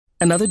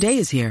Another day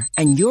is here,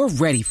 and you're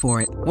ready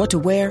for it. What to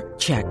wear?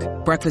 Check.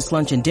 Breakfast,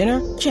 lunch, and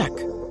dinner? Check.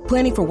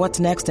 Planning for what's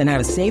next and how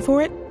to save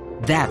for it?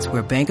 That's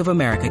where Bank of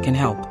America can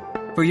help.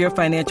 For your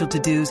financial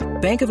to-dos,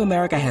 Bank of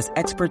America has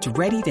experts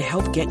ready to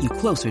help get you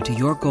closer to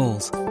your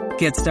goals.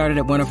 Get started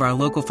at one of our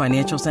local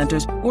financial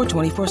centers or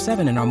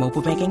 24/7 in our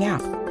mobile banking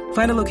app.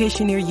 Find a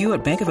location near you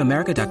at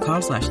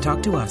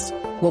bankofamerica.com/talktous.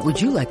 What would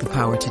you like the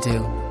power to do?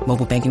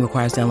 Mobile banking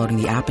requires downloading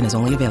the app and is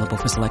only available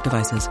for select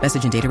devices.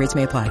 Message and data rates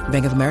may apply.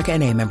 Bank of America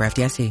N.A., member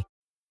FDIC.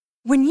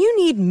 When you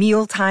need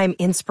mealtime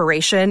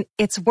inspiration,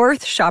 it's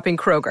worth shopping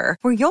Kroger,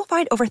 where you'll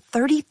find over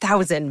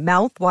 30,000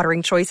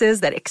 mouth-watering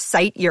choices that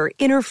excite your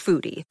inner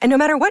foodie. And no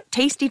matter what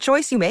tasty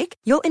choice you make,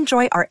 you'll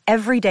enjoy our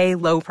everyday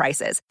low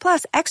prices,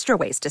 plus extra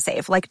ways to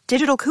save, like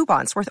digital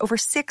coupons worth over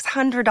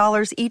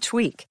 $600 each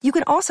week. You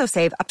can also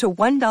save up to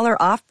 $1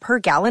 off per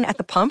gallon at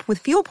the pump with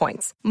fuel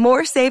points.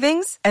 More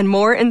savings and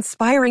more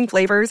inspiring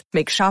flavors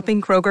make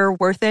shopping Kroger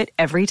worth it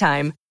every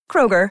time.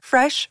 Kroger,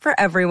 fresh for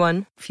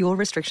everyone. Fuel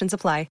restrictions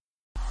apply.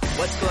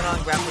 What's going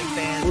on, grappling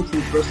fans?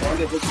 First, I'll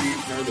get looking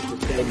at the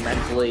percent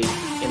mentally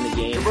in the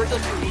game.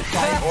 Roberto's unique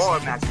guys. All our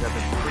matches have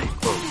been pretty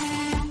close.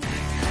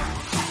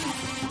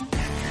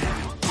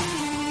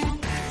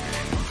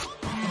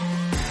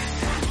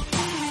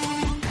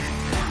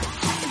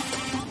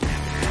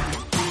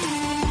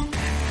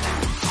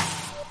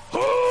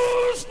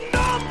 Who's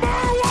number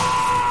one?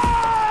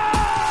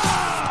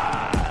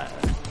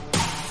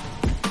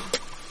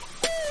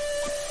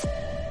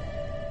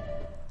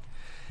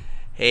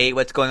 Hey,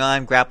 what's going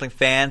on, grappling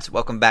fans?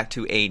 Welcome back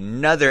to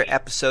another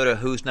episode of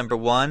Who's Number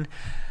One.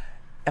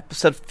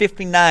 Episode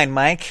 59,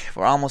 Mike.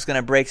 We're almost going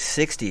to break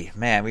 60.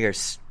 Man, we are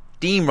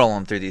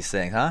steamrolling through these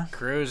things, huh?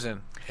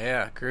 Cruising.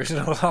 Yeah, cruising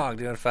along,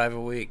 doing 5 a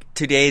week.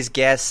 Today's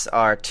guests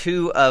are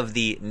two of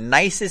the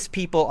nicest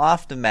people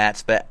off the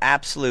mats, but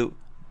absolute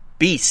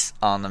beasts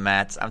on the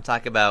mats. I'm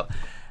talking about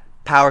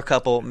power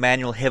couple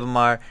Manuel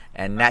Ribamar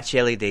and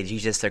Nathiely.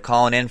 They're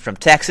calling in from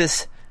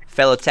Texas.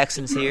 Fellow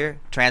Texans here,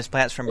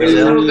 transplants from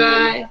Brazil. Hello,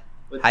 guy.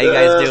 How you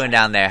guys doing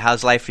down there?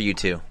 How's life for you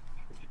two?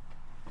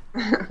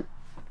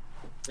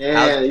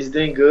 Yeah, he's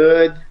doing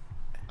good.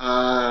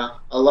 A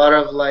lot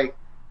of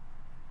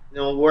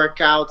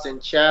workouts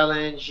and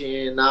challenge,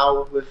 and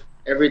now with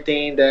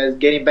everything that's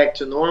getting back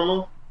to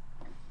normal,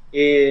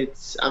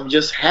 I'm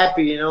just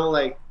happy,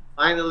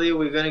 finally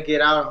we're gonna get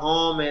out of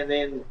home and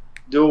then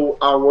do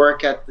our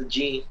work at the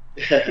gym.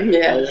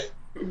 Yes.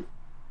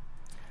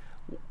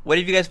 What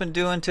have you guys been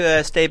doing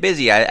to stay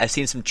busy? I've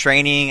seen some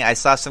training. I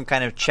saw some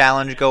kind of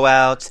challenge go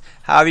out.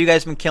 How have you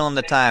guys been killing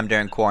the time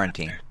during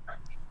quarantine?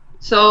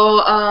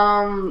 So,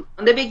 on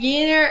the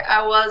beginner,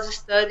 I was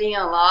studying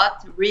a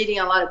lot, reading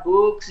a lot of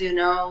books,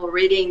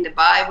 reading the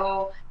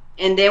Bible.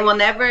 And then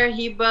whenever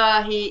he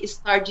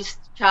started this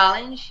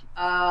challenge,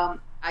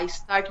 I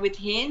start with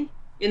him,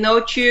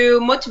 to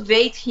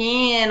motivate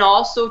him and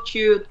also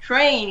to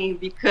train,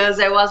 because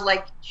I was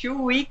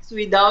 2 weeks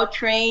without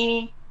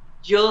training.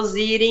 Just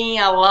eating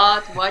a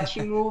lot,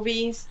 watching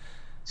movies.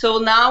 So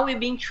now we've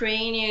been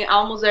training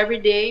almost every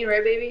day,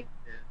 right, baby?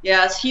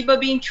 Yes, Hiba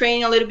been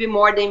training a little bit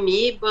more than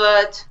me,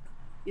 but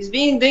he's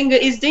doing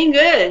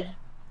good.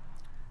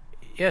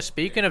 Yeah,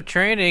 speaking of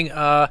training,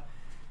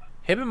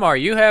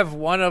 Ribamar, you have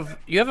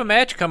a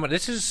match coming.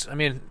 It's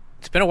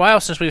been a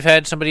while since we've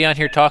had somebody on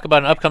here talk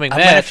about an upcoming match.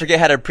 I'm gonna forget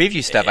how to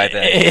preview stuff, I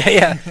think.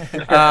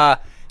 Yeah.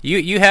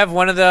 You have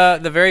one of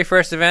the very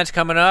first events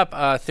coming up.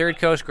 Third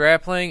Coast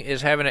Grappling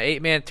is having an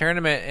 8-man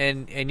tournament,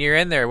 and you're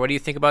in there. What do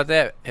you think about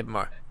that,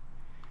 Ribamar?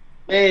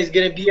 Man, it's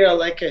gonna be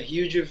a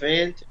huge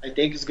event. I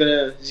think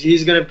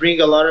he's gonna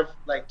bring a lot of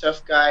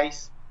tough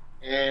guys,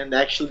 and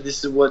actually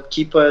this is what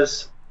keep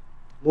us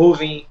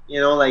moving.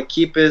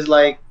 Keep us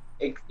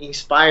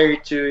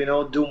inspired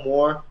to do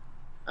more.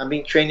 I've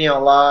been training a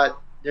lot.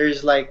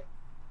 There's 4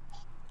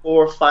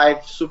 or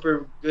 5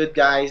 super good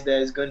guys that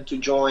is going to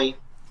join.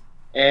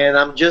 And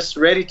I'm just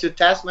ready to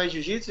test my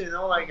jiu-jitsu,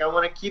 I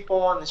want to keep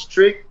on the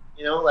streak,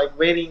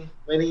 winning.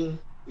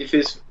 If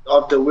it's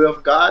of the will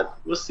of God,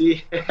 we'll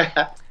see.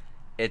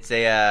 It's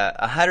a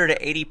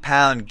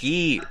 180-pound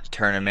gi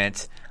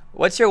tournament.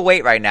 What's your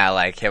weight right now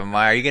Ribamar?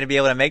 Are you going to be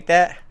able to make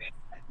that?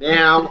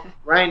 Man,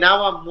 right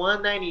now I'm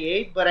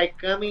 198, but I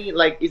come in,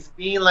 it's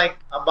been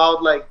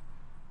about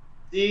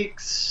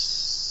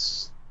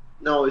 6...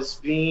 No, it's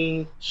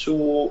been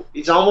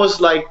it's almost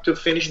to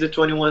finish the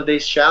 21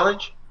 days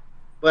challenge.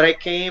 But I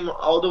came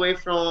all the way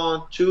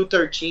from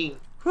 213.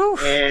 Whew.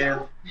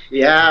 And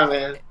yeah,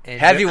 man.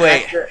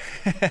 Heavyweight.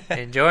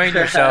 Enjoying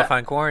yourself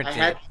on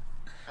quarantine.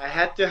 I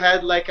had to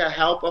have a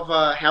help of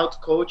a health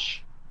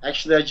coach.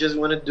 Actually, I just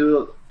want to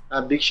do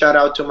a big shout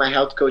out to my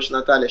health coach,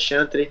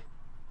 Nathiely.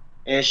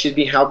 And she's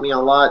been helping me a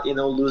lot,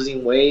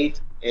 losing weight.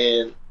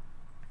 And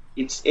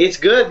it's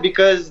good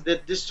because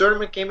this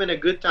tournament came in a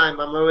good time.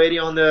 I'm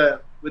already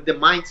with the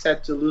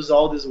mindset to lose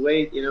all this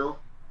weight,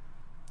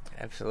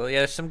 Absolutely. Yeah,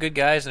 there's some good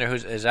guys in there.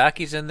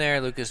 Izaki's in there,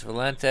 Lucas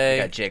Valente.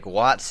 You got Jake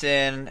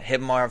Watson,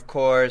 Ribamar, of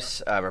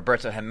course.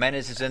 Roberto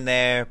Jimenez is in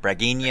there,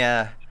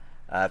 Braguinha.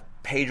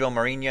 Pedro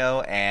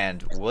Mourinho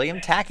and William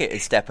Tackett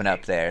is stepping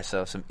up there.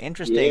 So some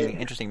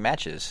interesting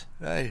matches.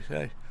 Hey.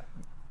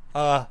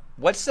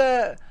 What's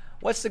the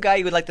guy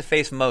you would like to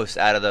face most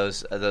out of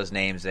those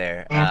names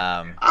there?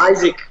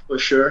 Isaac, for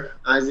sure.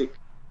 Isaac.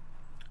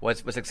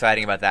 What's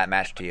exciting about that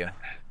match to you?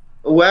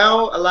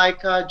 Well,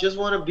 like just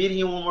want to beat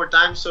him one more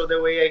time, so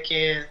that way I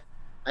can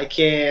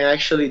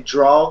actually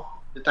draw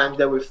the times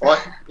that we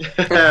fought.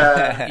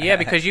 Yeah,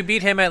 because you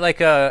beat him at like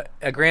a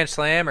Grand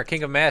Slam or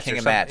King of Mats.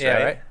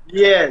 Yeah, right?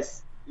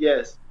 Yes.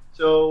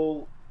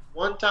 So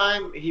one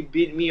time he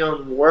beat me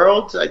on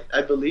Worlds,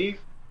 I believe,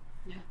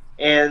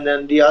 and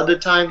then the other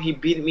time he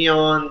beat me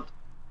on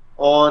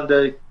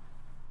the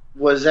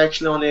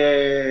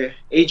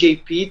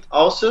AJP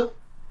also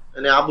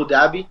in Abu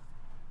Dhabi.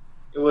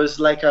 It was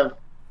like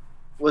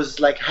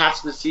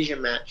half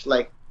decision match.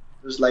 Like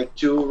it was like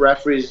two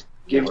referees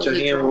give to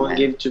him, one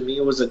give to me.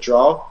 It was a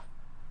draw.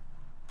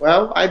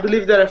 Well, I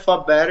believe that I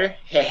fought better.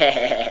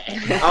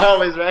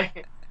 Always,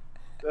 right?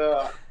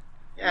 So,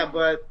 yeah,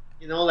 but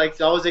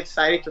like I was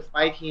excited to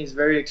fight him. He's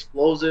very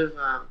explosive,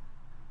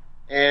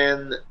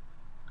 and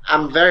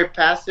I'm very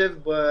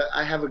passive, but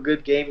I have a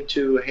good game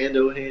to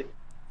handle him.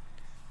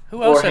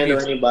 Who else or handle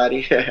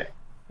anybody.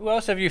 Who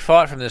else have you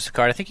fought from this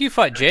card? I think you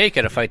fought Jake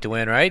at a fight to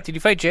win, right? Did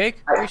you fight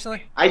Jake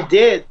recently? I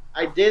did.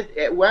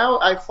 Well,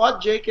 I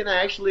fought Jake, and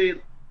I actually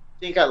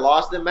think I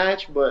lost the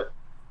match, but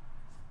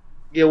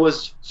it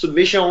was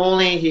submission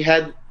only.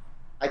 I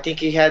think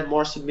he had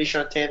more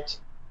submission attempts,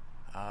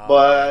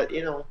 but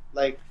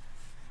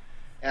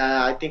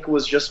I think it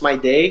was just my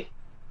day.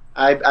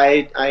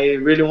 I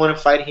really want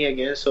to fight him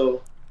again,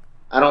 so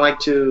I don't like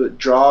to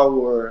draw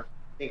or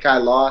think I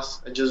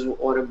lost. I just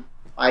want to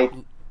fight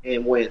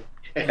and win.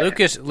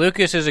 Lucas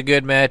is a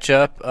good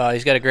matchup.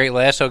 He's got a great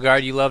lasso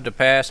guard. You love to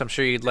pass. I'm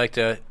sure you'd like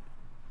to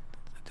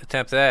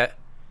attempt that.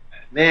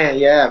 Man,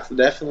 yeah,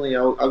 definitely.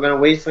 I'm gonna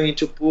wait for him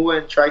to pull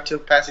and try to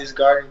pass his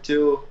guard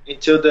until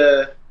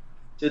the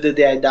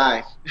day I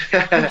die.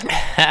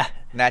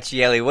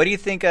 Nathiely, what do you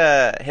think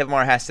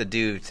Ribamar has to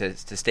do to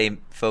stay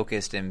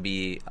focused and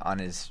be on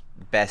his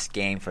best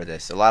game for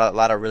this? A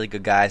lot of really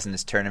good guys in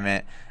this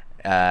tournament.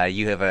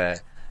 You have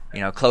a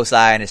close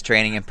eye on his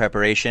training and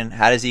preparation.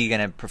 How is he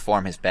going to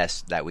perform his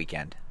best that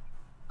weekend?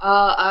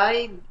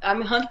 I'm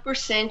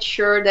 100%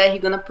 sure that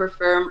he's gonna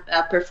perform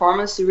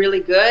performance really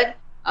good.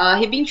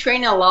 He been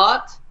training a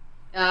lot.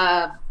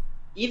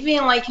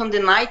 Even like on the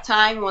night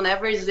time,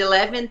 whenever it's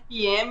 11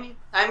 p.m.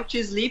 time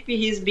to sleep,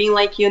 he's been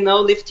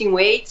lifting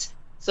weights.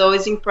 So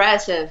it's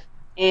impressive,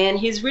 and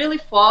he's really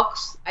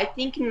focused. I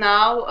think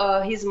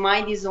now his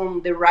mind is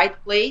on the right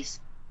place,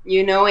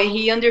 and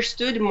he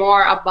understood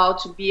more about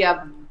to be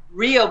a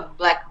real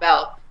black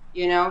belt,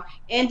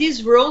 And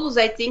these roles,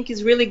 I think,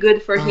 is really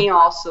good for him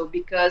also,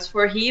 because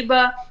for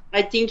Riba,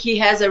 I think he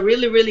has a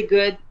really, really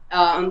good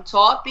on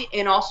top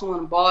and also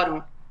on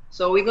bottom.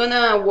 So we're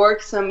gonna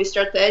work some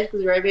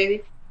strategies, right,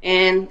 baby?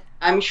 And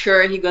I'm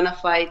sure he's gonna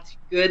fight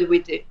good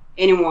with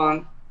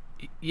anyone.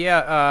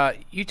 Yeah,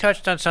 you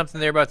touched on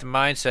something there about the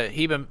mindset.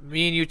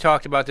 Me and you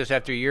talked about this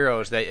after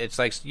Euros, that it's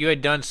like you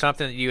had done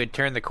something that you had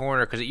turned the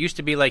corner, because it used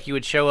to be like you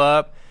would show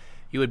up,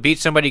 you would beat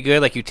somebody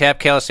good, like you tap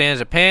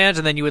Calisans at Pans,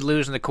 and then you would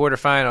lose in the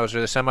quarterfinals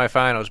or the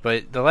semifinals.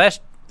 But the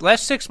last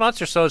 6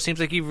 months or so, it seems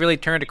like you've really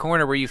turned a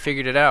corner where you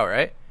figured it out,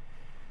 right?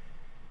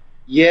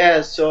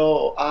 Yeah,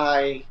 so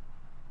I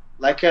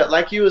like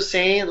you were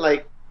saying,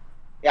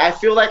 I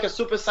feel like a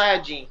Super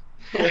Saiyajin.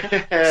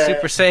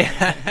 Super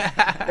Saiyan.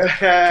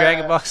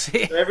 Dragon Ball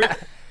Z.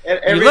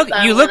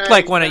 You look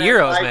like one at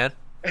Euros, man.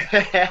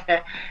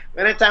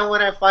 Anytime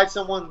when I fight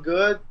someone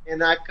good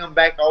and I come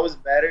back always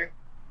better,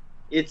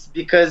 it's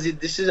because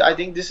I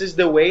think this is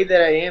the way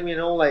that I am.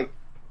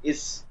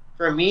 It's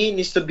for me, it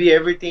needs to be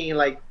everything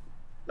like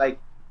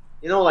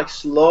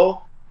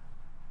slow.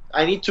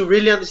 I need to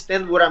really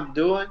understand what I'm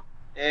doing,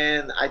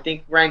 and I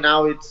think right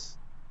now it's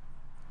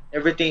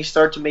everything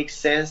start to make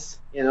sense.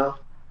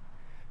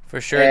 For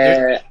sure.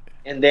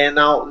 And then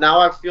now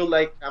I feel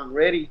like I'm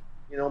ready.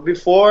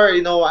 Before,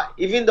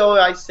 even though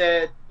I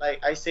say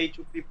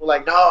to people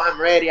no, I'm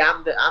ready.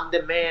 I'm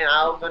the man.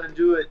 I'm gonna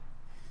do it.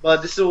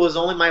 But this was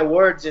only my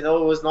words. It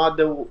was not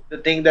the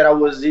thing that I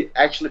was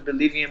actually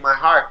believing in my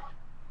heart.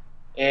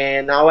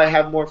 And now I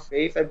have more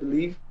faith, I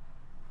believe.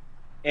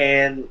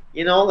 And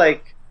I don't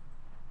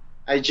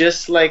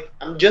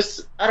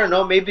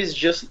know. Maybe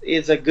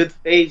it's a good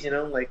phase.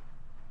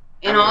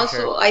 And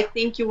also, I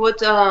think it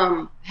would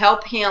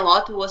help him a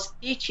lot was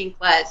teaching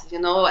classes.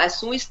 As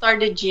soon as he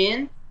started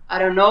gym, I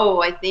don't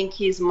know. I think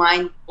his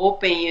mind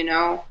open.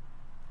 I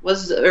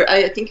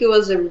think it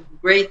was a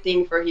great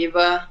thing for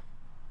Riba.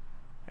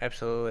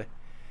 Absolutely.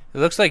 It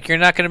looks like you're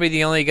not going to be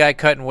the only guy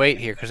cutting weight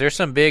here, because there's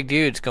some big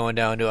dudes going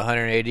down to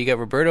 180. You got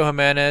Roberto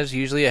Jimenez,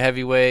 usually a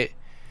heavyweight.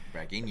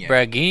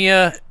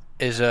 Braguinha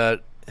is a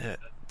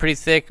pretty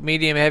thick,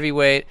 medium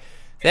heavyweight.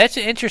 That's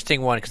an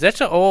interesting one, because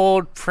that's an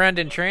old friend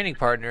and training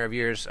partner of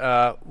yours.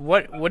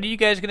 What are you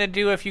guys going to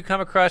do if you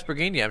come across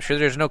Braguinha? I'm sure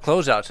there's no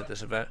closeouts at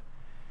this event.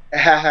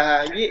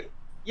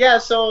 Yeah,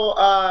 so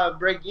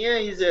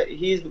Braguinha,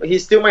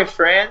 he's still my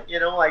friend. You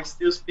know, I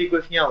still speak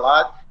with him a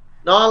lot.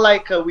 Not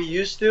like we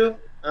used to.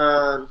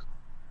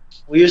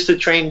 We used to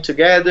train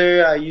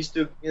together. I used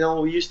to,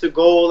 we used to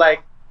go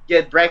like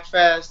get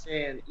breakfast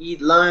and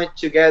eat lunch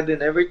together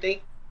and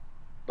everything.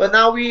 But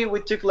now we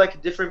took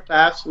like different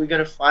paths. We're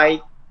gonna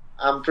fight.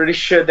 I'm pretty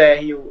sure that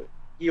he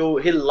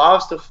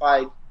loves to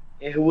fight,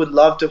 and he would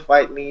love to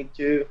fight me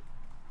too.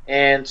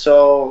 And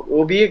so it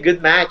will be a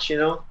good match.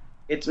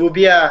 It will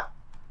be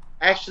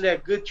actually a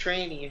good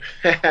training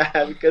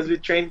because we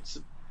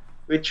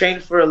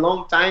trained for a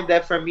long time.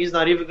 That for me is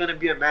not even gonna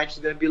be a match. It's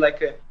gonna be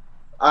like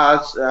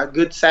a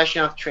good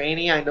session of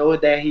training. I know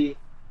that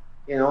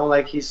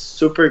like he's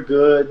super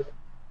good,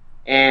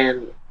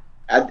 and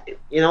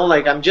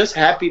like I'm just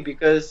happy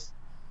because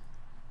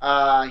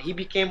he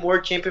became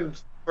world champion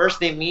first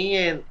than me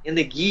and in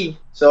the gi.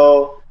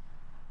 So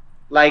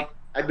like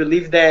I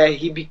believe that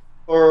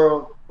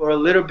for a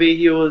little bit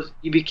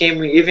he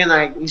became even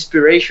like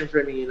inspiration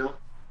for me.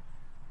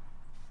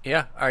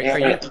 Yeah. Are you?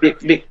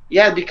 And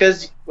yeah,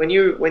 because when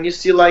you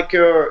see like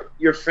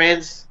your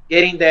friends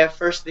getting there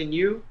first than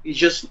you, it's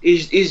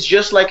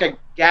just like a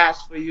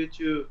gas for you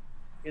to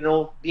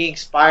be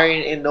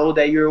inspiring and know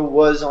that you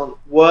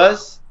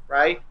was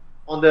right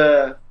on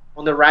the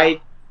on the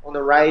right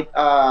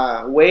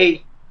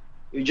way.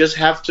 You just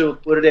have to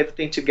put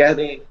everything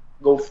together and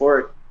go for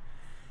it.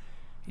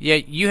 Yeah,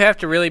 you have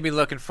to really be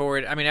looking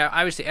forward. I mean,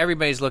 obviously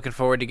everybody's looking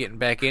forward to getting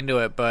back into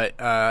it,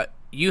 but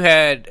you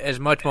had as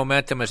much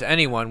momentum as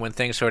anyone when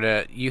things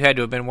you had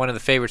to have been one of the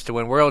favorites to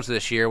win Worlds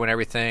this year when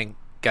everything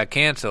got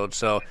canceled.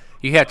 So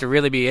you have to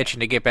really be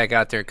itching to get back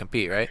out there and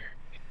compete, right?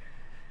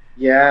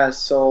 Yeah,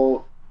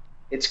 so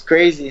it's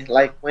crazy.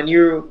 Like when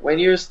you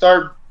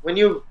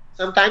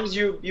sometimes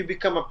you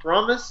become a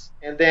promise,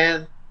 and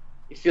then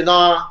if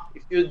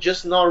you're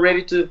just not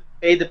ready to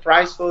pay the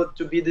price for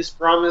to be this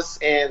promise,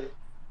 and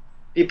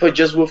people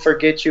just will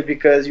forget you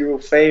because you will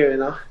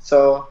fail.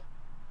 So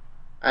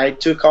I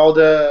took all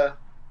the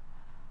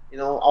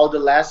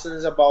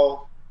lessons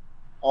about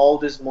all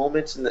these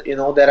moments,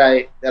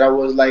 that I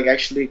was like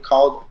actually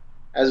called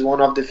as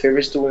one of the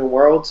favorites to win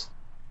worlds.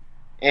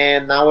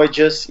 And now I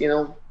just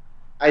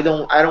I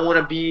don't want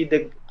to be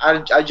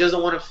I just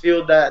don't want to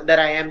feel that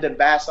I am the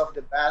best of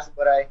the best,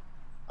 but I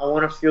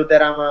want to feel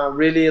that I'm a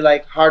really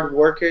like hard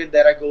worker,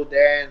 that I go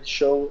there and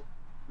show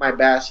my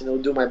best,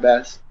 do my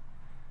best.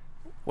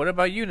 What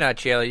about you,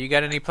 Nathiely? You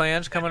got any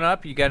plans coming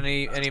up? You got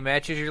any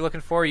matches you're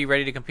looking for? Are you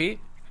ready to compete?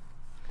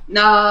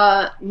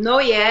 No,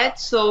 not yet.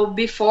 So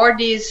before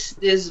this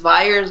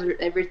virus,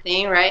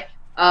 everything, right?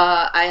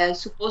 I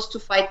was supposed to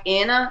fight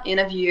Anna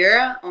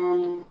Vieira,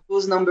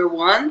 who's number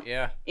one.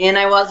 Yeah. And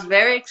I was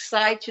very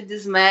excited to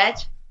this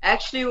match.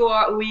 Actually,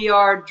 we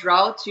are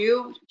draw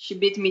too. She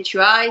beat me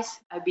twice.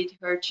 I beat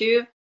her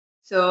too.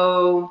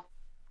 So,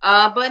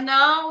 but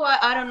now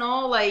I don't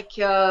know. Like,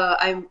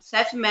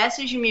 Seth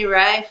messaged me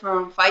right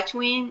from Fight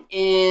Win,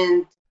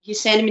 and he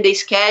sent me the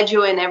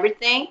schedule and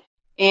everything.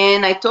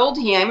 And I told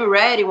him I'm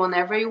ready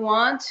whenever you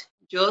want.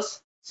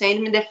 Just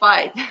send me the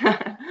fight.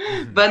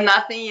 But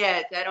nothing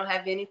yet. I don't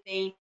have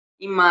anything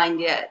in mind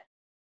yet.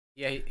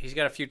 Yeah, he's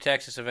got a few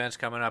Texas events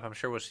coming up. I'm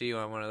sure we'll see you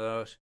on one of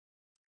those.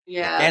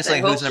 Yeah.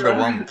 Canceling I Who's hope Number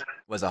so. One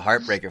was a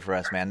heartbreaker for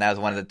us, man. That was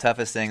one of the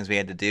toughest things we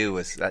had to do.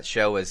 Was that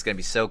show was going to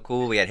be so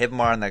cool. We had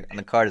Ribamar on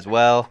the card as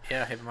well.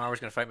 Yeah, Ribamar was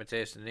going to fight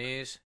Matheus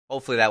Diniz.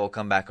 Hopefully that will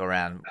come back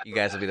around. You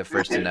guys will be the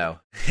first to know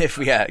if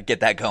we get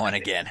that going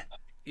again.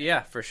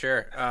 Yeah, for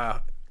sure.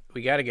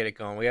 We got to get it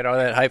going. We had all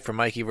that hype for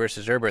Mikey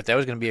versus Herbert. That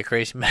was going to be a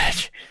crazy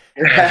match.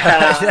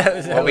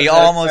 Well, we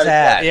almost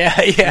had.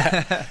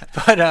 Yeah.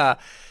 But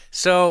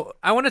so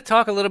I want to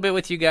talk a little bit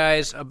with you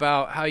guys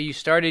about how you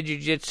started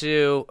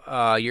jiu-jitsu,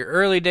 your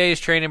early days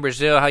training in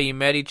Brazil, how you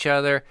met each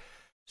other.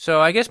 So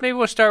I guess maybe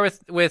we'll start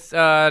with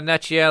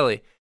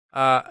Nathiely.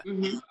 How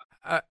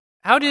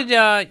did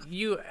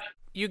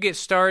you get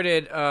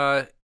started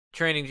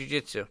training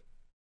jiu-jitsu?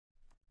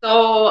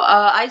 So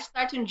I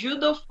started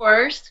judo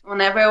first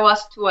whenever I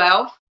was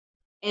 12.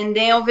 And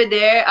then over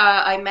there,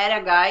 I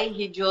met a guy.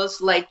 He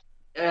just like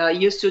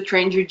used to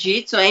train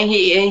jiu-jitsu, and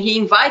he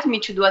invited me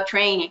to do a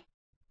training.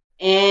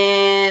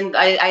 And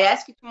I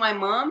asked it to my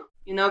mom,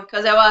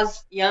 because I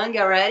was young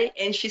already,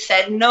 and she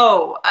said,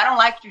 "No, I don't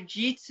like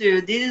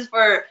jiu-jitsu. This is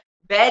for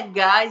bad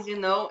guys,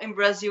 In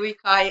Brazil, we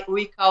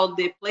call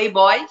the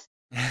playboys."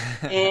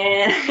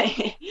 and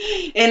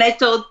and I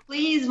told,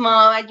 "Please,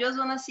 mom, I just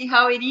want to see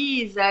how it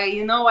is.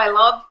 I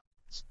love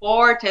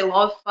sport, I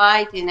love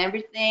fight and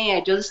everything.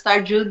 I just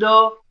started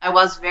judo. I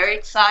was very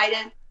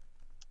excited."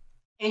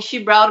 And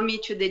she brought me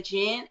to the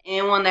gym,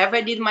 and whenever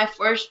I did my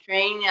first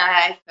training,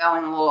 I fell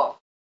in love.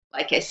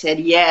 Like I said,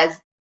 yes,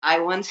 I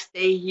want to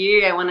stay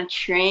here. I want to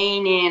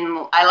train,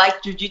 and I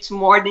like jiu-jitsu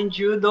more than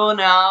judo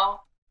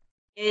now.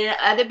 And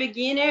at the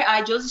beginning,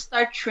 I just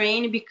started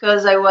training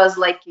because I was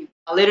like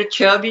a little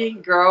chubby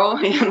girl,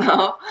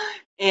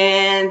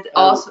 and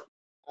also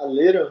A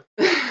little.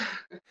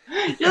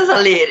 just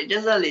a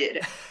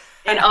little.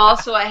 And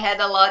also, I had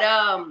a lot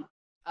of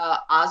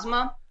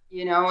asthma,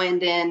 And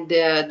then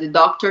the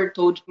doctor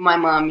told my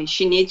mom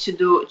she needs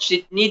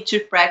to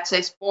practice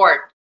a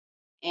sport,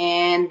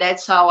 and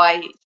that's how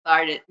I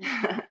started.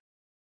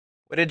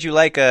 What did you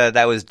like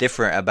that was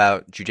different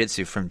about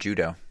jiu-jitsu from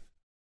judo?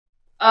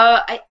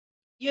 I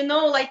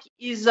like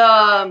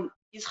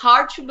it's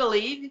hard to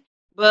believe,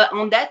 but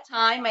on that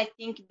time I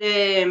think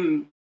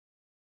the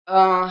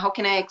how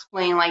can I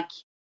explain, like,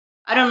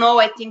 I don't know.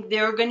 I think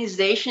the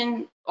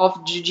organization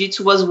of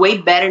jiu-jitsu was way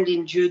better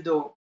than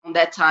judo on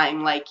that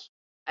time. Like,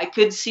 I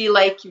could see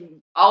like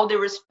all the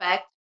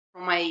respect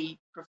from my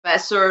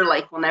professor.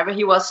 Like, whenever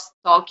he was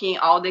talking,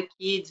 all the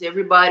kids,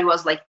 everybody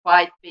was like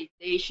quite pay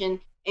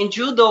attention. And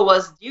judo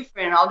was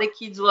different. All the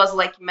kids was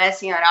like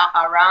messing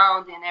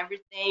around and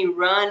everything,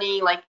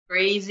 running like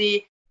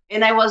crazy.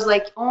 And I was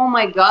like, oh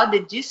my god, the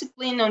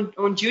discipline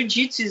on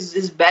jiu-jitsu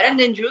is better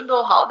than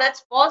judo. How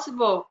that's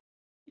possible?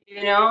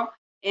 You know?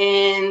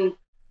 And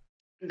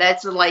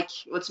that's like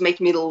what's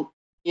making me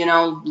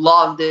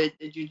love the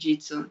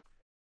jiu-jitsu.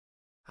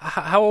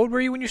 How old were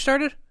you when you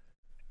started?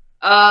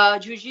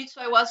 Jiu-jitsu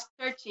I was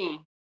 13,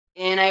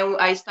 and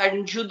I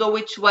started judo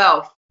with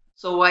 12,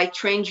 so I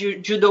trained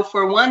judo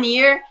for 1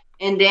 year,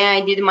 and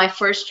then I did my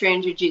first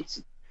train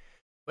jiu-jitsu.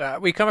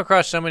 We come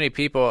across so many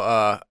people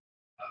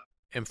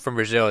from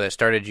Brazil that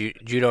started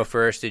judo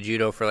first, did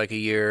judo for like a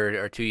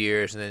year or 2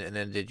 years, and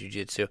then did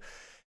jiu-jitsu.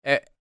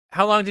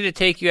 How long did it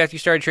take you after you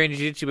started training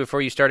jiu-jitsu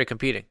before you started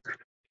competing?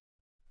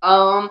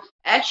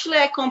 Actually,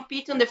 I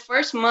compete on the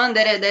first month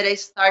that I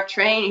start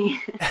training.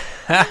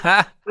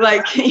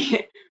 Like,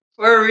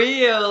 for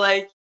real.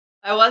 Like,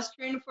 I was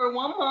training for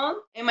 1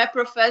 month, and my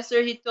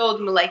professor, he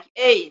told me like,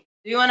 "Hey,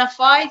 do you wanna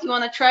fight? You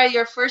wanna try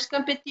your first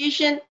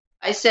competition?"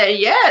 I said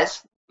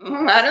yes.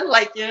 I don't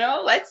like,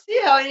 let's see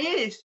how it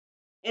is.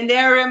 And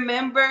then I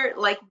remember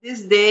like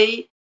this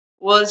day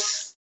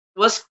was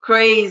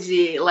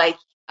crazy. Like,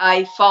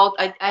 I fought.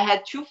 I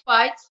had 2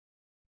 fights.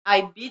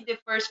 I beat the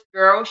first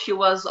girl. She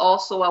was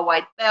also a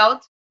white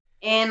belt,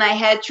 and I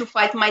had to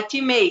fight my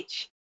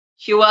teammate.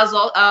 She was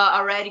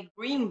already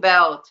green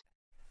belt,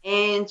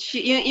 and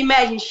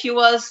imagine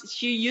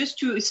she used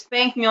to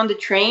spank me on the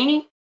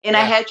training, and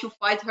I Yeah. had to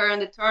fight her in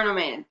the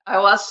tournament. I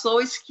was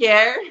so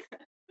scared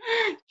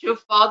to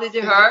fight with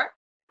her,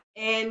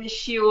 and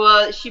she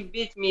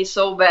beat me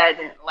so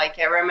bad. Like,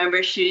 I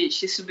remember she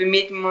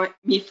submitted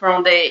me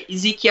from the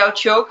Ezekiel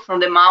choke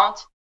from the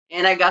mount,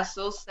 and I got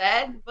so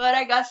sad, but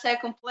I got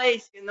second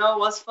place. It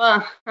was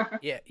fun.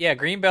 Yeah.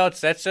 Green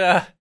belts.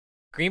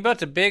 Green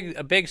belt's a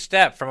big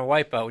step from a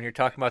white belt when you're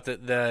talking about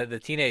the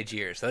teenage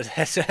years. So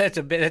that's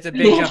a big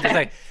jump.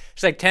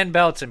 It's like 10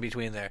 belts in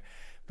between there.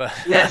 But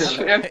Yes,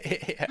 sure.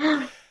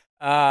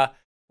 yeah.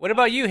 What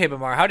about you,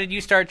 Ribamar? How did you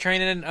start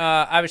training?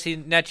 Obviously,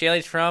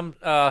 Nathiely's from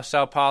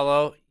Sao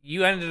Paulo.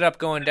 You ended up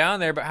going down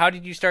there, but how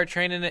did you start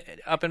training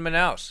up in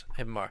Manaus,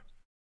 Ribamar?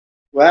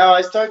 Well,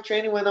 I started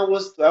training when I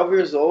was 12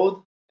 years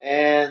old,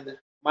 and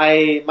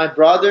my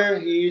brother,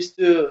 he's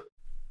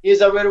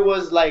already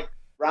was like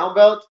brown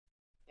belt,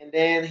 and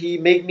then he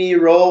made me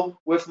roll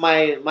with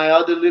my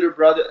other little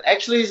brother.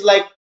 Actually, he's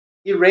like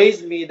he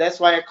raised me. That's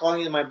why I call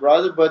him my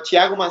brother. But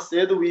Thiago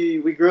Macedo,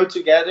 we grew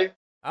together.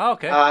 Oh,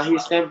 okay.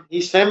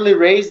 His family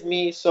raised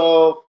me.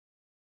 So,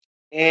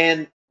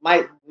 and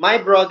my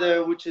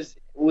brother,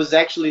 was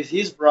actually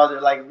his brother,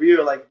 like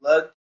real, like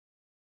blood.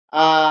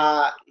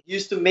 He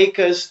used to make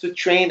us to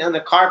train on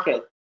the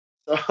carpet.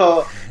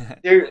 So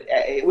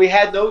we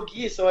had no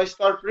gi. So I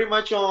started pretty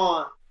much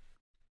on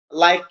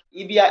like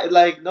EBI,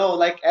 like no,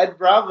 like Ed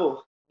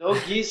Bravo, no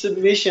gi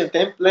submission,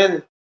 10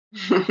 planet.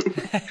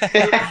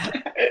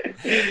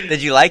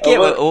 Did you like it?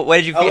 What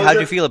did you feel? How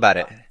did you feel about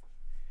it?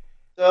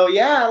 So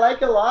yeah, I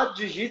like a lot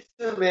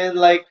jiu-jitsu, man.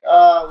 Like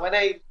when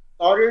I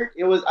started,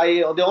 it was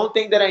the only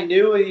thing that I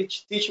knew. He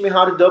teach me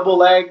how to double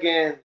leg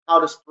and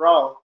how to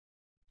sprawl.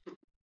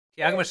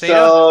 Thiago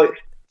Macedo?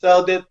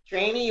 So the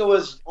training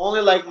was only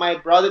like my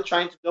brother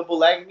trying to double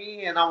leg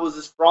me, and I was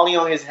sprawling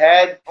on his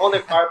head on the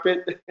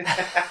carpet.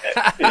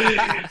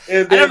 I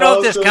don't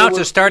know if this counts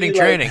as starting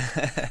training.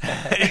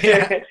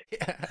 Yeah.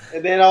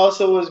 And then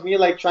also was me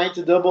like trying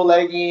to double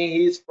leg him,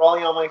 he's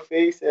sprawling on my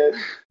face. And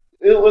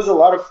it was a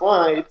lot of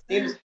fun. It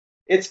seems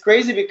it's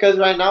crazy because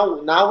right now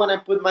when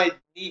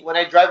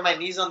I drive my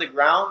knees on the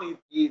ground,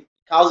 it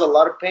causes a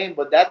lot of pain.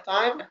 But that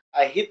time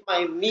I hit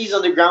my knees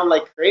on the ground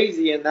like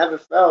crazy and never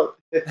felt.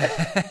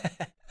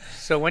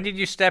 So when did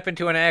you step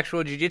into an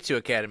actual jiu-jitsu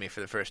academy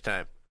for the first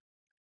time?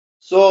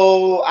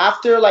 So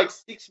after like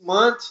 6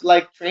 months,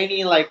 like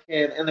training like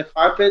in the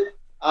carpet,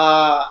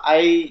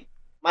 I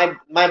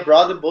my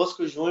brother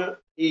Bosco Jr.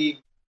 He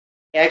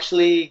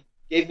actually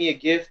gave me a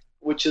gift,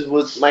 which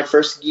was my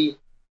first gi,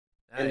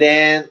 Nice. and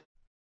then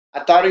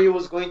I thought he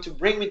was going to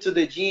bring me to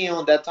the gym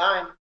on that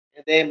time,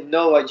 and then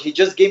no, he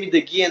just gave me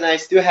the gi, and I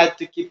still had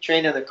to keep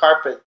training on the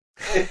carpet.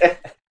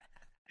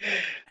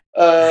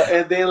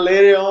 And then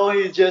later on,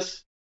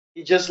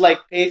 he just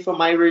like paid for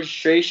my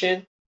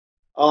registration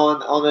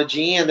on the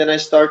gym, and then I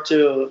start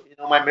to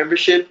my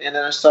membership, and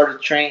then I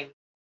started training,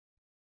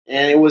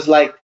 and it was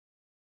like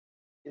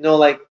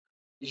like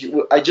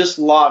I just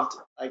loved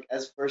like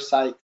as first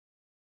sight.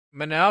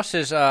 Manaus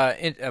is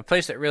a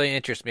place that really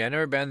interests me. I've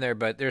never been there,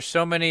 but there's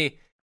so many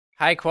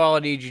high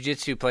quality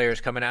jiu-jitsu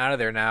players coming out of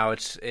there now.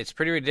 It's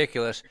pretty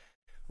ridiculous.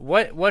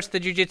 What's the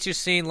jiu-jitsu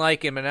scene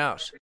like in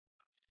Manaus?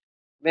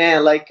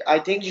 Man, like I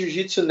think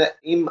jiu-jitsu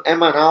in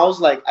Manaus,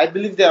 like I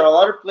believe there are a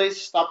lot of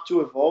places stop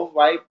to evolve,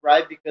 right?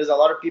 Because a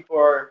lot of people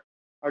are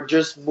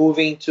just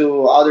moving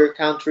to other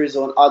countries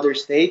or other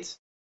states.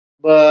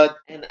 But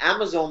in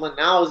Amazon,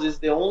 Manaus is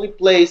the only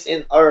place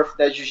in Earth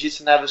that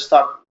jiu-jitsu never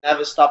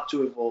stopped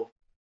to evolve.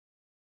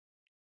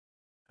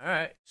 All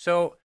right.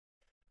 So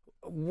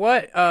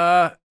what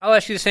I'll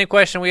ask you the same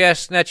question we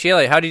asked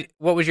Nathiely.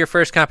 What was your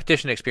first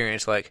competition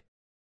experience like?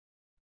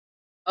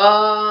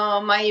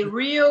 My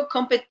real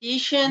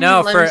competition.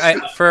 No, let me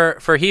see. for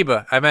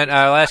Heba. I meant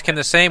I'll ask him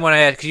the same one I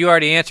asked because you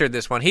already answered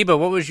this one. Heba,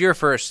 what was your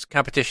first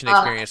competition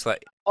experience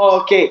like?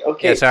 Oh, okay.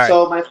 Yeah, sorry.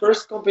 So my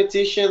first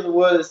competition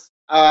was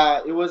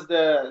it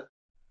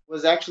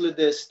was actually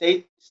the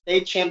state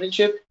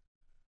championship.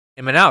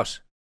 In Manaus.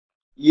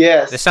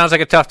 Yes. This sounds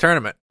like a tough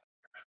tournament.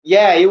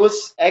 Yeah, it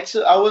was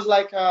actually I was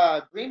like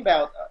a green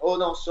belt. Oh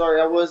no, sorry,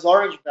 I was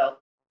orange belt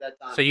at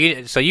that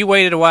time. So you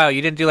waited a while.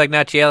 You didn't do like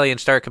Nathiely and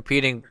start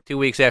competing 2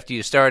 weeks after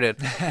you started.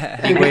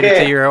 You waited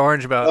till you were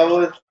orange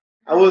belt.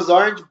 I was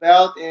orange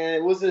belt, and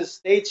it was a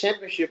state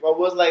championship. I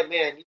was like,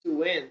 man, I need to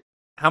win.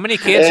 How many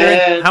kids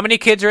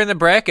are in the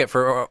bracket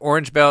for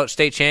orange belt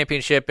state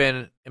championship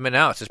in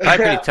Manaus? It's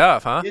probably pretty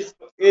tough, huh?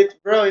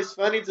 It's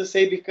funny to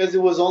say because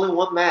it was only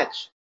one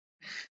match.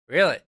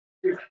 Really?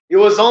 It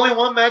was only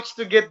one match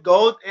to get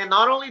gold, and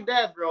not only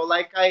that, bro.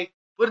 Like I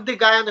put the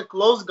guy on the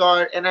close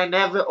guard, and I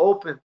never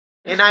opened,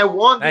 and I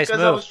won Nice because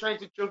move. I was trying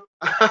to choke.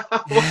 I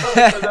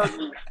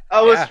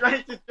was Yeah.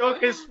 trying to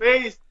choke his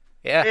face,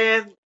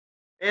 Yeah.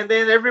 and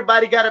then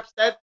everybody got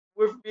upset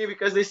with me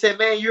because they said,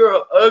 "Man,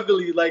 you're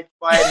ugly, like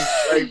fighting,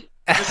 like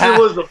this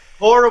was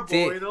horrible,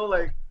 See-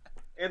 like."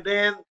 And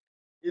then,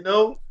 you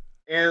know,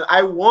 and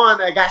I won.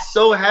 I got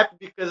so happy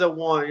because I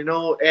won,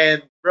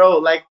 And bro,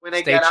 like when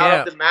I State got out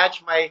champ. of the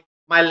match, my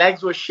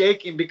legs were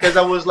shaking because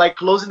I was like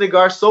closing the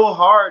guard so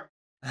hard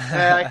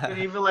that I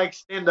couldn't even like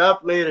stand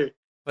up later.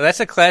 Well, that's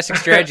a classic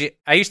strategy.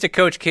 I used to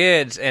coach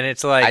kids, and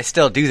it's like I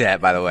still do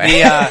that, by the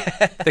way.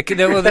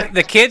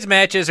 the kids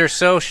matches are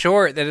so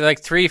short that they're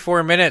like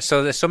 3-4 minutes.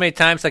 So there's so many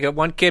times like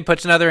one kid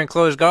puts another in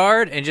closed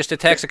guard and just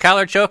attacks a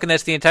collar choke, and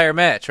that's the entire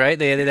match, right?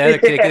 The other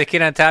kid, the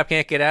kid on top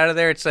can't get out of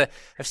there.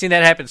 I've seen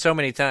that happen so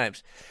many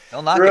times.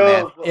 Don't knock it, Bro,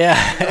 man.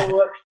 Yeah. you know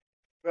what,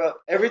 bro?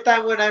 Every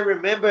time when I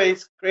remember,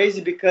 it's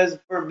crazy because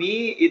for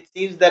me, it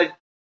seems that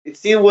it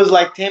seemed was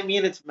like 10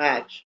 minutes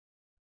match.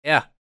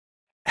 Yeah.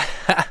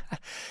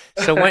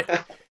 So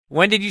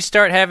when did you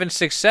start having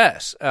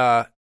success?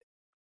 I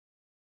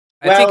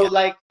think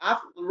Like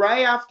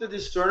right after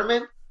this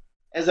tournament,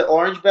 as an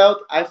orange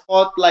belt, I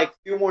fought like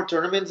few more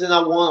tournaments and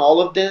I won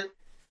all of them.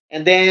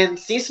 And then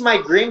since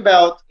my green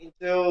belt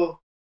into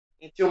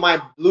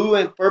my blue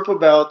and purple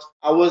belt,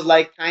 I was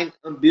like kind of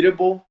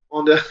unbeatable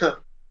on the.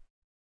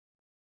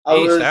 I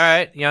Peace. was All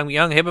right, young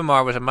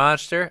Ribamar was a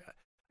monster.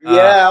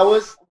 yeah, I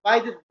was by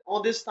the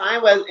on this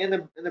time as in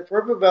the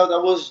purple belt. I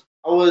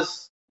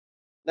was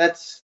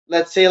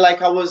let's say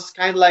like I was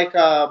kind of like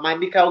my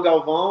Mikael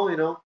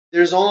Galvão.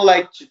 There's only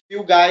like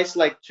few guys,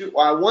 like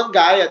one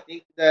guy I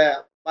think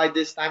that by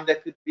this time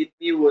that could beat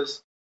me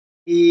was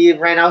he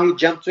right now he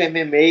jumped to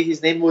MMA.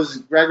 His name was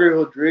Gregory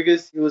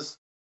Rodriguez. He's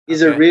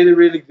a Okay. really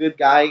really good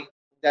guy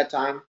at that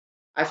time.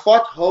 I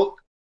fought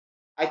Hulk.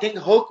 I think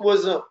Hulk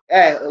was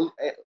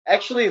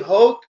actually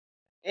Hulk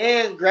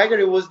and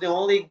Gregory was the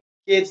only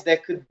kids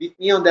that could beat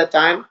me on that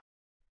time.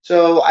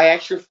 So I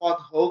actually fought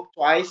Hulk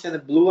twice in the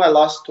blue. I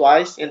lost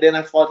twice, and then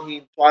I fought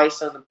him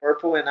twice on the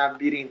purple, and I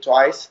beat him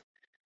twice.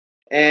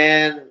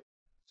 And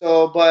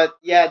so, but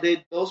yeah,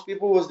 those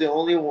people was the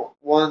only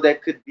one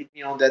that could beat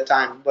me on that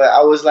time. But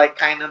I was like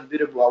kind of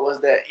unbeatable. I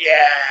was the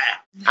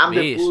I'm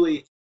the Beast.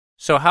 bully.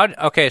 So how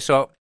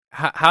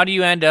do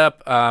you end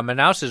up?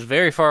 Manaus is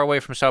very far away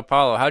from Sao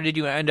Paulo. How did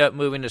you end up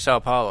moving to Sao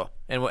Paulo?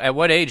 And at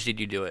what age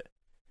did you do it?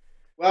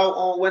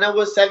 Well, when I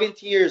was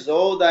 17 years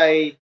old,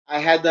 I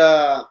had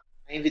a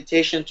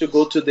invitation to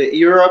go to the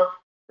Europe,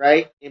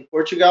 right, in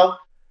Portugal,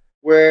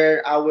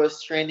 where I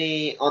was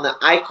training on the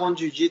Icon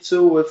Jiu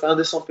Jitsu with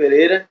Anderson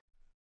Pereira.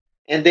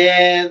 And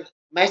then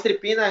Mestre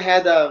Pina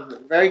had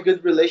a very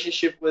good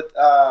relationship with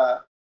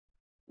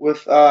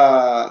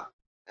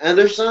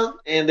Anderson,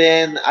 and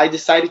then I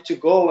decided to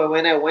go. And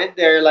when I went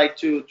there, like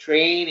to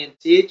train and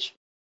teach,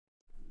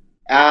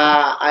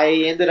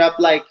 I ended up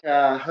like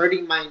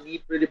hurting my knee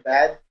pretty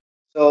bad.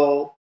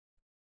 So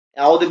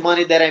all the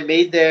money that I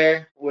made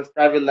there with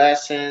private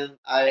lesson,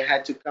 I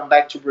had to come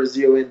back to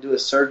Brazil and do a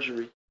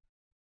surgery.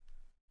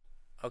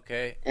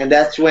 Okay. And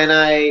that's when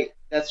I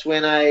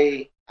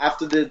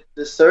after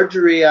the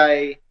surgery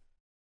I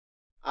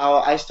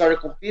started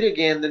competing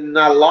again, and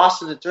I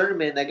lost in the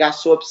tournament. I got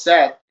so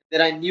upset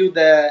that I knew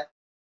that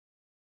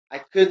I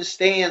couldn't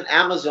stay in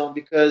Amazon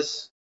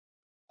because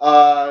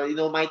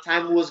my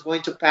time was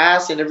going to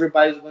pass and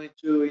everybody was going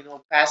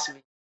to pass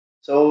me.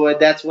 So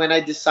that's when I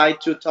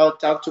decided to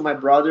talk to my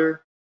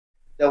brother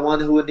the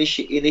one who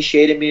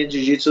initiated me in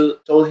jiu-jitsu,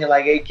 told him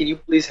like, hey, can you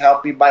please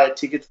help me buy a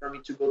ticket for me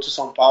to go to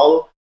São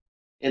Paulo?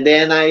 And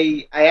then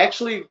I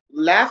actually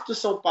left to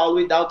São Paulo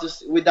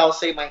without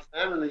saying my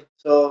family.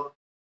 So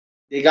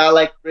they got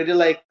like pretty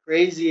like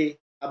crazy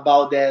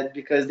about that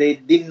because they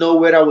didn't know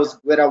where I was.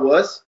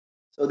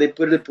 So they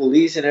put the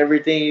police and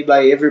everything,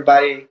 like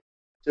everybody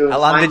to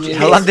find me.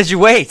 How long did you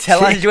wait?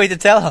 How long did you wait to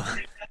tell them?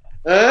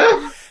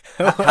 Huh?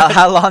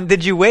 How long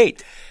did you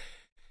wait?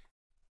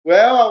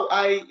 Well,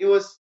 it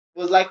was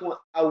like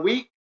a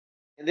week,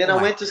 and then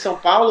I went to São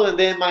Paulo, and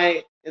then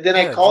I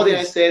called and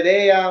I said,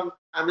 "Hey, I'm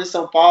in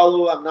São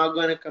Paulo. I'm not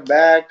gonna come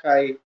back.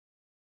 I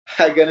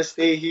gonna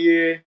stay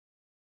here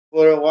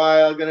for a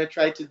while. I'm gonna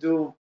try to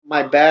do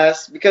my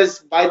best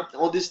because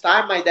on this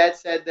time, my dad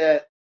said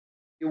that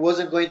he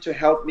wasn't going to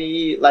help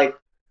me, like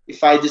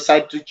if I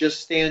decide to just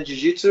stay on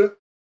jiu-jitsu,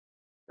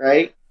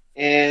 right?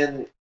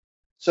 And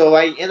so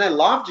I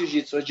love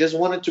jiu-jitsu. I just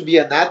wanted to be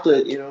an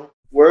athlete,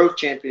 world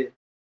champion.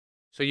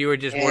 So you were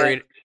just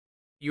worried.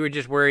 You were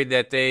just worried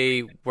that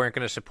they weren't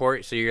going to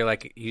support. So you're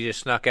like, you just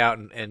snuck out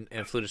and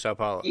flew to Sao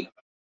Paulo.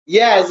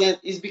 Yes, and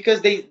it's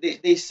because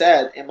they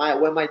said, and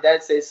when my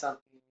dad says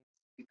something,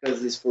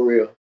 because it's for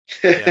real.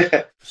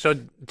 Yeah. So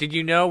did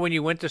you know when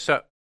you went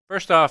to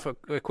First off, a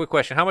quick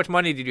question: how much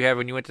money did you have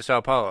when you went to Sao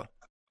Paulo?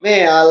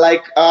 Man,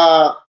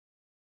 I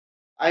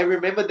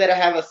remember that I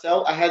had a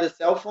cell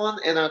phone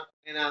and I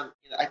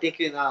think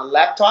in a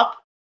laptop,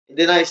 and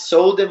then I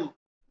sold them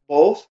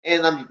both.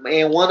 And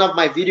one of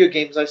my video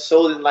games I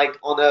sold in like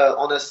on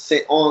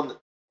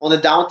the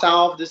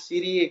downtown of the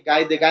city.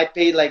 The guy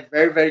paid like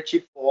very very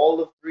cheap for all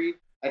the three.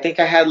 I think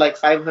I had like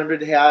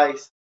 500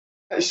 reais.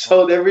 I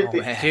sold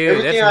everything. Oh, dude,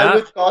 everything I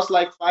would cost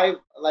like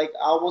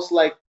almost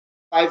like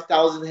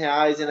 5,000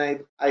 reais,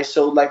 and I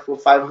sold like for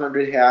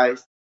 500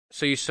 reais.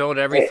 So you sold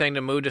everything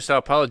to move to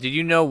Sao Paulo. Did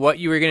you know what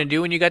you were going to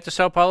do when you got to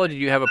Sao Paulo? Did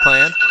you have a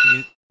plan?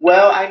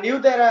 Well, I knew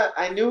that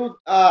I knew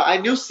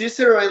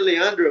Cicero and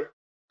Leandro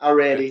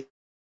already,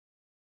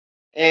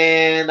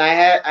 and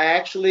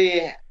I've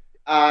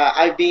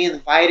been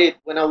invited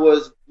when I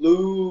was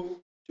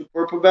blue to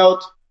purple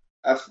belt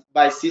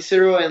by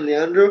Cicero and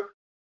Leandro,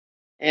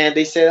 and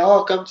they said,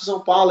 "Oh, come to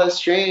São Paulo, let's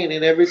train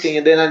and everything."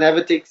 And then I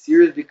never take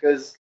serious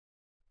because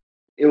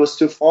it was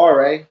too far,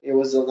 right? It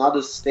was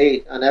another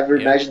state. I never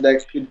imagined that I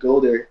could go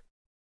there.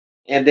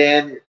 And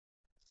then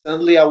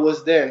suddenly I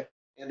was there.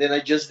 And then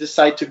I just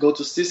decided to go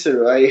to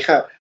Cicero. I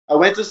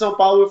went to São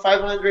Paulo with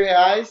 500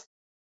 reais,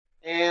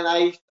 and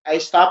I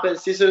stopped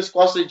at Cicero's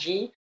Costa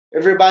Gym.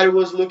 Everybody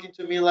was looking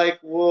to me like,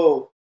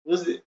 whoa,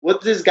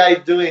 what's this guy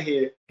doing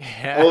here?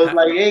 Yeah. I was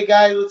like, hey,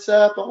 guys, what's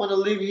up? I want to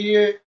live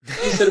here.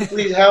 Cicero,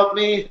 please help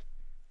me.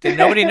 Did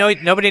nobody know?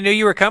 Nobody knew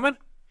you were coming?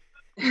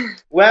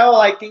 Well,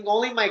 I think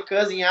only my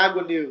cousin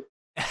Iago knew.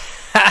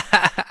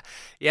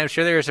 Yeah, I'm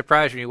sure they were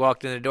surprised when you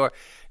walked in the door.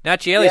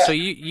 Nathiely, so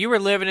you were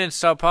living in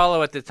Sao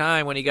Paulo at the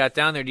time when he got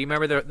down there. Do you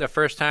remember the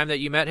first time that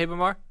you met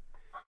Ribamar?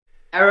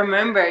 I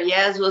remember,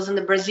 yes. It was in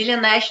the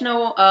Brazilian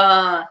National.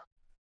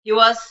 He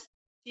was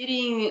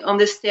sitting on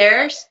the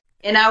stairs,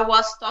 and I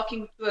was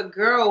talking to a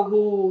girl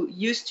who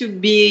used to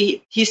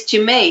be his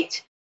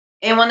teammate.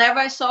 And whenever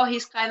I saw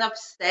he's kind of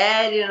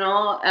sad,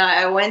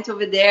 I went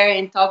over there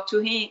and talked to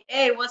him.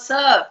 Hey, what's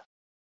up?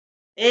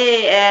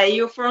 Hey,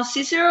 you from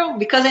Cicero?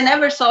 Because I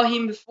never saw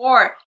him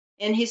before.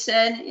 And he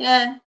said,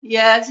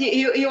 yes.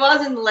 He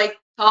wasn't like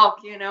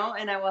talk,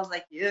 and I was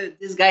like, yeah,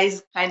 this guy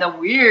is kind of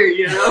weird,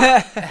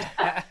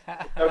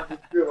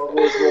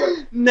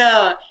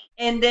 No.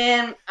 And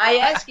then I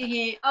asked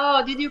him,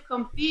 oh, did you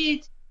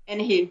compete? And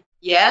he,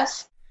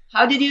 yes.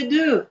 How did you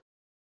do?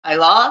 I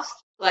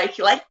lost. Like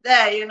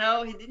that, he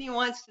didn't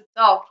want to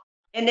talk.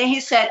 And then he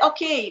said,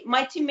 okay,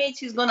 my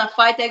teammate is going to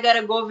fight. I got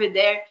to go over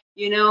there,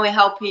 and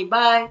help him.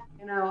 Bye.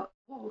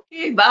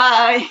 Okay,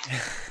 bye.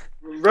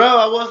 Bro,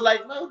 I was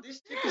like, no,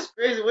 this chick is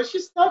crazy. What's she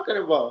talking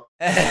about?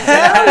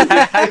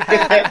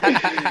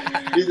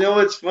 You know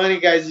what's funny,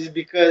 guys, is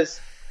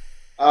because,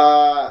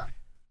 I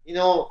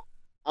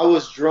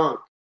was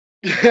drunk.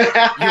 You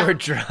were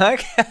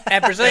drunk?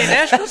 At Brazilian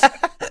Nationals?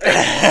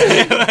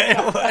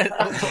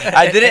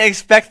 I didn't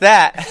expect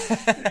that.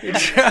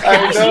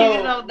 I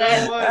know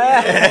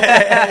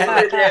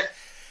that.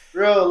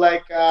 Bro,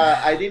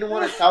 I didn't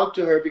want to talk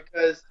to her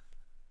because,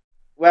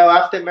 well,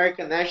 after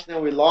American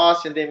National, we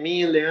lost, and then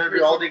me and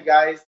Leandro, all the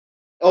guys,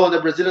 the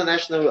Brazilian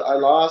National, I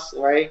lost,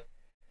 right?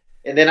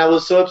 And then I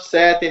was so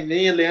upset, and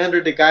me and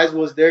Leandro, the guys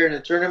was there in the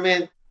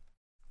tournament,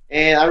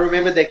 and I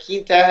remember that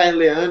Quintana and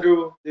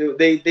Leandro,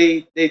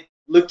 they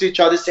looked at each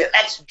other and said,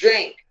 let's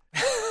drink.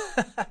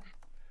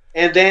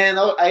 And then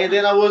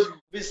I was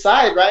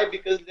beside, right?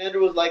 Because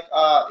Leandro was like,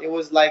 it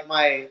was like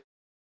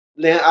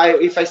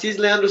if I see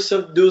Leandro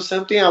do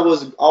something, I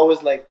was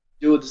always like,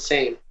 do the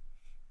same.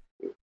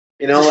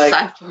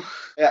 Disciple.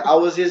 I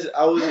was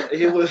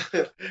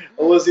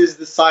his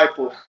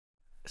disciple.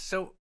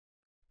 So,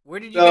 where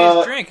did you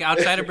guys drink?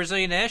 Outside of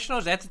Brazilian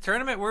Nationals? At the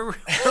tournament? Where were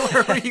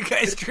you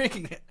guys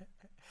drinking?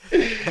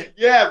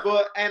 Yeah,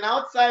 but and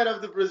outside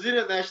of the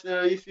Brazilian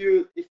national, if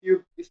you've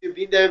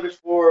been there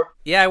before,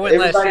 Yeah, I went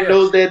last everybody year.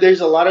 knows that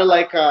there's a lot of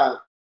like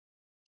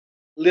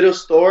little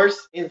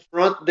stores in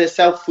front that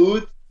sell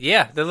food,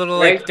 Yeah, they're little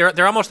right? like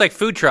they're almost like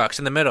food trucks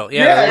in the middle.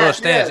 Yeah, the little Yes,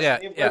 stands. yes.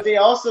 Yeah, yeah. But they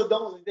also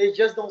don't. They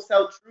just don't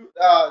sell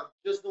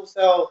just don't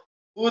sell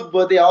food,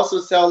 but they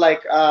also sell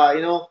like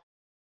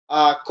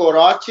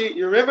corote.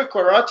 You remember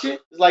corote?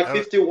 It's like I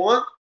don't, 51,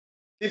 I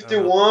don't know.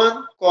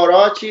 51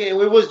 corote, and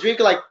we was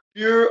drinking like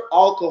pure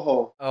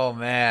alcohol. Oh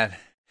man.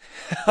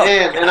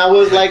 Man, and I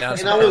was Went like, down and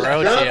some I was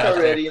Perochi drunk out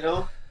there. already.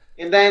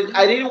 And then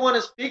I didn't want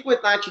to speak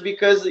with Nacho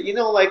because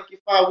like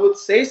if I would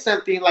say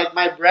something, like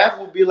my breath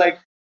would be like,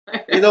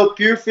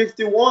 pure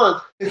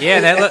 51. Yeah,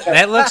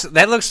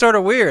 that looks sort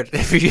of weird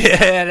if you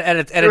at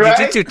a Right?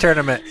 jiu-jitsu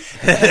tournament.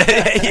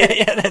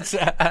 yeah, that's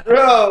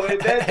Bro,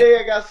 and that day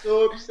I got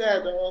so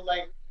upset. I was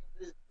like,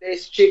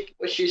 this chick,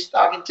 when she's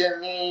talking to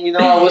me,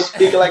 I was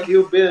speaking like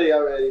hillbilly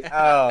already.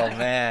 Oh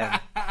man,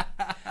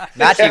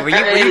 Nachi, were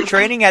you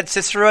training at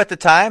Cicero at the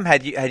time?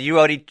 Had you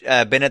already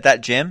been at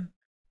that gym?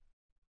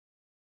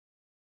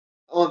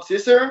 On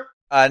Cicero?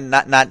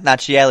 Not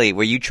Nathiely.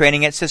 Were you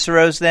training at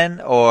Cicero's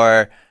then,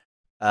 or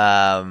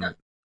not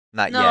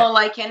yet? No,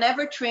 like I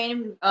never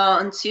trained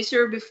on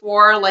Cicero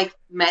before, like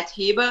met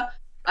Hiba.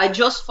 I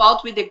just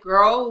fought with a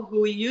girl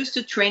who used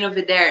to train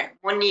over there,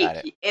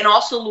 Monique, and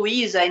also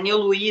Luisa. I knew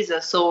Luisa,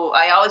 so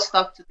I always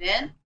talked to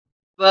them,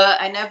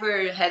 but I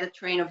never had a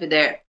train over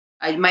there.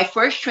 My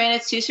first train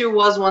at Cicero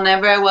was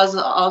whenever I was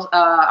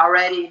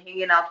already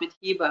hanging out with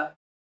Hiba.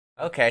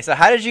 Okay, so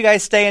how did you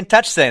guys stay in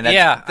touch then? We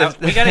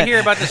got to hear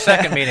about the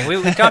second meeting.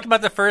 We talked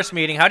about the first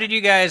meeting. How did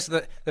you guys?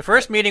 The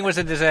first meeting was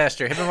a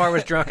disaster. Ribamar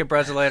was drunk at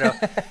Brasileiro.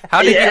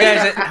 How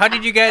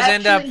did you guys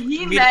end up?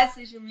 He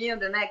messaged me on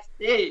the next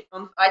day.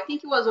 I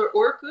think it was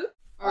Orkut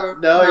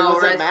No, it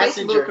was a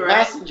Facebook, right?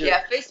 Messenger.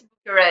 Yeah, Facebook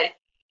already.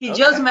 He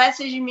just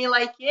messaged me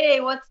like, "Hey,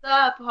 what's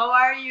up? How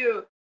are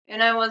you?"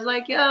 And I was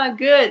like, "Yeah,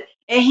 good."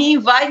 And he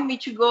invited me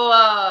to go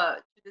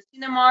to the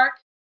Cinemark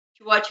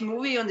to watch a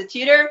movie on the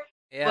theater.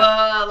 Yeah.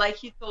 But like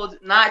he told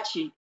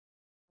Nachi,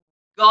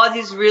 God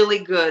is really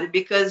good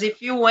because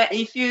if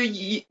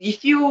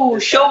you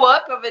show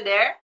up over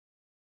there,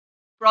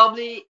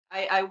 probably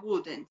I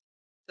wouldn't.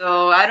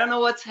 So I don't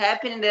know what's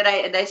happening that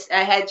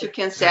I had to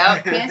cancel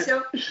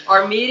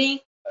our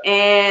meeting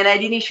and I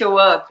didn't show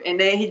up. And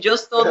then he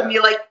just told me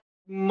like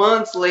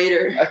months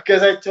later.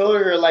 Because I told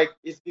her like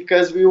it's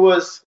because it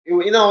was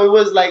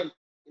like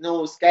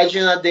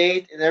scheduling a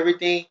date and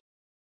everything,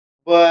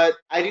 but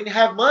I didn't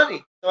have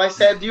money. So I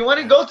said, "Do you want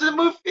to go to the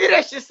movie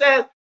theater?" She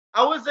said,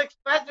 I was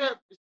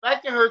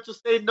expecting her to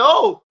say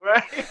no,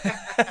 right?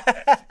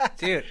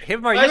 Dude,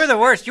 Ribamar, you were the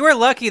worst. You were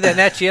lucky that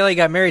Nathiely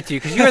got married to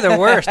you because you were the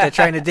worst at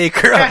trying to date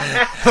girls.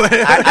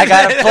 I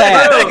got a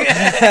plan.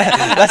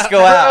 Let's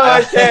go out. No,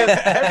 I said,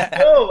 let's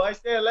go.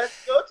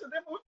 Let's go to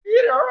the movie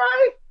theater, all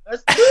right?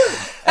 Let's do it.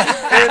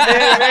 And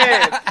then,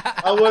 man,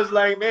 I was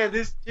like, man,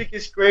 this chick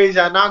is crazy.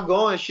 I'm not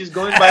going. She's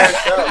going by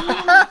herself.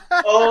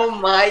 Oh,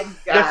 my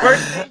God. The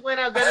first thing when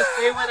I'm going to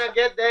say when I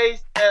get there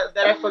is that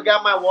I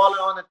forgot my wallet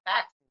on the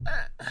taxi.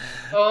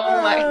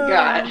 Oh, my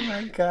God. Oh,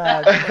 my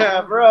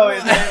God. Bro,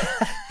 and then...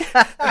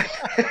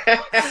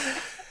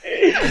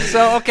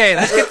 So, okay,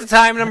 let's get to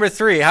time number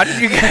 3. How did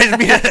you guys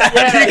meet at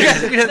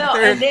No,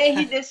 third? and then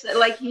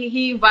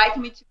he invited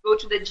me to go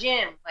to the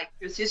gym, like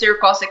to Cicero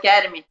Cost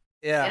Academy.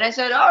 Yeah. And I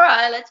said, all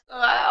right, let's go.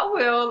 I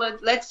will.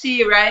 Let's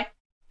see, right?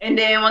 And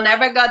then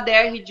whenever I got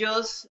there, he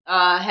just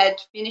had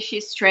to finish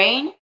his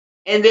train.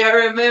 And then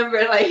I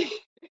remember, like,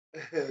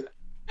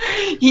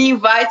 he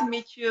invited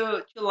me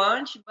to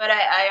lunch, but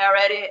I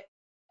already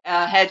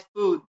had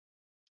food.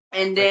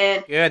 And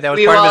then Good, that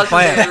was part of his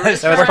plan.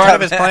 That was part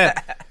of his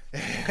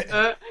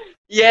plan.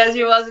 Yes,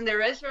 he was in the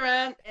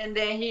restaurant, and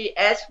then he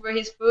asked for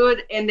his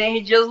food, and then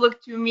he just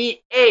looked to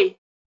me, "Hey,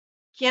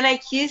 can I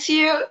kiss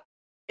you?"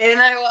 And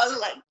I was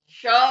like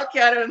shocked,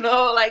 I don't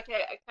know, like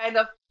kind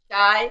of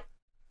shy,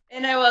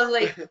 and I was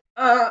like,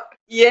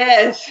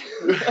 yes."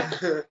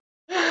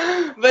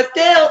 But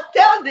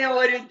tell them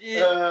what you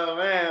did. Oh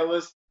man, it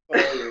was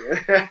funny.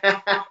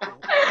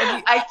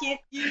 I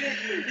can't even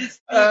speak.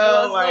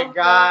 Oh my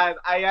God!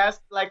 I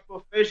asked like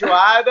for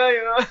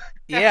feijoada,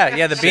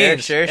 Yeah, the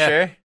beans. Sure.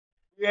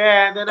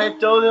 Yeah, and then I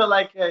told her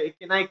like,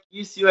 "Can I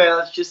kiss you?"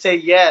 And she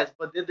said yes,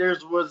 but then there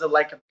was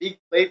like a big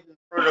plate in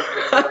front of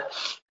me.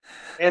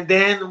 And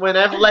then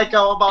whenever like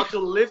I'm about to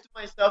lift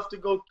myself to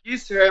go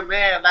kiss her,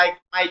 man, like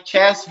my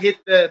chest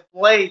hit the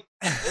plate,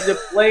 and the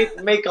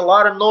plate make a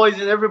lot of noise,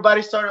 and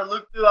everybody started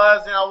looking to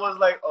us, and I was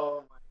like,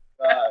 "Oh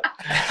my God!"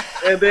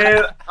 And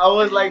then I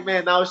was like,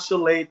 "Man, now it's too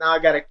late. Now I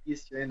gotta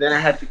kiss her," and then I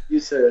had to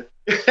kiss her.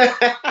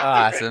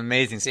 It's an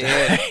amazing story.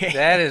 Dude,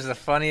 that is the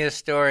funniest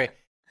story.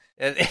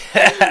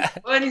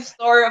 Funny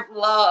story of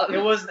love.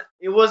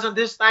 It wasn't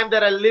this time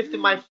that I lifted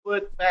my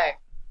foot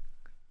back.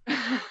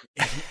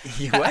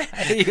 You what?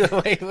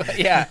 Wait,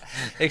 yeah.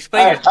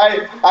 Explain it.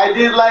 I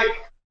did like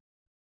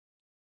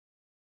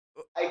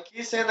I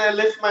kiss and I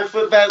lift my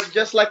foot back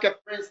just like a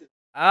princess.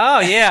 Oh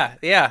yeah,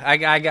 yeah.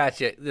 I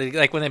got you.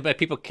 Like when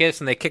people kiss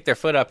and they kick their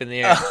foot up in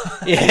the air. Oh.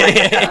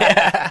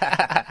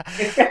 Yeah.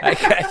 I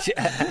got you.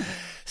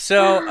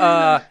 So,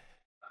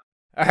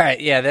 all right,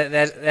 yeah,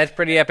 that's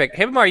pretty epic.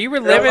 Hibamar, you were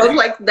It living. was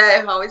like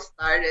that how it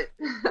started.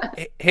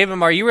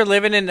 Hibamar, you were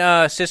living in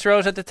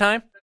Cicero's at the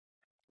time.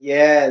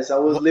 Yes, I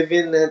was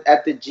living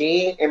at the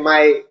gym, and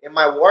my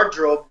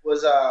wardrobe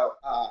was a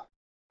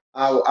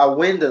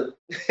window.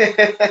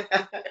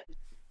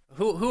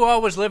 Who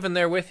all was living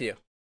there with you?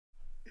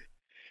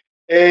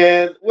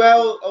 And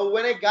well,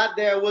 when I got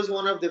there, I was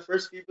one of the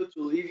first people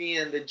to live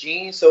in the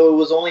gym, so it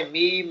was only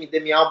the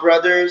Meow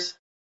brothers,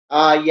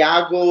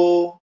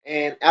 Iago,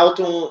 and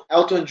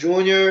Elton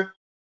Jr.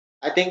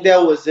 I think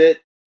that was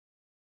it.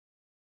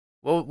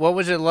 What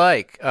was it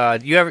like?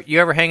 You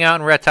ever hang out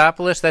in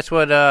Retopolis? That's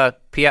what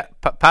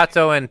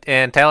Pato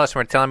and Talis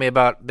were telling me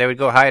about. They would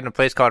go hide in a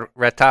place called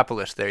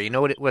Retopolis. There, you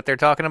know what they're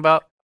talking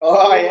about?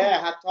 Oh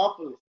yeah,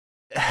 Hatopolis.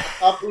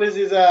 Hatopolis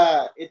is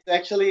it's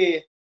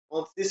actually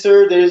on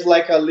Caesar. There's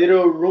like a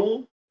little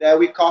room that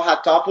we call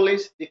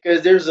Hatopolis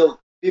because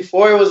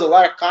before it was a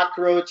lot of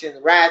cockroach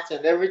and rats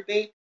and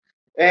everything,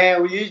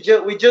 and we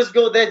just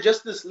go there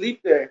just to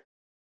sleep there.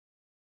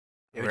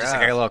 It was just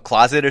like a little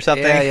closet or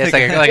something. Yeah, it's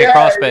like a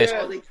crawl space.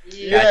 All the kids.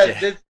 Yeah,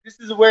 Gotcha. this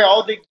is where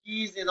all the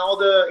keys and all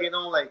the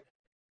like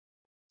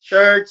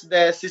shirts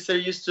that sister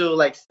used to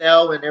like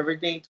sell and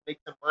everything to make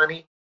some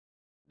money.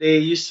 They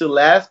used to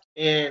left,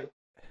 and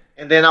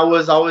then I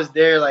was always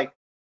there like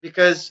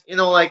because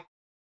like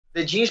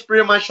the jeans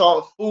pretty much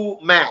all full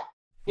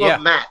Yeah.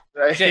 of mat,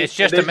 right? It's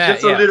just And a mat,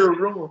 there's just yeah. a little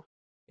room.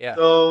 Yeah.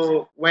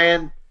 So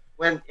when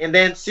and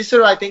then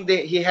Cicero, I think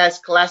that he has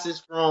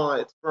classes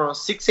from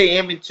 6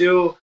 a.m.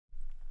 until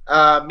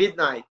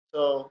midnight.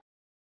 So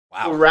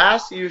to Wow.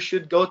 rest, you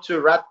should go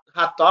to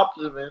Hot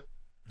Topless, man.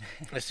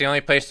 It's the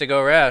only place to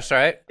go rest,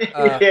 right?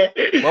 Yeah.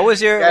 What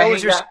was your Yeah, what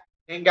was your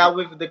hang out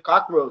with the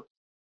cockroach?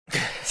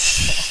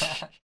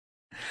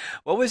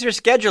 what was your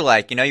schedule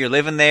like? You're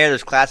living there.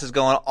 There's classes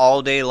going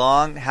all day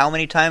long. How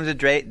many times a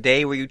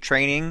day were you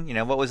training?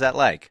 What was that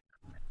like?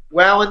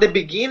 Well, in the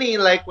beginning,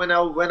 like when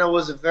I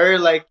was very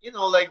like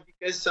like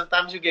because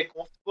sometimes you get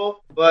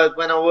comfortable, but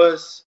when I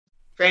was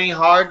training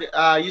hard,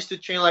 I used to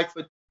train like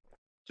for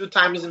 2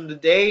 times in the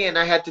day, and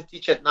I had to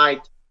teach at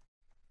night.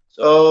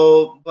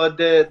 So, but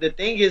the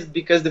thing is,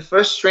 because the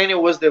first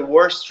training was the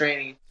worst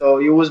training, so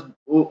we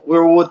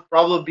would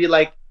probably be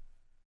like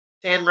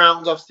 10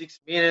 rounds of 6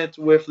 minutes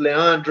with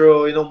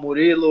Leandro,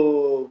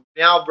 Murilo,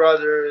 Meow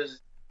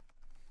Brothers,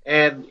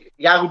 and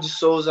Iago de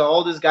Souza,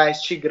 all these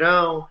guys,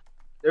 Tigrão.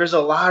 There's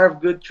a lot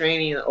of good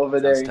training over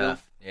there, Sounds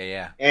tough.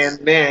 Yeah. And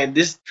man,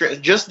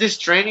 just this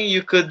training,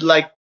 you could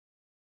like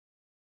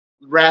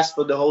rest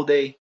for the whole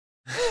day.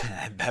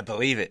 I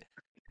believe it.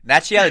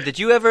 Nathiely, did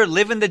you ever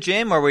live in the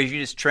gym, or were you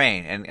just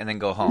train and then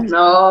go home?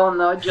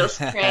 No, just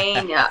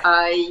train.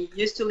 I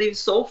used to live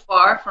so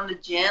far from the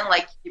gym,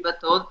 like Hiba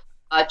told,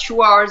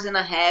 2 hours and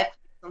a half,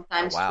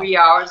 sometimes Oh, wow. 3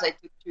 hours I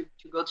took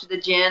to go to the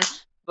gym,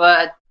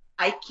 but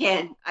I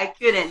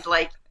couldn't.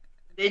 Like,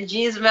 the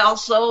gym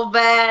smells so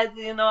bad,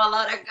 a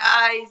lot of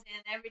guys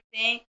and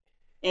everything.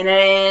 And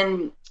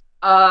then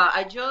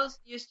I just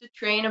used to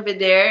train over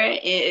there.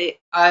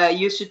 I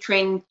used to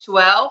train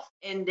 12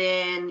 and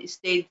then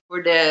stayed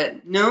for the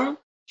noon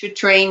to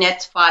train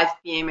at 5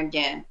 p.m.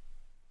 again.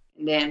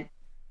 And then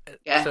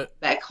get So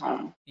back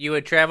home. you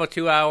would travel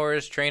 2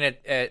 hours, train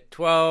at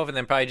 12, and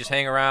then probably just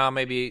hang around,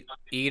 maybe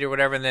eat or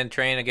whatever, and then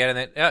train again.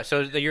 And then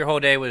so your whole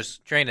day was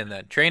training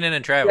and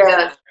traveling.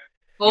 Yeah,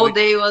 whole would-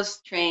 day was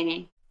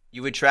training.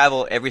 You would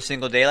travel every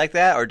single day like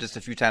that, or just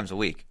a few times a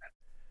week?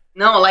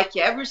 No, like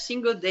every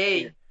single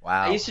day.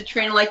 Wow. I used to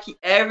train like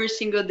every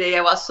single day.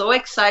 I was so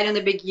excited in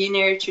the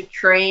beginner to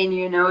train,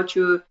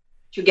 to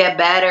get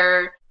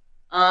better.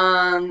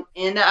 And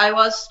I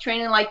was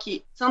training like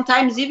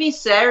sometimes even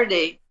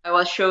Saturday. I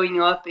was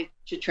showing up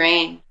to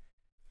train.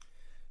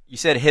 You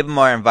said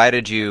Hibamar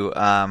invited you.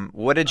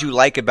 What did you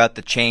like about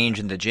the change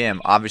in the gym?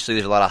 Obviously,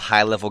 there's a lot of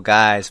high-level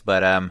guys,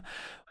 but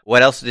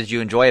what else did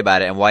you enjoy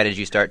about it, and why did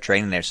you start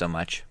training there so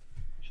much?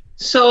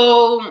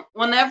 So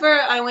whenever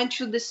I went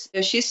to this,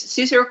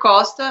 Cicero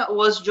Costa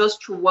was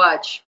just to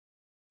watch,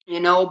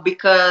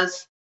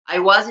 because I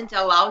wasn't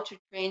allowed to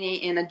train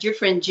in a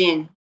different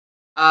gym.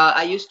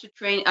 I used to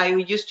train. I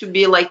used to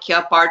be like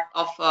a part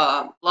of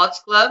Lots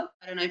Club.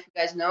 I don't know if you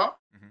guys know.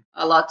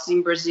 Lots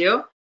in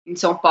Brazil, in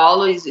São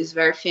Paulo is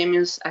very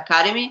famous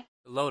academy.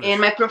 Lotus. And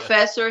my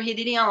professor, he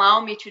didn't allow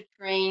me to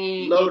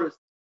train. Lotus.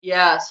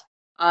 Yes,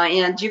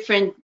 in a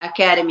different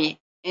academy.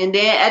 And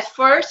then at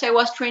first, I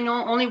was training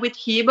only with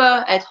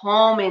Hiba at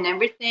home and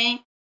everything.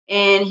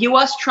 And he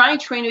was trying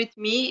to train with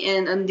me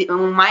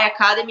on my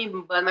academy,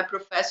 but my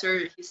professor,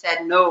 he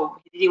said no,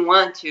 he didn't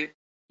want to,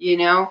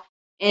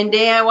 And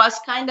then I was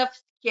kind of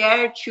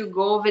scared to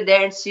go over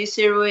there in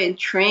Cicero and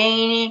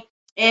training.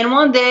 And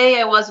one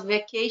day I was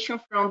vacation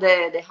from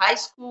the high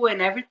school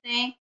and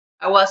everything.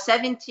 I was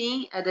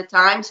 17 at the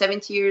time,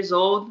 17 years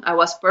old. I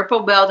was purple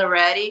belt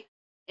already.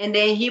 And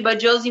then Hiba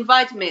just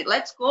invited me,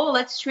 let's go,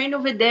 let's train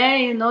over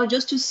there,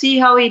 just to see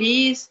how it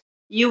is.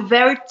 you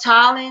very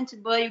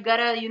talented, but you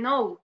gotta,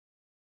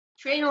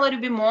 train a little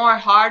bit more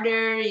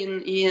harder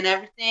in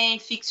everything,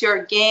 fix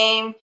your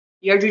game.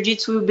 Your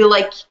jiu-jitsu will be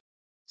like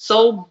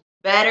so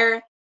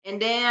better.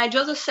 And then I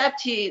just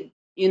accepted,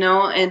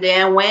 and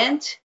then I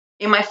went.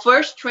 And my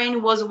first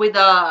training was with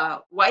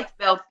a white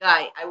belt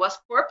guy. I was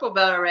purple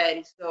belt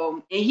already.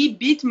 So, and he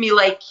beat me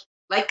like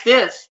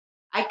this.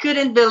 I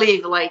couldn't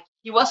believe, like,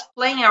 he was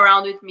playing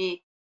around with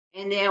me.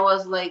 And then I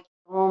was like,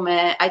 oh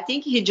man, I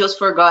think he just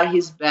forgot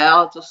his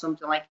belt or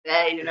something like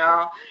that.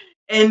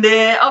 And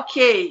then,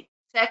 okay,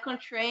 second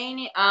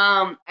training,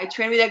 I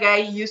trained with a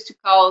guy he used to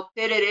call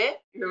Terere.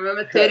 You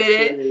remember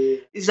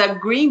Terere? He's a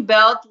green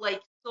belt, like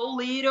so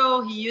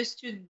little. He used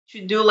to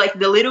do like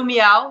the little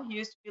meow. He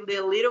used to be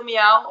the little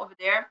meow over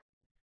there.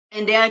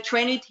 And then I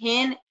trained with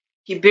him.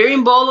 He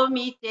berimbolo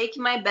me, take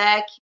my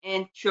back,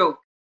 and choke.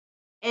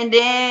 And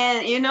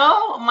then,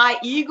 my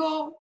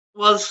ego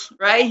was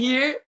right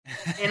here.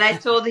 And I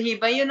told him,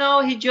 but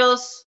he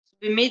just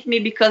beat me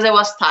because I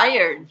was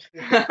tired.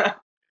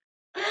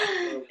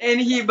 And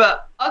he,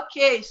 but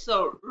okay,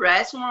 so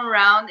rest one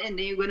round and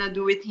then you're gonna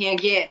do with him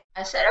again.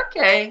 I said,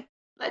 okay,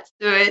 let's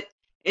do it.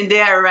 And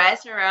then I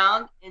rest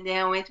around and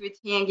then I went with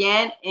him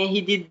again and he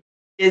did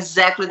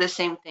exactly the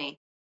same thing.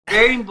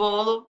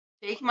 Berimbolo,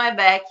 take my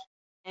back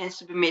and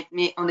submit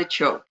me on the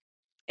choke.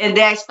 And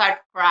then I start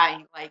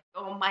crying, like,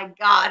 oh my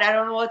God, I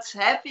don't know what's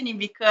happening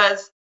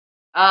because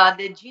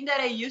the gym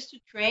that I used to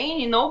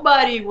train,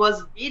 nobody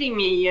was beating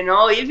me,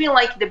 even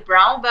like the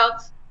brown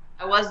belts.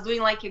 I was doing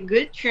like a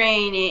good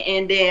training,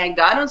 and then I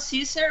got on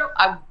Cicero,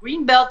 a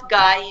green belt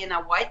guy and a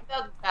white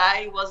belt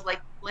guy was like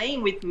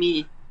playing with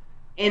me.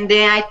 And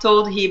then I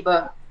told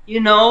Hiba,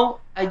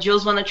 I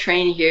just want to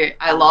train here.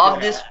 I love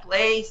this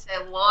place.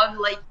 I love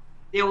like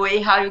the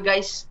way how you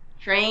guys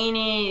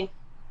training,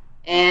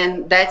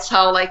 and that's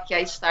how like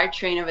I start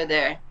training over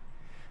there.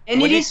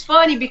 And it is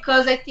funny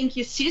because I think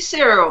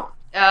Cicero,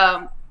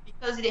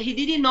 because he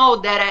didn't know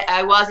that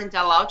I wasn't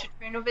allowed to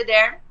train over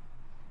there.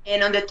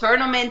 And on the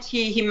tournament,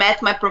 he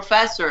met my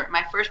professor,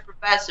 my first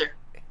professor.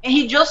 And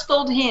he just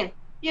told him,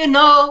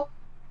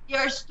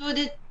 your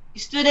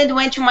student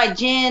went to my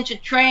gym to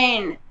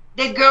train.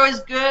 The girl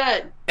is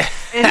good.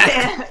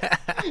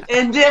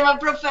 And then my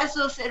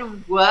professor said,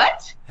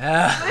 what? What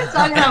are you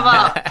talking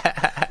about?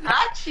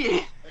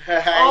 Nachi.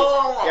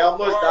 He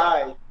almost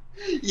died.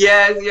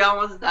 Yes, he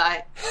almost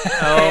died.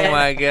 Oh,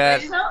 my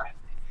God.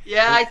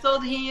 Yeah, I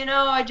told him,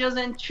 I just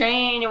didn't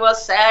train. It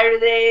was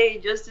Saturday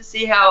just to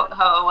see how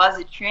I was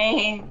at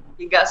train.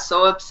 He got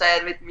so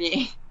upset with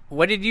me.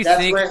 What did you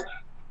think,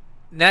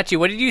 Nachi?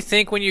 What did you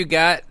think when you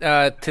got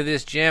to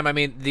this gym? I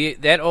mean,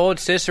 that old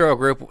Cicero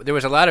group. There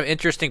was a lot of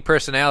interesting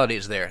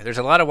personalities there. There's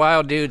a lot of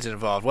wild dudes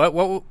involved. What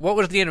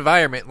was the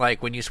environment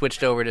like when you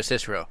switched over to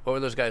Cicero? What were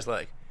those guys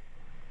like?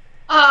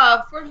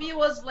 For me, it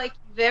was like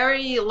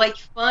very like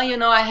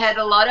fun. I had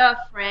a lot of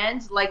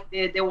friends. Like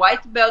the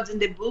white belts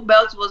and the blue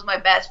belts was my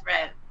best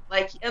friend.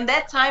 Like, and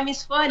that time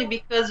is funny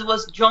because it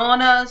was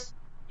Jonas,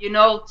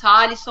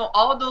 Tali, so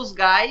all those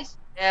guys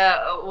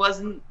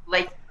was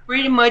like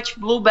pretty much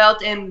blue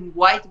belt and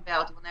white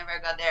belt whenever I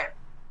got there.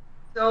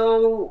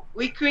 So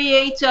we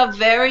create a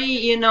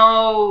very,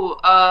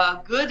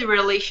 good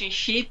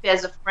relationship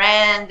as a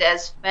friend,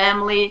 as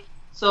family.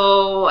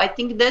 So I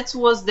think that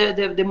was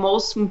the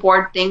most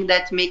important thing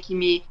that making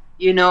me,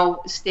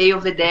 stay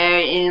over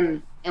there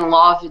and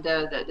love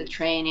the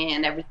training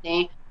and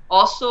everything.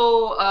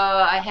 Also,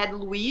 I had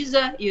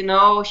Luisa,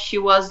 she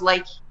was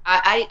like,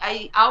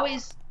 I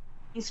always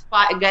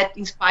get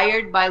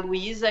inspired by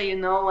Luisa,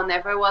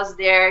 whenever I was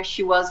there.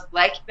 She was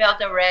black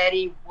belt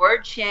already,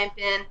 world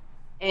champion,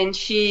 and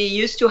she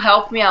used to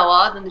help me a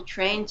lot on the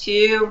train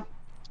too.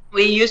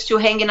 We used to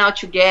hanging out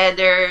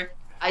together.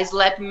 I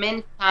slept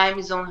many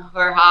times on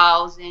her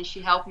house, and she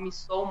helped me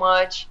so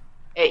much,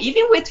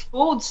 even with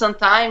food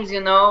sometimes,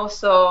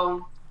 so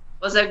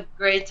it was a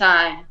great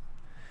time.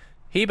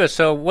 Hiba,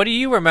 so what do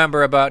you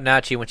remember about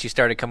Nachi when she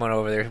started coming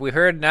over there? We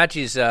heard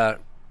Nachi's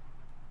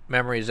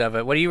memories of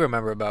it. What do you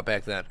remember about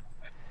back then?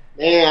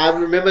 Man, I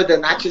remember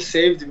that Nachi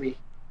saved me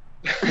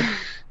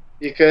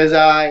because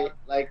I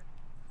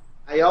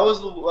always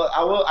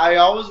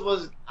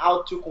was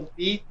out to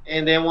compete,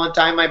 and then one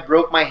time I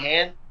broke my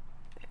hand.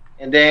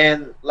 And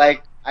then,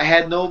 I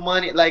had no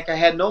money. I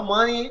had no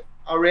money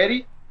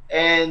already,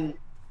 and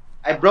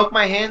I broke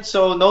my hand,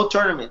 so no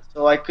tournament,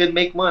 so I couldn't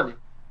make money.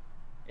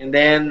 And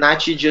then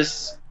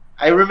Nachi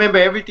I remember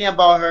everything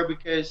about her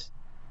because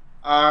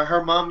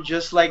her mom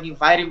just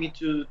invited me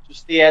to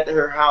stay at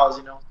her house,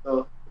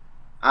 So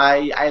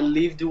I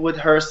lived with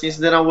her since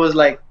then. I was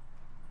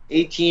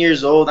 18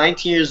 years old,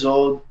 19 years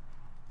old.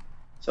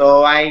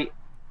 So I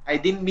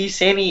didn't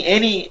miss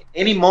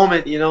any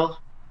moment,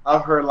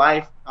 of her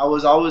life. I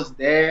was always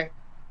there.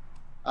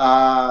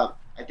 I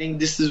think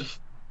this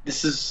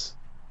is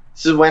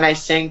when I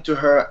sang to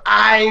her,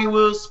 I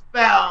will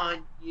spell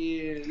on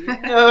you.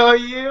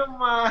 You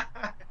my.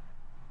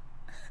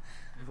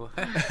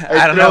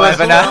 I don't know if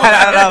I know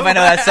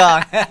that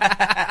song.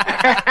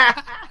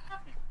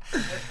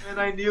 That's when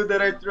I knew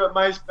that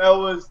my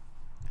spell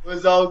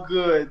was all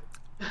good.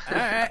 All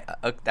right.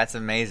 That's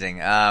amazing.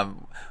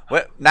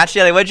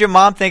 Nathiely, what did your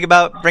mom think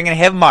about bringing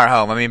Ribamar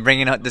home? I mean,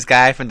 bringing this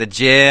guy from the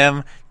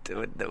gym.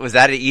 Was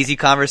that an easy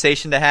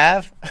conversation to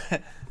have?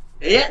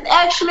 It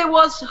actually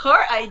was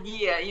her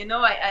idea.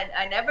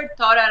 I never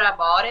thought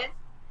about it,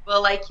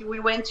 but like we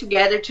went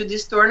together to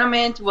this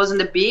tournament. It was on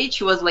the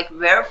beach. It was like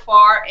very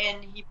far,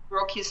 and he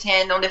broke his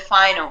hand on the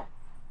final.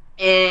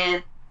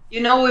 And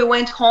we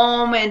went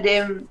home, and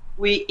then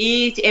we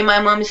eat, and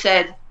my mom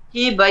said,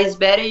 "Hiba, it's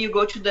better you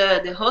go to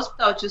the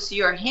hospital to see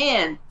your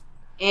hand."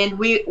 And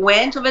we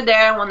went over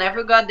there.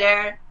 Whenever we got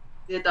there,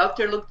 the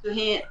doctor looked to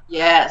him.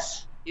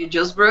 Yes, you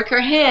just broke your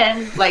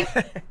hand. Like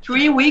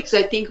 3 weeks,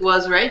 I think it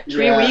was, right?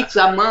 3 weeks,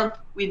 a month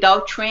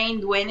without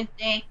training, do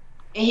anything.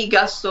 And he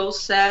got so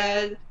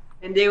sad.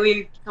 And then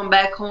we come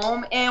back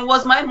home, and it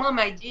was my mom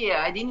idea.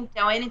 I didn't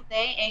tell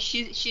anything, and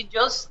she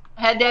just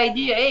had the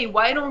idea. Hey,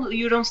 why don't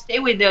you stay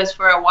with us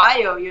for a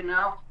while?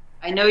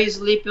 I know you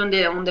sleep on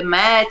the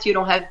mat. You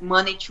don't have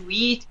money to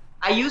eat.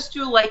 I used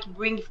to like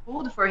bring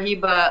food for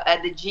Hiba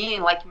at the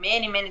gym like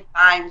many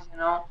times.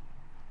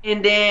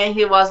 And then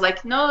he was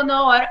like, no,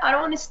 I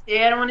don't want to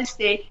stay. I don't want to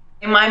stay.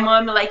 And my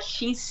mom, like,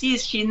 she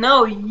insists.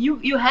 No,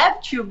 you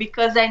have to,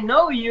 because I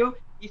know you.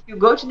 If you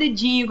go to the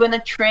gym, you're going to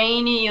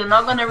train. You're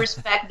not going to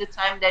respect the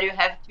time that you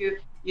have to,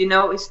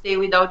 stay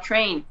without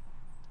training.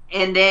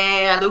 And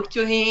then I looked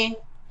to him.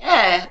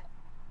 Yeah,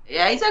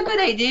 it's a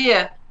good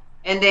idea.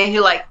 And then he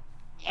like,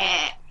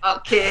 yeah,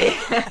 okay,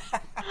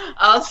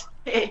 I'll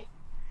stay.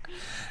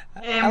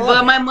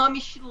 But my mommy,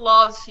 she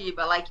loves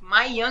Hiba. Like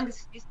my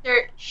youngest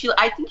sister,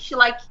 I think she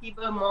likes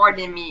Hiba more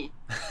than me.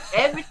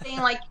 Everything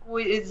like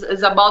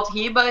is about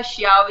Hiba.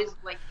 She always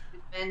like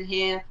defend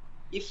him.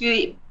 If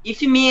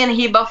me and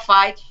Hiba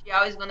fight, she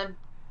always gonna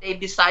stay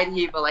beside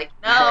Hiba. Like,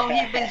 no,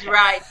 Hiba is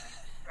right.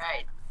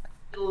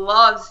 She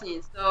loves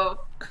him. So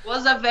it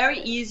was a very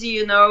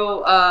easy,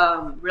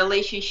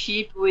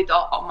 relationship with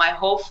my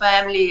whole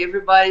family.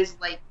 Everybody's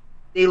like,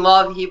 they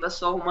love Hiba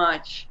so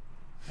much.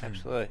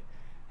 Absolutely.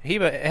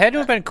 Hiba, it had to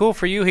have been cool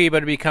for you, Hiba,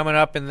 to be coming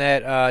up in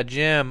that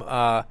gym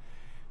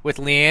with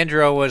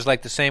Leandro was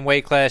like the same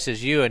weight class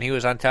as you, and he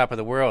was on top of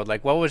the world.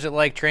 Like, what was it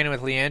like training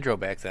with Leandro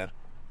back then?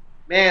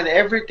 Man,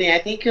 everything. I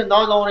think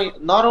not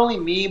only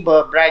me,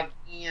 but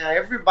Braguinha,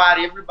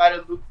 everybody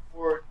looked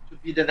for to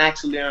be the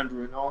next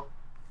Leandro.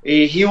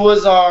 He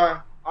was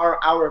our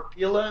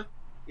pillar,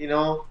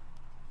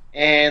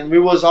 and we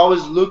was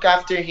always look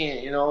after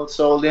him.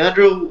 So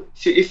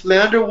if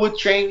Leandro would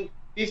train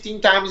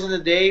 15 times in a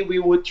day, we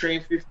would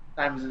train 15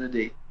 times in a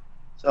day.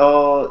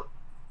 So,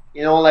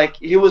 like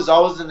he was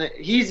always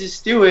he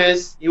still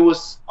is. He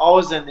was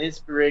always an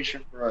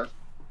inspiration for us.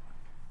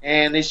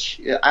 And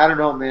I don't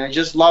know, man. I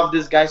just love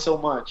this guy so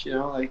much,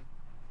 like.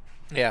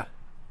 Yeah.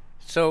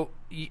 So,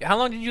 how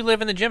long did you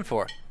live in the gym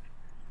for?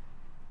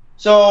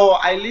 So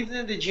I lived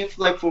in the gym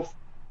for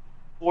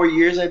 4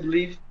 years, I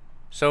believe.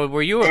 So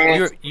were you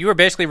were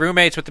basically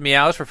roommates with the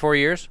Meows for 4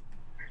 years?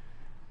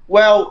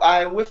 Well,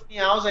 with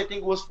Meows, I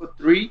think it was for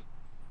 3,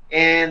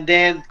 and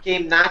then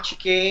Nachi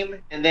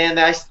came, and then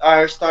I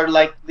started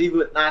like living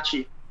with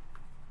Nachi.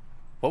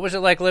 What was it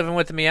like living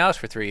with the Meows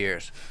for 3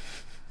 years?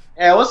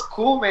 Yeah, it was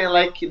cool, man.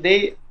 Like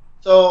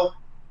so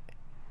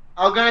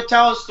I'm gonna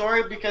tell a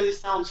story because it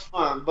sounds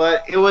fun,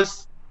 but it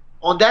was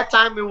on that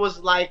time. It was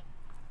like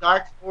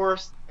Dark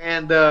Force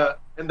and the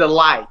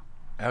light.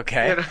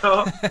 Okay.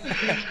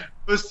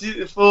 For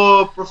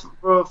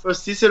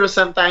Cicero,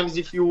 sometimes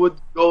if you would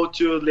go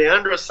to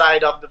Leandro's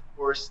side of the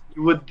Force,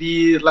 you would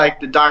be like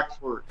the Dark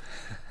Force.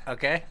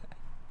 Okay.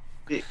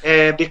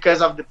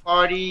 Because of the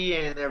party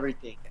and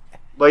everything.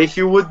 But if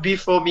you would be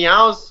for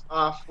Meow's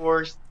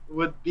Force, it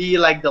would be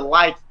like the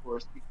light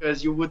Force,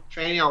 because you would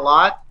train a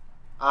lot,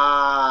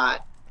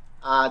 diet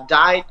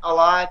a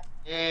lot,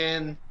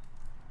 and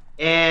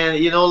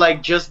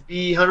like just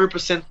be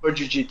 100% for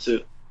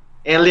jiu-jitsu.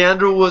 And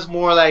Leandro was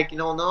more like,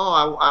 no,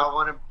 I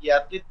want to be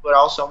athlete, but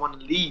also I want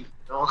to leave.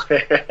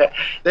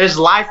 There's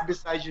life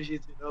besides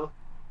jiu-jitsu.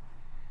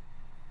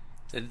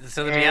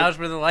 So the Meows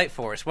were the light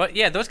force. What?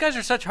 Yeah, those guys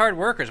are such hard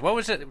workers. What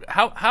was it?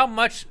 How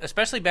much,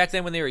 especially back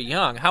then when they were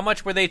young? How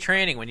much were they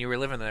training when you were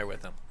living there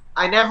with them?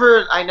 I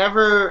never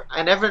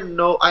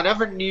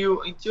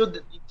knew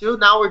until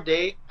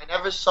nowadays. I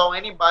never saw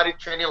anybody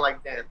training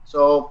like that.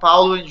 So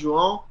Paulo and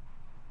João,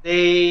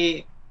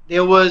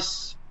 there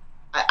was.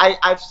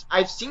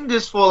 I've seen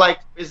this for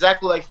like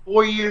exactly like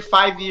 4 years,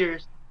 5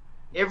 years.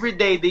 Every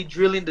day they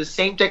drilling the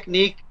same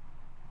technique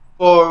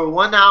for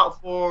 1 hour,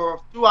 for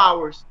 2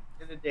 hours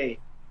in a day.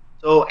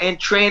 So, and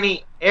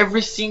training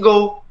every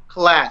single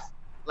class,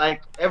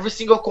 like every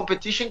single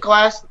competition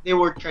class they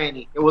were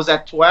training. It was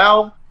at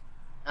 12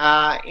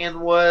 and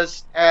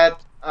was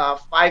at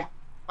 5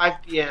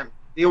 p.m.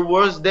 They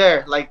was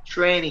there like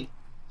training.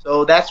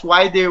 So that's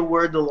why they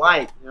were the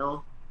light,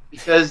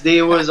 because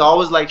they was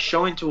always like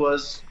showing to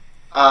us.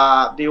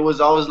 They was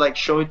always like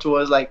showing to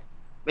us like,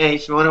 man,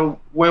 if you want to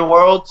win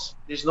worlds,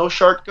 there's no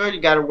shortcut. You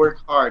got to work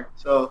hard.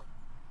 So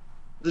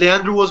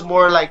Leandro was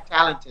more like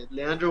talented.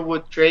 Leandro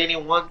would train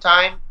in one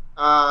time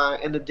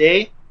in the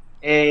day,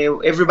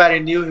 and everybody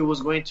knew he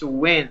was going to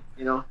win.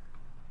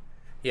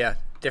 Yeah,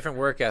 different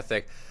work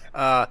ethic.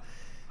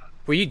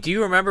 Do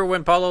you remember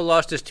when Paulo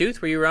lost his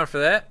tooth? Were you around for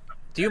that?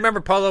 Do you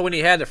remember Paulo when he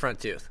had the front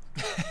tooth?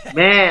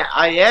 Man,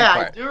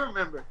 I do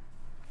remember.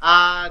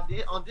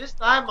 On this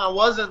time, I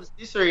wasn't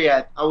Caesar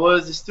yet. I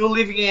was still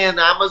living in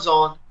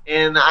Amazon,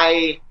 and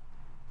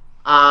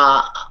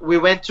we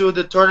went to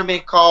the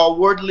tournament called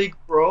World League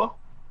Pro,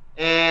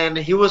 and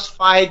he was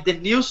fight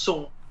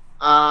Denilson.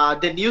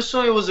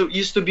 Denilson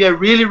used to be a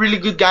really really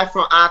good guy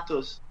from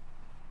Atos.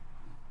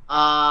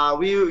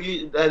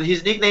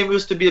 His nickname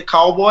used to be a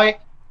Cowboy.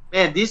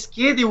 Man, this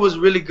kid, he was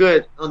really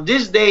good. On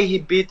this day, he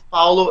beat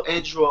Paulo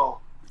and João.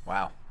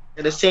 Wow.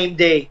 In the same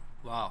day.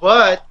 Wow.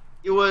 But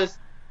it was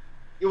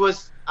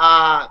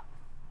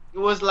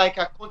like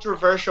a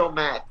controversial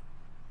match.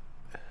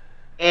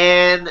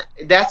 And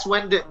that's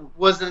when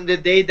was in the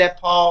day that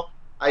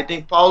I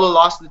think Paulo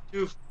lost the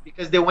tooth,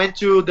 because they went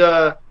to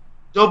the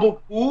double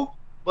pull,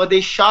 but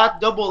they shot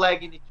double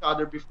leg in each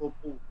other before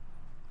pull.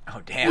 Oh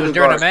damn!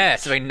 During a match,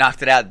 so he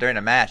knocked it out during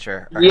a match,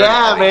 or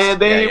yeah, man.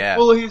 Then yeah. he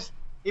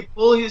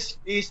pulled his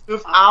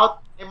tooth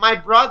out. And my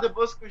brother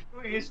Bosco,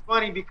 he's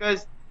funny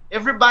because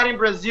everybody in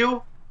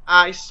Brazil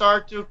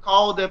started to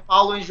call the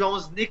Paulo and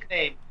João's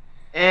nickname.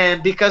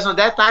 And because on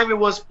that time it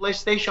was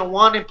PlayStation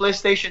 1 and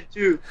PlayStation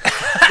 2.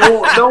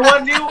 No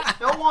one knew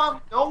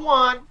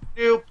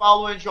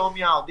Paulo and João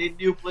Miau. They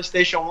knew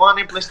PlayStation 1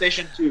 and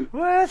PlayStation 2.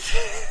 What?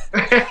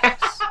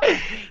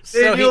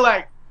 They knew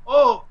like,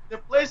 oh, the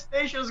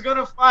PlayStation's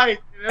gonna fight,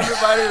 and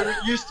everybody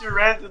used to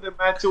run to the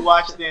mat to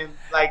watch them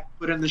like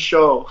put in the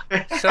show.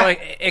 So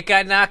it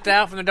got knocked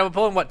out from the double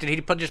pull, and what did he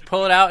just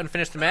pull it out and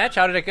finish the match?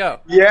 How did it go?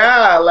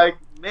 Yeah, like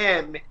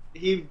man,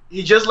 he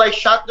just like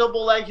shot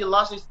double leg. He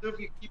lost his tooth.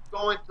 He keep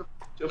going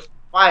to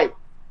fight,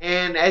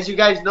 and as you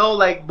guys know,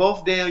 like both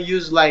of them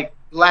use like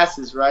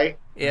glasses, right?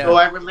 Yeah. So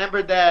I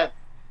remember that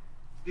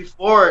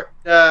before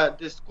the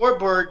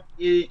scoreboard,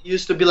 it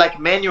used to be like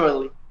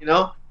manually,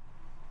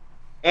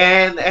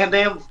 And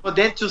then for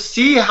them to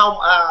see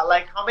how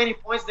many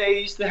points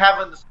they used to have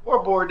on the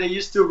scoreboard, they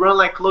used to run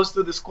like close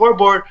to the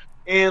scoreboard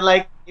and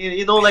like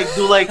see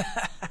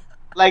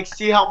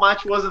how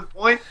much was in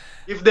point,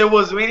 if they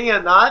was winning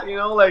or not,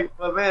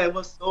 But man, it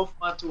was so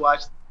fun to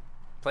watch.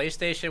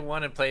 PlayStation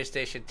 1 and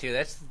PlayStation 2.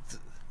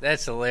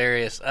 That's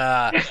hilarious.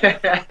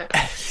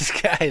 These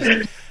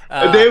guys.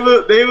 They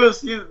will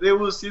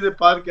see the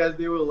podcast.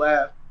 They will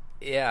laugh.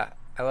 Yeah,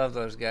 I love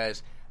those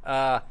guys.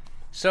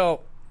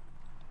 So.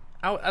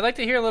 I'd like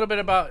to hear a little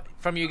bit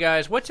from you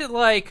guys. What's it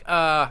like?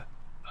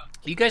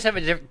 You guys have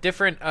a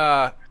different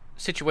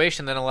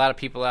situation than a lot of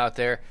people out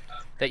there.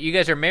 That you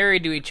guys are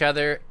married to each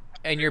other,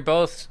 and you're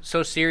both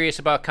so serious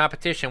about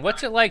competition.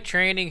 What's it like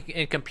training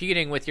and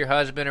competing with your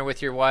husband or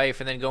with your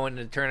wife, and then going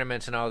to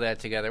tournaments and all that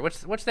together?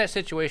 What's that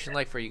situation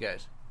like for you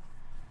guys?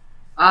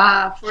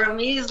 For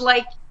me, it's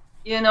like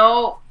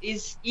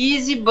it's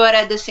easy, but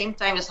at the same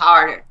time, it's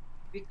harder.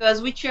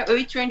 Because we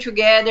train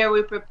together,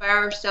 we prepare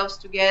ourselves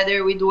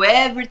together, we do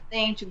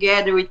everything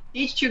together, we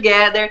teach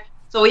together.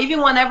 So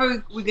even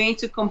whenever we're going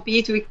to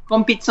compete, we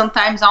compete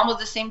sometimes almost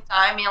the same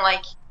time. And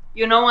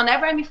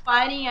whenever I'm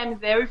fighting, I'm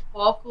very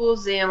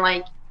focused and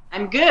like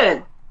I'm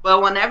good.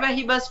 But whenever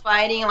he was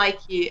fighting, I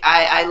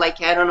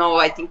don't know,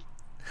 I think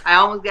I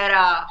almost got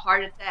a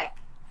heart attack.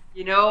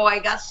 I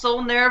got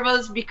so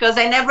nervous because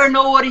I never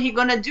know what he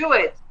gonna do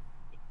it.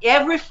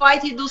 Every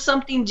fight he do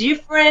something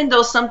different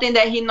or something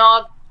that he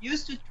not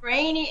used to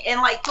training,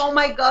 and like, oh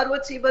my god,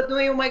 what's he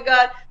doing? Oh my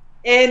god.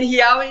 And he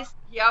always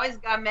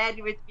got mad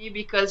with me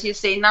because he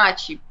say,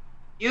 Nachi,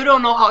 you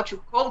don't know how to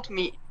coach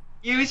me.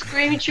 You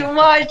scream too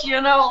much,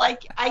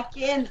 like I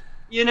can't,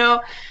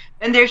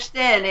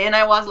 understand. And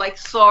I was like,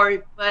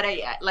 sorry, but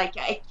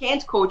I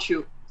can't coach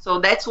you. So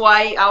that's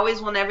why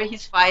always whenever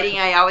he's fighting,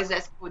 I always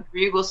ask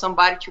Rodrigo,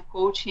 somebody to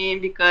coach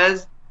him,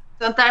 because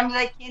sometimes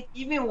I can't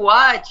even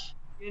watch,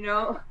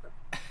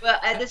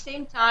 But at the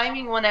same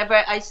time,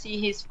 whenever I see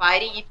he's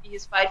fighting, if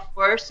he's fight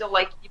first, so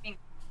like even,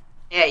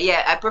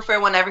 I prefer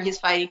whenever he's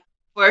fighting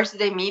first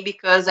than me,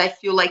 because I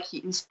feel like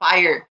he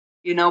inspired,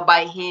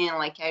 by him.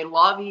 Like I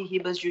love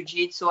Riba's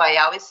jiu-jitsu. I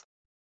always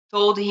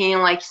told him,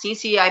 like,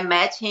 since I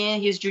met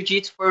him, his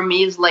jiu-jitsu for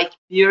me is like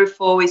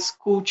beautiful. It's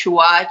cool to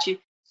watch.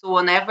 So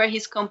whenever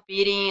he's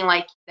competing,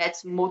 like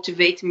that's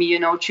motivate me,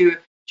 to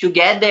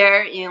get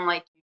there and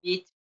like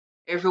beat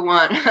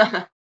everyone.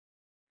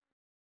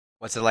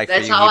 What's it like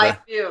That's for you, how Riba? I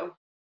feel.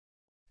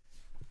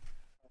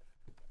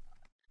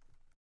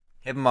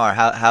 Ribamar,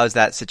 how is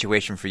that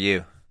situation for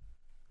you?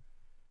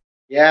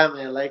 Yeah,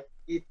 man, like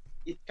it's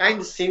kind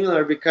of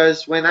similar,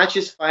 because when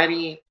Nachi's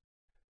fighting,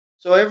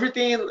 so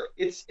everything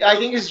I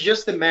think it's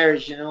just a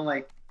marriage,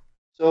 like,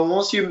 so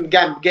once you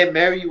get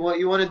married, you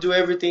want to do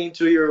everything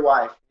to your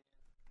wife.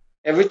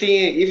 Everything,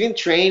 even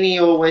training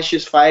or when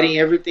she's fighting,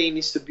 everything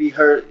needs to be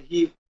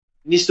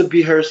needs to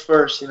be hers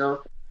first,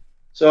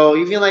 So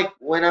even like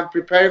when I'm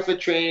preparing for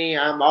training,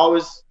 I'm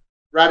always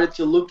rather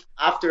to look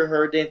after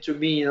her than to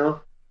me,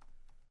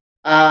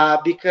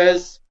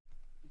 Because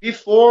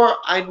before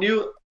I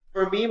knew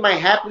for me, my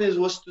happiness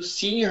was to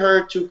see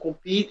her to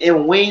compete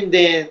and win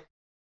than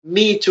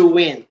me to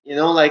win.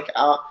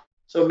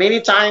 So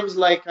many times,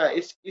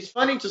 it's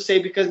funny to say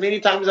because many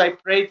times I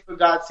prayed for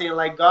God, saying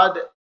like, God,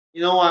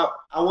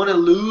 I want to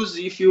lose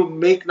if you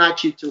make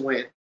Nachi to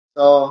win.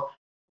 So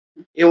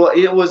it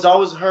was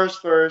always hers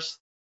first,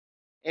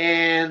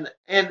 and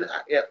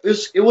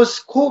it was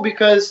cool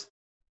because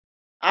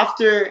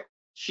after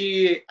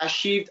she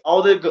achieved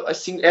all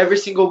every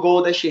single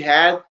goal that she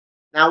had,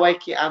 now I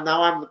can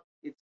now I'm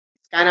it's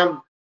kind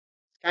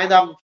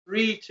of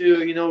free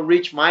to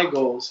reach my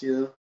goals,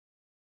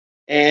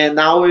 and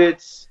now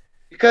it's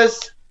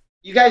because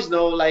you guys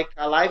know like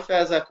a life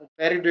as a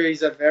competitor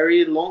is a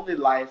very lonely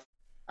life.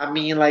 I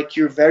mean, like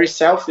you're very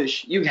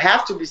selfish. You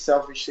have to be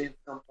selfish at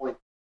some point,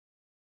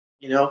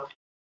 you know.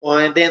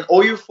 And then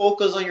or you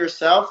focus on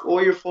yourself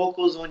or you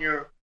focus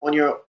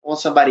on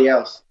somebody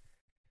else.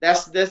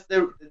 This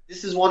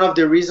is one of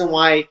the reason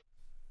why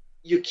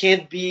you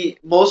can't be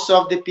most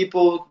of the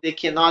people they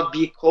cannot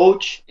be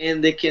coach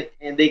and they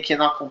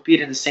cannot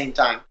compete at the same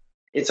time.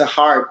 It's a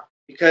hard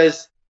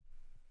because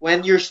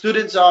when your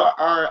students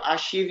are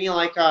achieving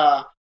like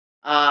a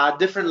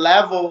different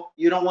level,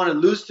 you don't want to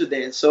lose to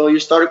them. So you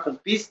start to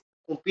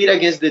compete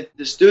against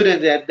the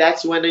student.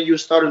 That's when you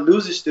start to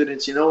lose the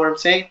students. You know what I'm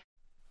saying?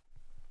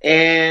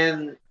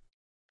 And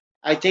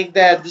I think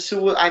that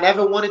I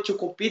never wanted to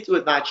compete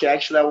with Nachi.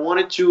 Actually, I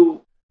wanted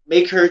to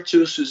make her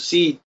to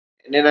succeed,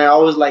 and then I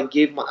always I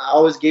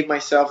always gave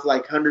myself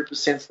like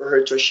 100% for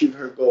her to achieve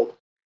her goal.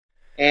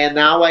 And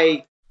now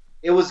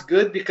it was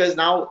good because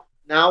now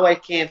I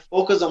can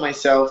focus on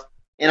myself,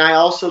 and I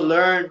also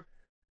learn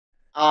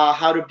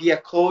how to be a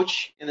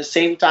coach in the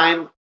same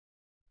time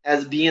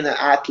as being an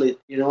athlete.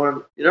 You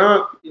do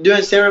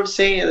understand what I'm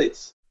saying?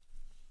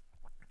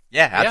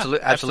 Yeah, Yeah,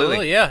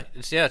 absolutely. Yeah,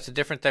 it's a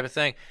different type of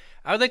thing.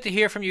 I would like to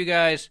hear from you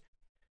guys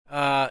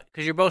because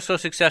you're both so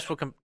successful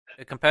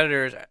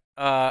competitors.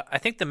 I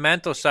think the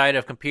mental side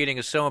of competing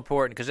is so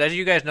important because, as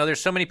you guys know,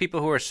 there's so many people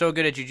who are so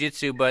good at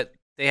jiu-jitsu, but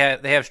they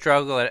have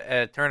struggle at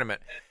a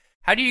tournament.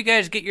 How do you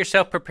guys get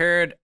yourself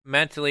prepared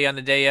mentally on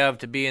the day of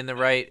to be in the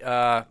right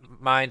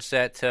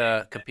mindset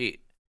to compete?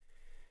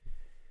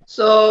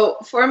 So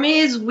for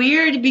me, it's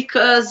weird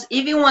because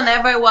even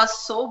whenever I was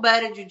so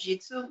bad at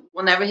jiu-jitsu,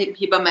 whenever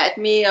Hiba met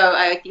me,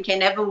 I think I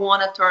never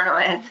won a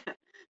tournament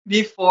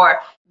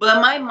before. But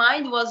my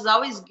mind was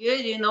always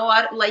good,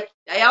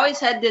 I always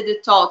had the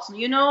thoughts,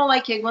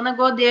 like I'm gonna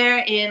go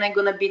there and I'm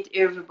gonna beat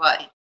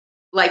everybody,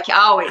 like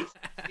always.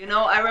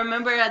 I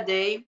remember a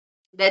day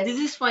that this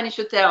is funny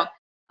to tell.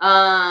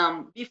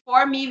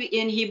 Before me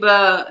and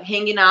Hiba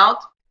hanging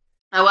out,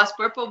 I was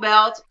purple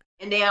belt,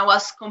 and then I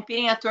was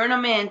competing a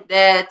tournament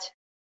that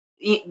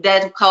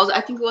caused,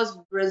 I think it was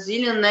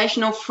Brazilian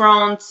National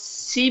Front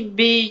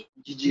CBGJ.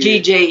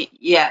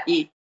 Yeah.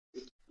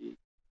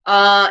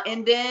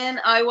 And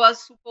then I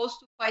was supposed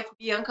to fight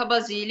Bianca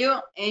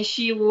Basilio, and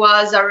she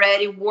was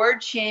already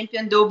world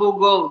champion double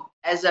gold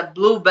as a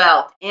blue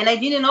belt, and I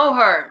didn't know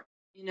her.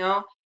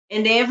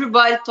 And then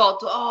everybody thought,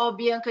 oh,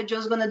 Bianca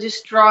just gonna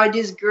destroy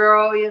this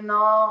girl.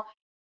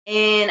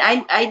 And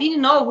I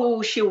didn't know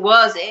who she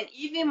was, and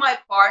even my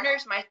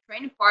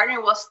training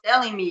partner was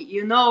telling me,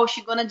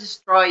 she's gonna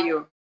destroy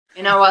you.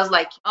 And I was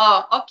like,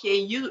 oh, okay,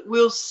 you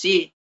will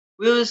see,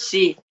 we'll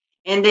see.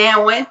 And then I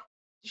went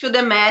to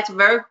the mat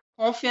very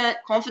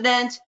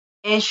confident,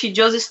 and she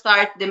just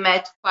started the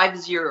mat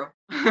 5-0.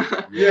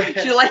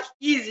 Yeah. She like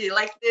easy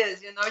like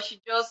this,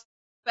 she just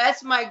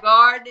passed my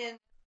guard and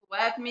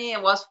swept me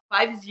and was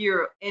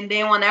 5-0. And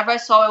then whenever I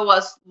saw I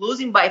was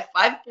losing by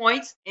 5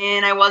 points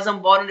and I was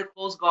on bottom the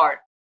close guard,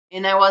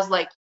 and I was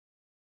like,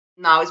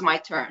 now it's my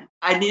turn,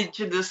 I need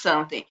to do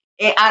something.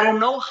 And I don't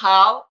know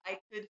how I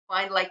could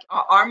find like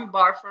an arm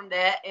bar from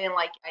that, and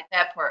like I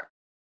tap her,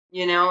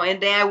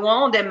 and then I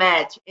won the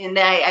match, and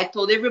then I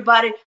told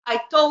everybody, I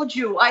told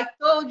you,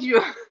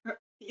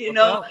 you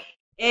know. Well,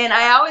 And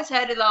I always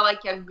had it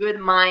like a good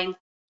mind,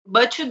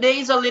 but today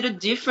is a little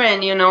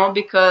different,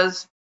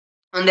 because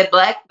on the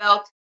black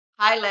belt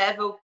high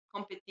level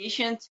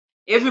competitions,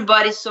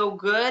 everybody's so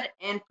good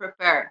and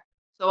prepared.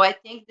 So I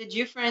think the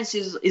difference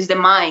is the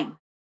mind.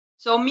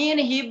 So me and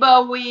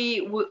Hiba,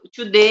 we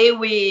today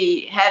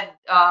we had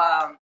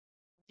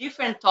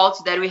different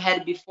thoughts that we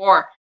had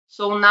before.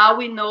 So now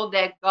we know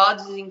that God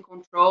is in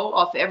control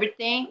of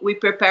everything. We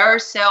prepare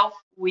ourselves.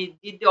 We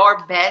did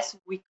our best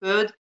we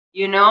could,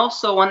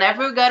 So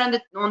whenever we got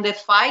on the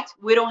fight,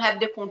 we don't have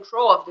the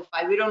control of the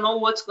fight. We don't know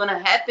what's gonna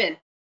happen.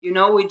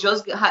 We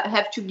just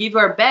have to give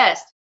our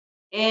best.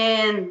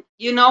 And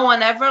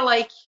whenever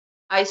like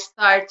I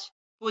start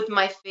put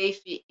my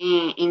faith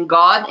in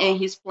God and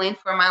His plan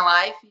for my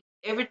life,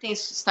 everything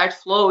start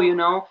flow.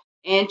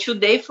 And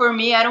today for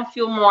me, I don't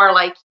feel more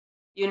like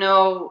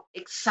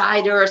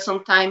excited or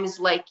sometimes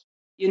like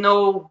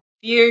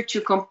fear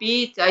to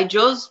compete. I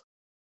just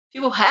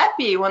feel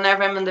happy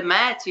whenever I'm on the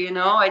mat.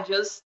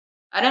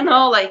 I don't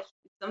know, like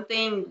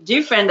something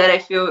different that I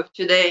feel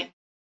today.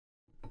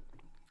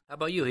 how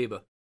about you,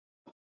 Hiba?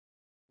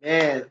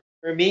 Man,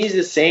 for me it's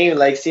the same.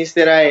 Like since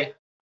that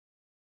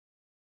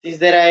since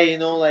that I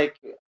like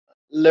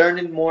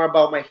learning more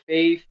about my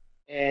faith,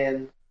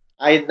 and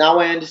I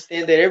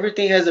understand that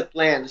everything has a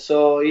plan.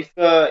 So if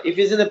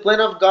it's in the plan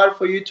of God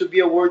for you to be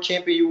a world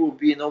champion, you will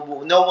be. No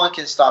one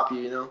can stop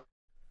you.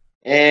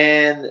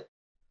 And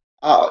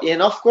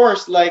and of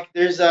course, like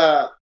there's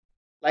a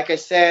like I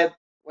said,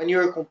 when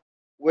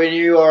when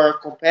you are a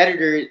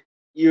competitor,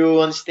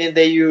 you understand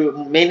that you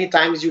many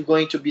times you're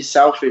going to be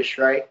selfish,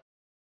 right?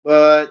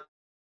 But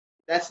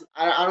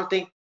I don't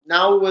think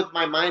now with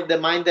my mind, the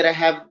mind that I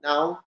have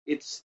now,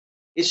 it's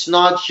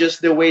not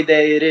just the way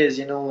that it is.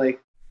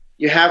 Like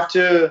you have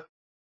to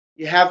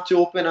you have to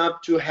open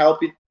up to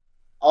help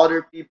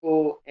other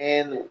people,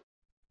 and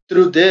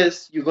through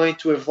this you're going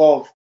to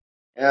evolve.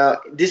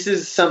 This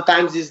is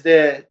sometimes is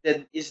the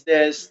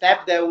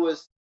step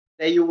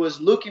that you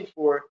was looking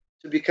for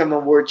to become a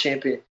world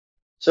champion.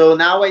 So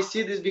now I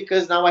see this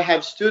because now I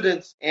have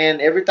students,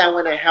 and every time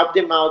when I help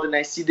them out and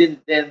I see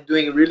them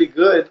doing really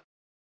good,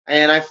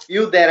 and I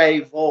feel that I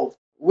evolve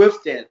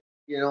with them,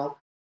 you know.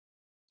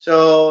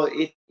 So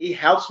it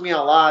helps me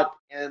a lot,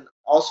 and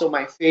also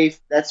my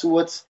faith. That's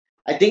what's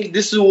I think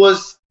this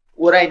was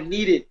what I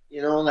needed,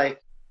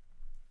 like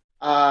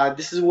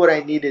this is what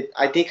I needed.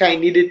 I think I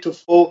needed to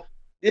fall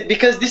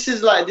because this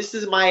is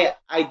my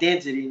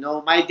identity.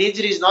 My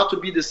identity is not to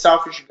be the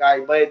selfish guy,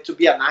 but to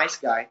be a nice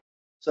guy.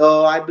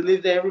 So I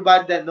believe that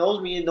everybody that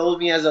knows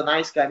me as a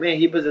nice guy. Man,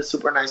 he was a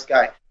super nice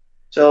guy.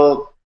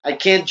 So I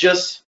can't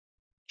just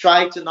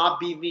try to not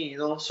be me.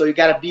 So you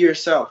gotta be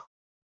yourself.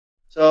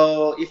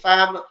 So if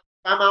I'm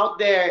out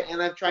there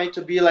and I'm trying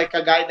to be like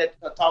a guy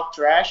that talk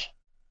trash,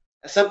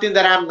 something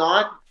that I'm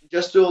not,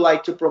 just to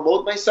like to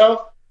promote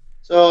myself.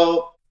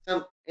 So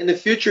in the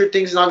future,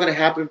 things not gonna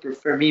happen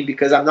for me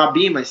because I'm not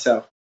being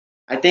myself.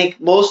 I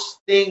think most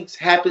things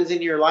happens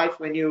in your life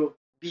when you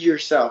be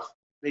yourself.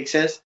 Make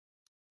sense?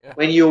 Yeah.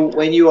 When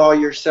you are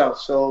yourself.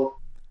 So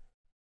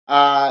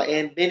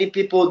and many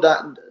people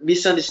that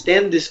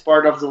misunderstand this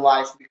part of the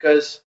life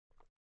because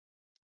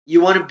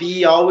you want to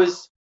be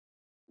always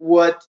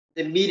what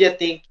the media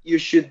think you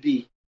should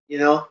be. You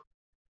know,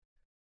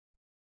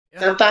 Yeah.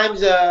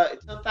 sometimes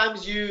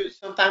you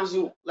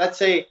let's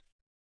say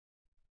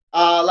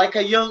like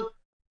a young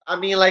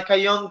like a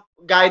young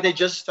guy that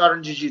just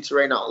started jiu-jitsu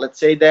right now. Let's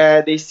say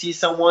that they see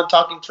someone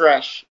talking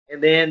trash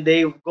and then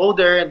they go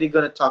there and they're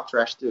gonna talk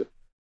trash too.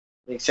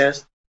 Make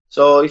sense?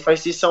 So if they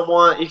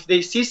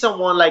see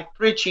someone like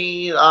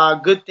preaching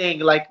a good thing,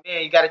 like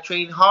man, you gotta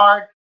train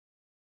hard.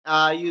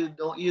 You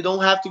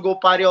don't have to go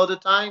party all the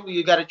time.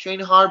 You gotta train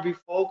hard, be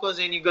focused,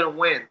 and you're gonna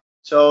win.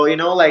 So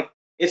like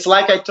it's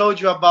like I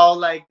told you about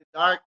like the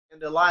dark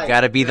and the You light.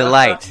 gotta be the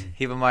light.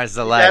 Hibamar's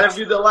the You gotta light.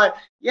 be the light.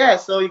 Yeah,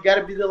 so you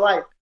gotta be the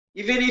light.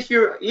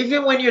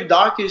 Even when you're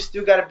dark, you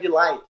still gotta be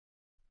light.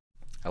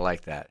 I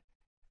like that.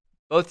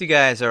 Both you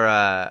guys are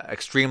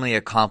extremely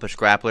accomplished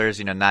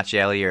grapplers.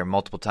 Nathiely, you're a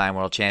multiple-time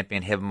world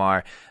champion.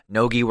 Hibamar,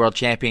 Nogi world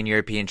champion,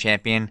 European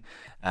champion.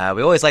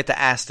 We always like to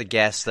ask the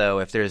guests, though,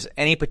 if there's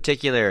any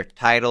particular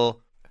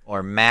title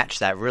or match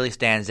that really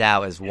stands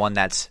out as one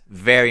that's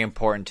very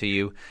important to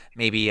you.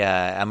 Maybe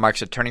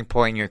marks a turning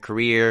point in your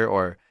career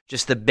or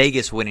just the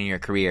biggest win in your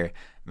career.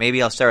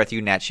 Maybe I'll start with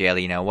you,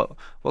 Nathiely.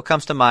 What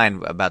comes to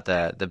mind about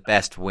the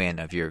best win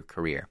of your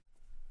career?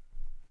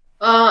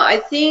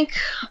 I think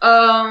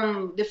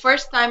the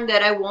first time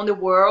that I won the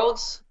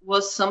worlds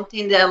was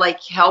something that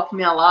like helped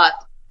me a lot,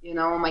 in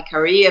my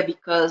career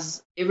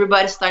because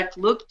everybody started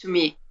to look to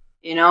me,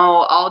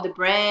 all the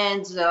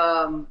brands,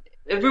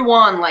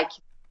 everyone, like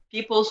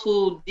people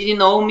who didn't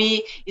know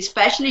me,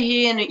 especially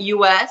here in the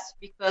US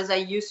because I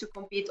used to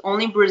compete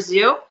only in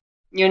Brazil,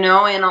 and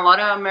a lot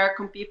of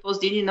American people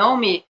didn't know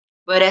me.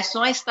 But as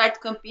soon as I start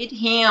competing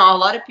here, a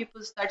lot of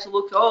people start to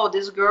look, oh,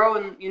 this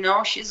girl,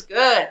 she's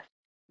good.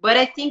 But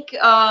I think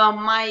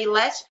my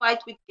last fight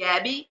with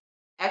Gabby,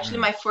 actually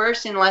my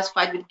first and last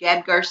fight with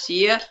Gab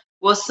Garcia,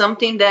 was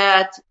something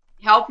that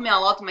helped me a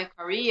lot in my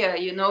career,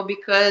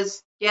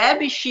 because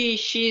Gabby,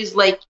 she's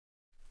like,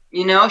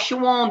 she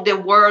won the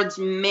worlds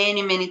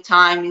many, many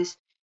times.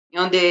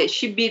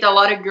 She beat a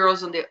lot of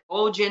girls on the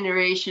old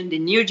generation, the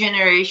new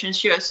generation.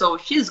 So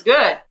she's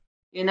good,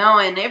 and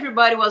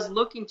everybody was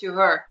looking to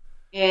her.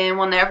 And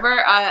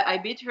whenever I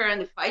beat her in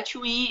the fight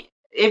to win,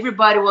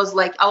 everybody was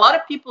like, a lot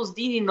of people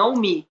didn't know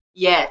me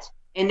yet.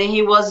 And then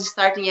he was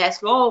starting to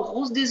ask, oh,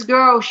 who's this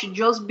girl? She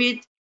just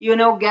beat,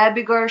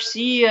 Gabby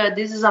Garcia.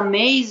 This is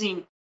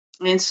amazing.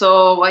 And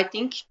so I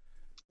think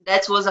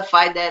that was a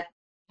fight that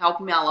helped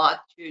me a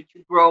lot to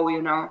grow.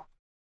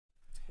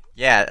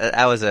 Yeah,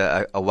 that was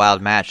a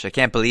wild match. I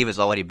can't believe it's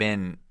already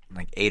been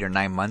like 8 or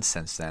 9 months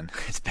since then.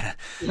 It's been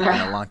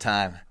a long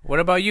time. What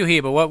about you,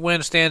 Heba? What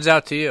win stands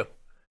out to you?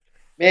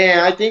 Man,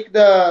 I think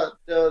the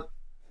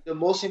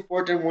most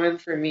important win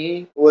for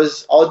me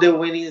was all the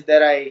winnings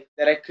that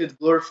I could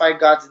glorify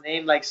God's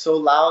name like so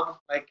loud,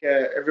 like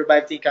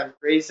everybody think I'm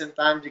crazy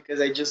sometimes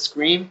because I just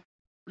scream.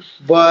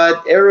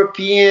 But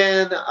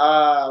European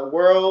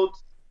world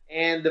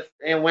and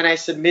when I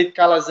submit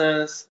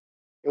Calazans,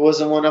 it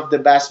was one of the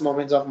best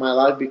moments of my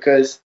life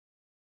because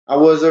I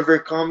was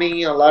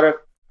overcoming a lot of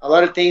a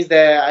lot of things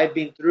that I've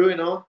been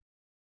through.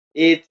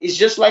 It's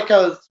just like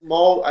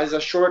as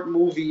a short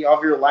movie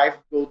of your life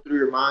go through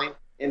your mind,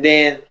 and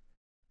then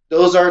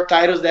those are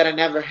titles that I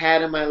never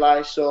had in my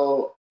life.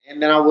 So,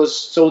 and then I was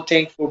so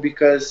thankful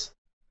because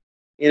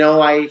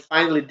I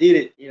finally did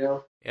it.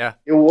 Yeah.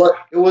 It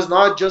was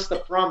not just a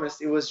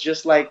promise. It was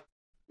just like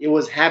it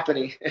was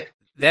happening.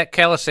 That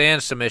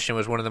Calisand submission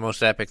was one of the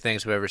most epic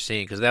things I've ever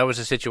seen because that was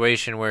a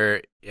situation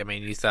where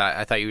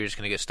I thought you were just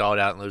going to get stalled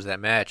out and lose that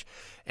match.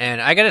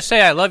 And I got to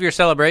say, I love your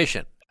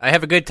celebration. I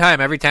have a good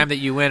time every time that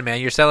you win, man.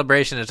 Your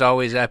celebration is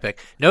always epic.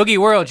 Nogi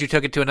Worlds, you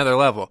took it to another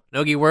level.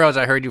 Nogi Worlds,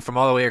 I heard you from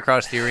all the way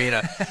across the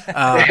arena.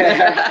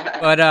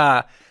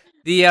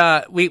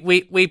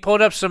 We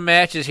pulled up some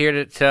matches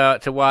here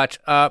to watch.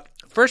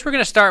 First, we're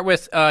going to start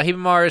with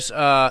Ribamar's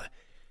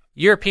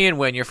European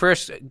win, your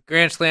first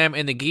Grand Slam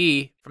in the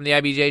gi from the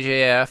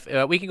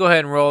IBJJF. We can go ahead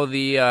and roll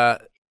the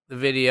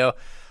video.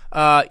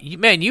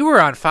 You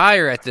were on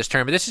fire at this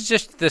tournament. This is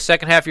just the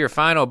second half of your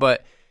final,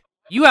 but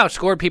you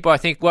outscored people, I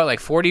think, like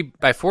 40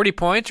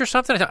 points or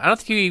something? I don't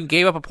think you even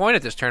gave up a point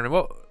at this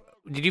tournament.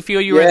 Did you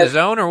feel you were in the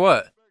zone or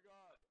what?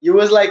 It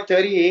was like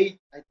 38,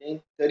 I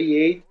think,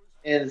 38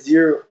 and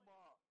 0.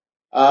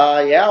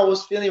 I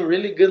was feeling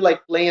really good,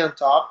 like playing on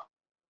top.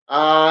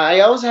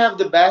 I always have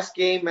the best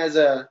game as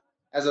a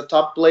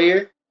top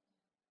player,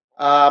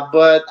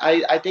 but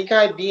I think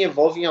I've been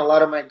evolving a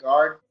lot of my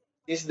guard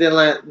since then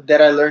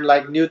that I learned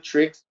like new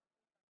tricks,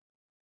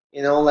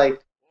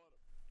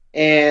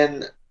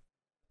 and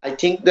I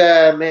think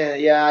that, man,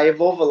 I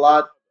evolve a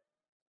lot.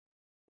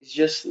 It's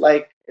just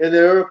like in the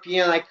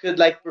European, I could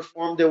like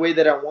perform the way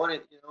that I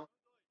wanted.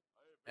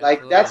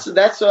 Like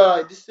Absolutely.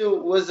 this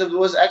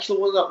was actually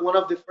one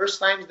of the first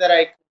times that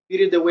I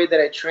competed the way that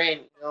I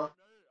trained.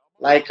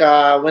 Like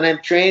when I'm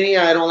training,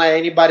 I don't let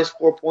anybody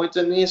score points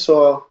on me.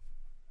 So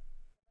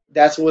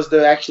that was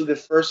actually the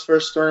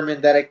first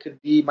tournament that I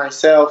could be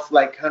myself,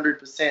 like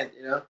 100%.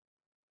 Do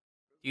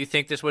you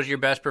think this was your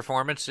best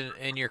performance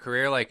in your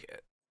career?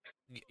 Like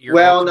your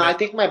Well, no, ultimate? I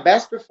think my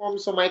best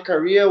performance of my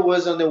career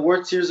was on the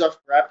World Series of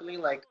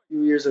Grappling like a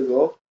few years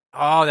ago.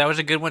 Oh, that was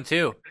a good one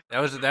too. That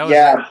was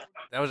Yeah,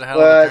 a hell of a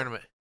but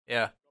tournament.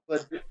 Yeah.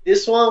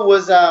 this one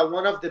was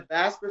one of the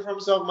best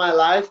performances of my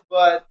life,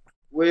 but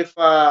with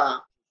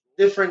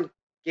different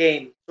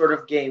sort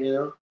of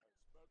game.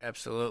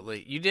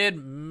 Absolutely. You did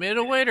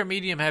middleweight or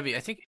medium heavy? I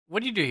think.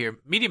 What do you do here?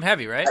 Medium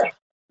heavy, right?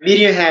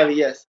 Medium heavy,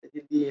 yes, I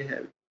did medium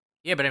heavy.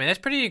 Yeah, but I mean that's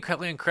pretty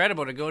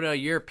incredible to go to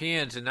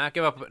Europeans and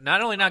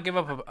not only not give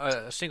up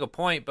a single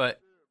point,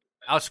 but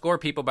outscore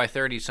people by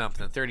 30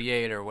 something,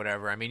 38 or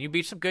whatever. I mean, you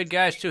beat some good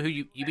guys too. Who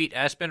you beat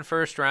Espen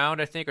first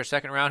round, I think, or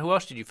second round. Who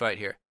else did you fight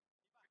here?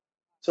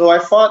 So I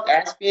fought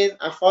Aspian.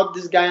 I fought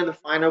this guy in the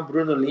final,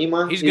 Bruno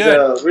Lima. He's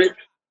good.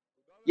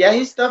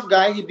 He's a tough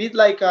guy. He beat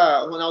like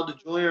Ronaldo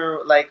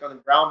Jr. like on the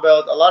brown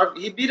belt.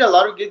 He beat a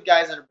lot of good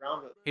guys on the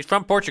brown belt. He's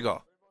from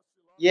Portugal.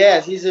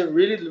 Yes, he's a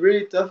really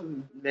really tough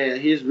man.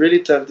 He's really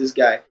tough. This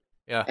guy.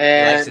 Yeah. He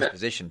likes And his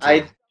position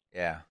too.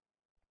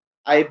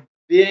 I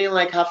beat him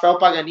like Rafael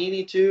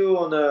Paganini too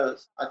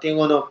I think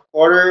on a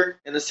quarter.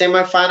 In the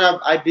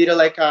semifinal, I beat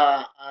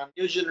a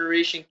new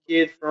generation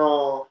kid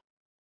from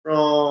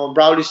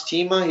Braulio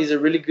Stima. He's a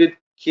really good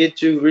kid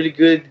too, really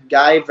good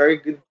guy, very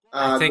good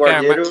I think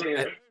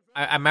guardero.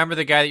 I remember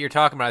the guy that you're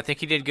talking about. I think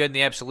he did good in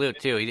the absolute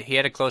too. He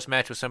had a close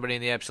match with somebody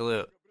in the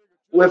absolute.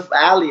 With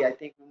Ali, I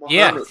think.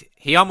 Yeah, Muhammad.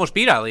 he almost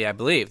beat Ali, I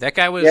believe. That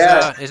guy was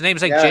his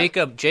name's like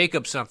Yeah.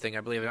 Jacob something,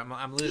 I believe.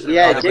 I'm losing.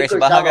 Yeah, it. The Jacob Grayson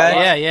Baja guy?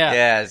 Chabot.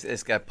 Yeah.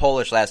 It's got a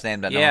Polish last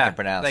name that no one can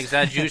pronounce. like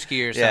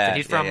Zajewski or something. Yeah,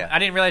 He's from. yeah. I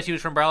didn't realize he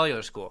was from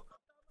Braulio school.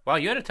 Wow,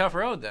 you had a tough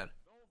road then.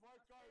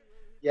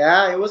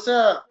 Yeah, it was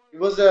a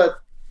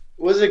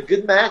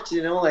good match.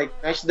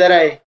 Like match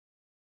that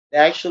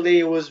actually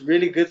it was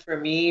really good for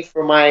me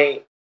for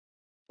my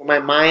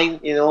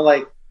mind.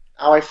 Like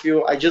how I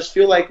feel. I just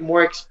feel like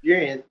more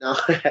experienced now.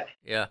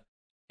 Yeah.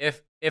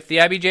 If the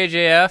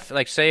IBJJF,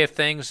 like, say if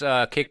things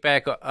kick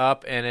back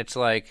up and it's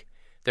like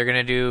they're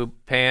gonna do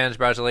Pans,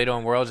 Brasileiro,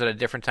 and Worlds at a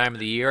different time of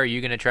the year, are you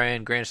gonna try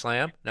and Grand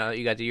Slam now that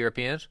you got the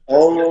Europeans?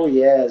 Oh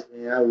yes,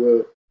 man, I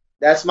will.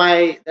 That's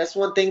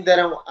one thing that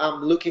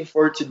I'm looking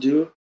forward to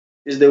do.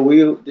 Is the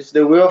will. It's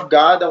the will of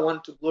God. I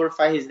want to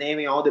glorify His name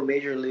in all the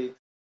major leagues.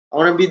 I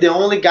want to be the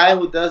only guy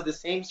who does the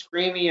same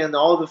screaming in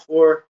all the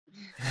 4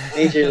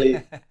 major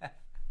leagues.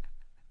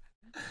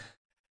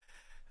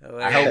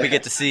 I hope we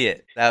get to see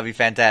it. That would be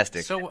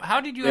fantastic. So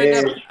how did you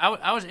end up?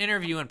 I was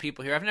interviewing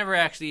people here. I've never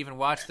actually even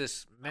watched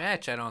this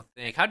match. I don't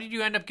think. How did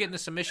you end up getting the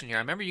submission here?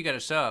 I remember you got a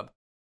sub.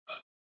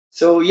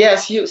 So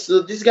yes,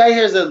 so this guy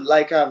has a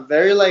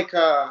very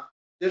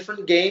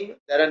different game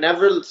that I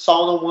never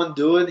saw no one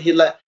do it.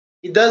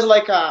 He does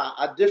like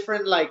a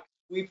different like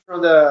sweep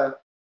from the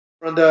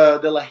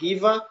La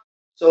Riva.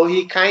 So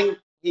he kind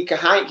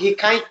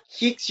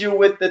kicks you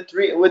with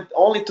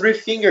only 3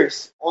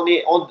 fingers on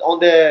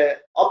the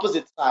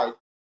opposite side.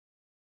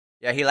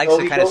 Yeah, he likes So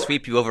to he kind of go-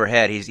 sweep you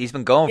overhead. He's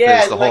been going for Yeah,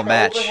 this it's the whole like an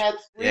match. overhead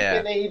sweep, Yeah.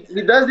 and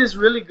he does this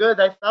really good.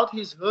 I felt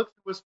his hook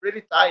was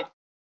pretty tight,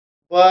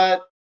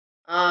 but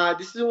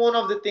This is one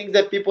of the things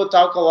that people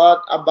talk a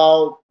lot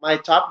about. My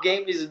top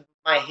game is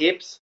my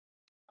hips.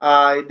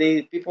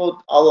 They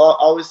people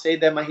always say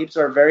that my hips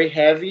are very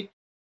heavy,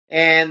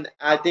 and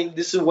I think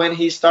this is when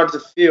he started to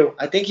feel.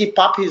 I think he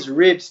popped his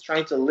ribs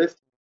trying to lift.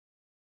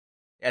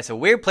 Yeah, it's a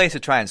weird place to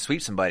try and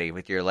sweep somebody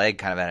with your leg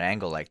kind of at an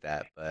angle like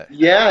that. But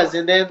Yes,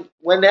 and then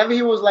whenever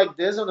he was like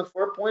this on the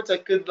 4 points, I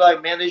could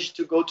like manage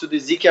to go to the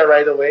Zika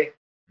right away.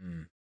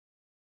 mm,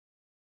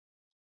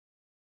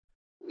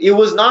 It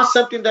was not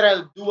something that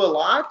I do a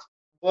lot,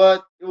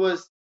 but it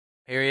was,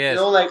 Here he you is.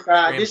 know, like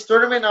Scream. this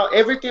tournament now,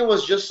 everything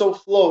was just so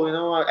flow. You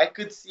know, I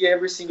could see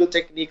every single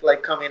technique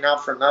like coming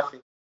out for nothing.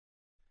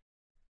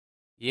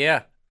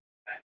 Yeah.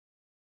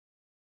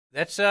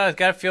 That's got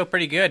to feel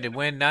pretty good to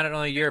win not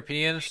only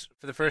Europeans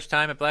for the first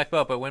time at black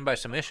belt, but win by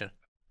submission.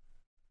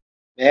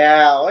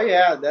 Yeah, oh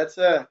yeah, that's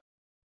a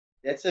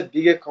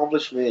big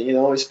accomplishment. You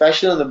know,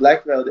 especially on the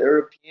black belt. The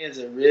European is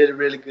a really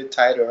really good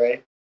title,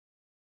 right?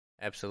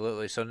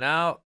 Absolutely. So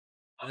now,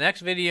 the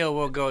next video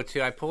we'll go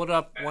to, I pulled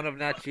up one of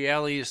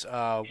Nathiely's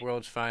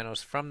World's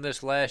Finals from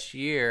this last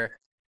year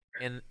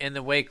in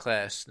the weight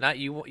class. Not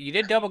you. You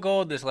did double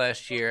gold this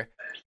last year,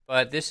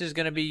 but this is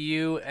going to be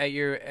you at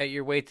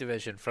your weight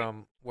division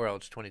from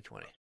Worlds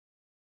 2020.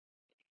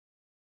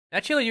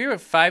 Nathiely, you're a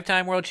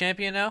 5-time world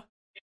champion now,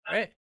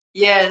 right?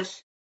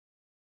 Yes.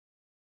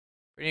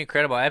 Pretty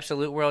incredible.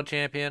 Absolute world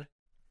champion.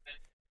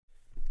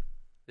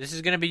 This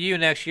is going to be you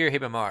next year,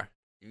 Ribamar.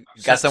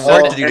 you got some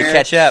work to do to man.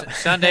 catch up.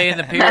 Sunday in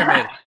the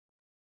pyramid.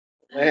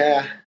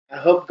 Yeah, I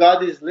hope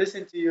God is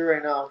listening to you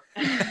right now.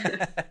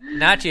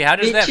 Nachi, how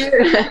does Me that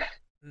too.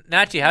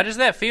 Nachi, how does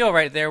that feel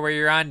right there where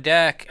you're on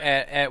deck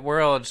at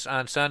Worlds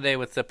on Sunday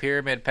with the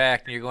Pyramid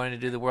Pack and you're going to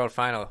do the World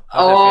Final?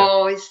 How's that feel?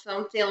 Oh, it's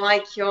something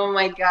like, oh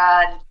my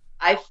God.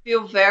 I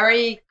feel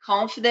very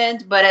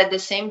confident, but at the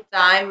same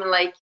time,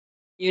 like,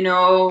 you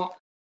know,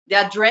 the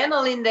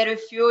adrenaline that you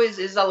feel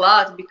is a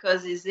lot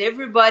because is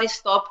everybody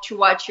stopped to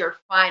watch your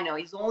final.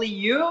 It's only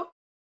you,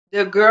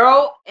 the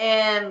girl,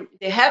 and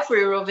the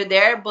referee over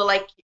there, but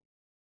like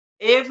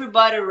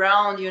everybody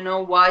around, you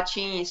know,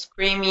 watching,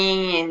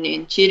 screaming,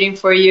 and cheering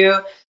for you.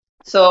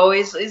 So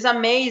it's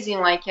amazing.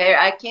 Like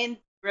I can't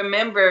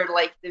remember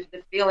like the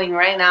feeling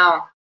right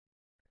now.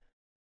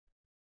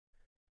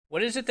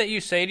 What is it that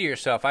you say to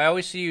yourself? I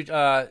always see you.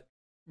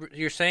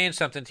 You're saying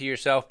something to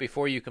yourself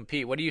before you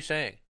compete. What are you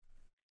saying?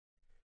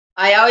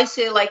 I always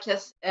say like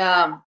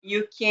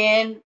you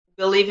can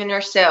believe in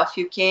yourself.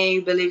 You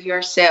can believe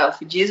yourself.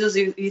 Jesus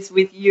is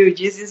with you.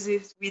 Jesus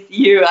is with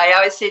you. I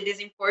always say this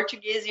in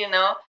Portuguese, you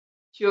know,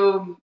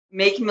 to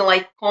make me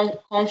like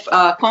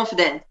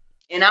confident.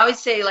 And I always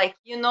say like,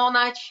 you know,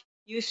 Nach,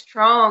 you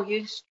strong,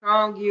 you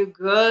strong, you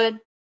good,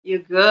 you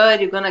good.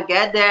 You're gonna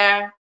get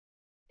there.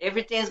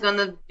 Everything's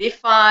gonna be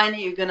fine.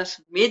 You're gonna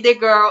meet the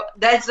girl.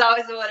 That's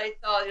always what I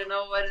thought, you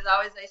know. But it's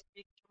always I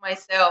speak to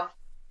myself.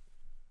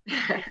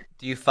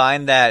 Do you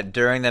find that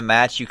during the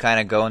match you kind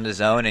of go in the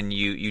zone and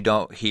you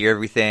don't hear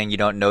everything, you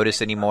don't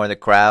notice anymore the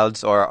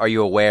crowds, or are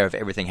you aware of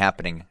everything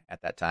happening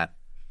at that time?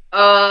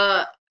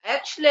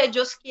 Actually, I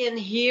just can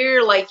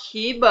hear like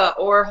Hiba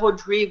or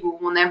Rodrigo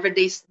whenever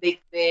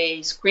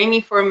they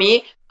screaming for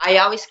me. I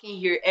always can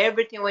hear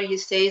everything what he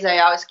says. I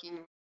always can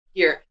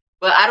hear,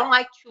 but I don't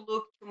like to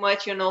look too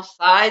much, you know,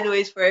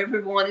 sideways for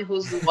everyone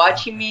who's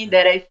watching me.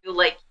 That I feel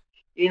like,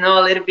 you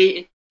know, a little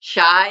bit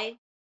shy.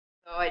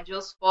 So I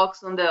just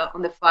focus on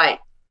the fight.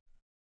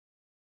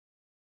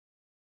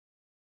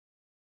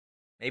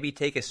 Maybe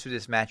take us through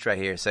this match right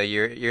here. So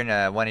you're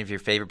in one of your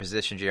favorite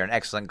positions. You're an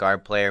excellent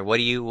guard player. What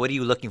are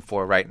you looking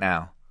for right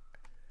now?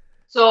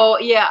 So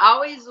yeah,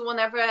 always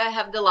whenever I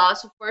have the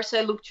lasso, first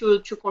I look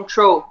to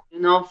control.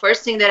 You know,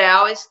 first thing that I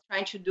always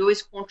trying to do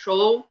is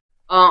control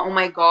on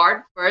my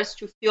guard first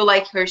to feel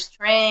like her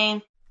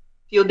strength,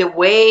 feel the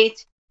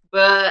weight.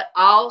 But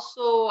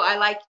also I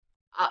like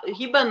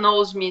Hiba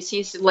knows me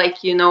since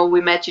like you know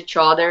we met each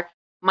other.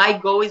 My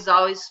goal is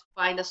always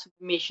find a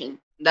submission.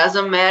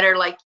 Doesn't matter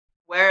like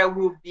where I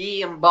will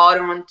be on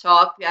bottom on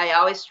top. I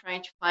always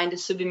trying to find a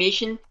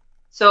submission.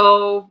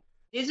 So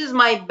this is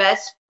my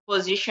best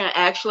position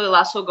actually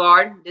lasso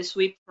guard, the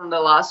sweep from the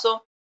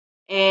lasso.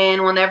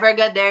 And whenever I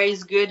get there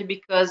is good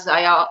because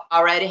I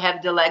already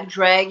have the leg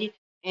drag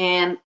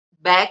and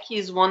back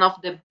is one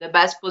of the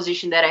best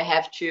position that I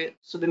have to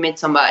submit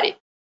somebody.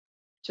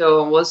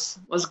 So was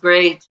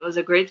great. It was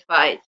a great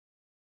fight.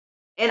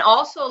 And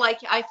also like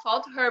I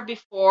fought her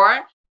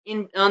before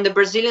in on the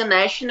Brazilian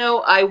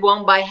national. I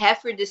won by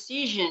half her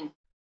decision.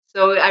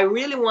 So I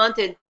really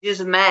wanted this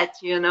match,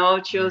 you know,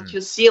 Mm.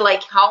 to see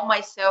like how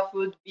myself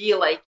would be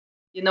like,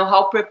 you know,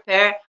 how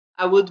prepared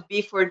I would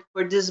be for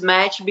this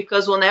match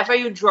because whenever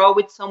you draw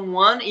with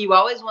someone, you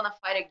always want to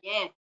fight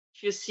again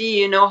to see,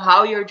 you know,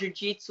 how your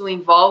jiu-jitsu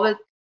involved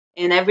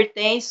and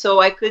everything.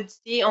 So I could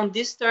see on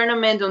this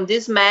tournament, on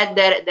this match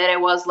that I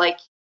was like,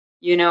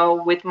 you know,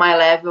 with my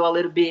level a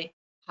little bit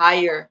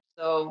higher.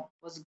 So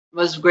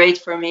was great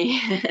for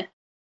me.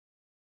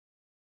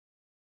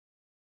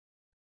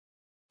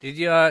 Did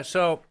you?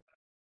 So,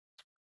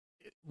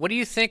 what do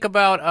you think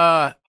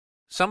about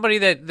somebody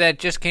that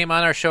just came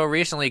on our show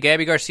recently,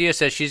 Gabby Garcia,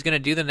 says she's going to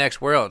do the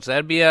next Worlds.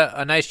 That'd be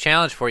a nice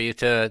challenge for you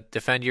to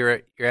defend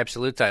your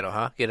absolute title,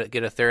 huh?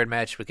 Get a third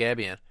match with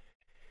Gabby in.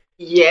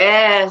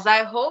 Yes,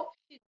 I hope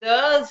she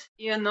does.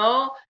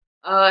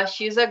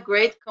 She's a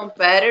great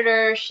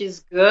competitor. She's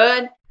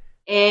good,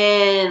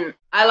 and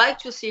I like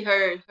to see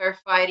her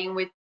fighting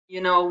with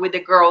with the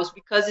girls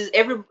because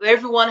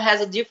everyone has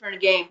a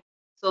different game.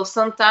 So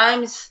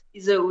sometimes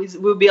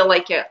it will be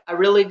like a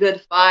really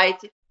good fight.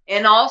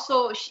 And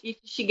also, if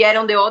she get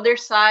on the other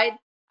side,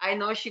 I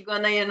know she's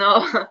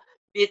gonna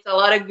beat a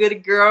lot of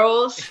good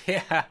girls.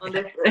 Yeah. On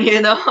the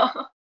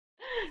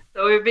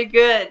so it'll be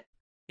good.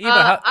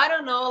 Yeah, I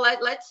don't know.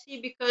 Let's see,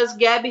 because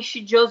Gabby,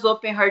 she just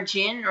opened her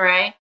gym,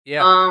 right?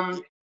 Yeah.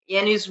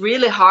 And it's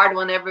really hard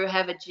whenever you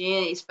have a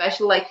gym,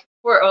 especially like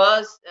for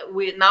us.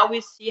 We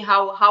see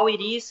how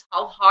it is,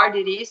 how hard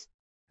it is.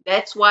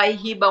 That's why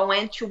Riba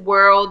went to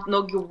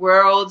Nogi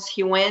Worlds.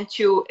 He went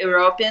to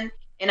European,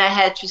 and I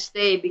had to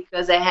stay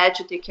because I had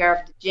to take care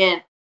of the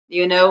gym.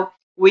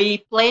 We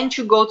planned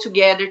to go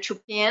together to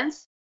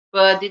Pens,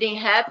 but didn't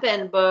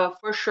happen. But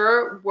for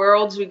sure,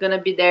 Worlds, we're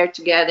gonna be there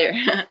together.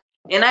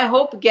 And I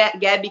hope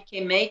Gabby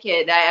can make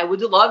it. I would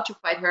love to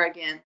fight her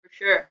again, for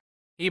sure.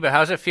 Iba,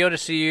 how's it feel to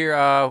see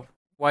your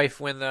wife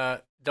win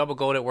the double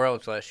gold at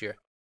Worlds last year?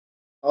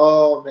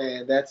 Oh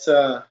man, that's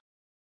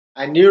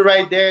I knew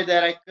right there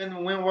that I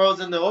couldn't win Worlds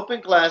in the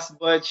open class,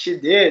 but she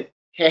did.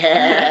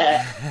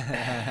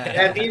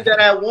 That means that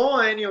I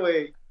won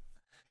anyway.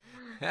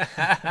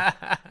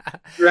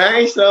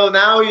 Right? So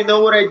now you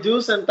know what I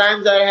do.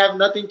 Sometimes I have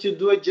nothing to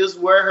do. I just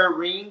wear her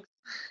rings.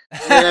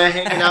 And I'm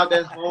hanging out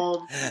at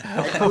home.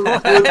 I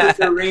cook food with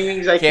the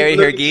rings. I carry keep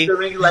her looking gi. at the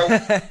rings like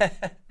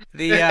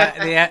the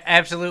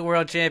absolute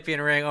world champion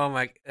ring. Oh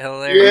my,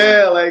 hilarious!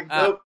 Yeah, like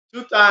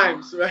 2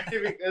 times, right?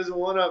 Because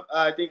one of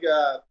I think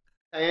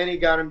Nathiely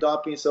got him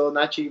doping, so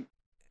Nachi,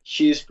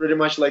 she's pretty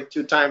much like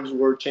 2 times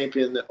world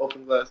champion in the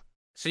open class.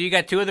 So you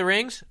got 2 of the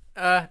rings,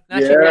 Nachi? Yeah,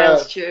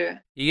 that's true.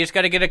 You just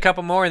got to get a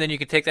couple more, and then you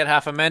can take that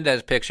Rafa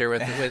Mendez picture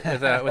with a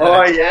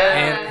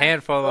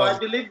handful So I of.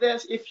 believe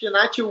that if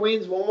Nachi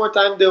wins one more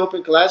time the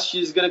open class,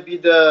 she's gonna be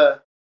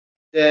the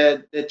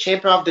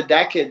champion of the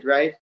decade,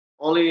 right?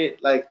 Only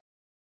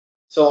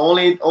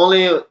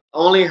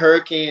her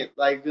can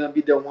gonna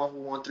be the one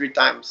who won 3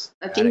 times.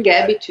 I think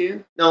Gabby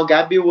too. No,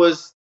 Gabby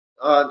was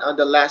on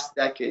the last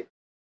decade.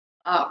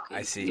 Oh, okay.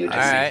 I see.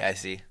 I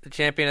see. The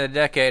champion of the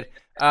decade.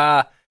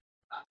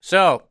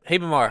 So,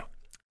 Ribamar,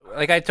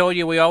 like I told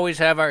you, we always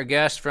have our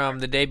guests from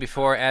the day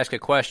before ask a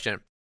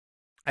question.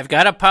 I've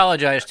got to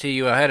apologize to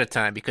you ahead of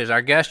time because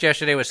our guest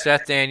yesterday was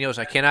Seth Daniels.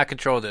 I cannot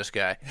control this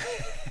guy.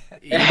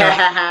 You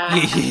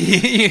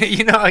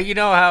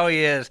know how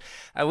he is.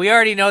 We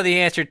already know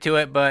the answer to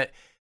it, but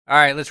all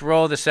right, let's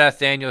roll the Seth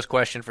Daniels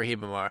question for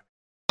Ribamar.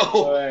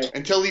 Right.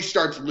 Until he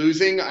starts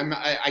losing,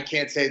 I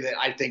can't say that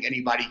I think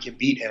anybody can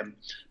beat him.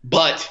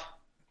 But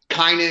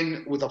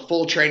Kynan with a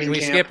full training camp.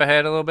 Can we skip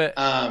ahead a little bit?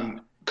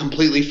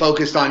 Completely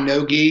focused on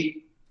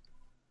no-gi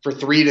for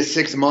 3 to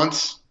 6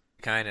 months.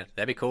 Kynan,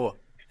 that'd be cool.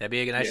 That'd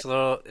be a nice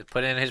little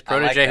put in his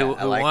protege who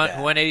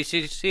won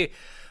ADCC.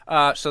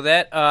 So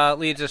that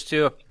leads us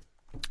to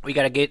we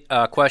got to get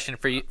a question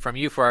from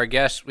you for our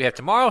guests. We have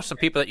tomorrow some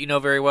people that you know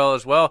very well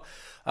as well.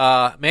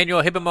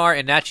 Manuel, Ribamar,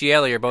 and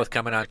Nathiely are both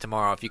coming on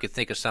tomorrow. If you could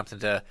think of something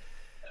to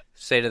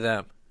say to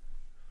them.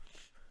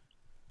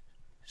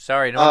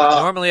 Sorry,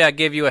 normally I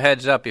give you a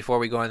heads up before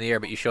we go on the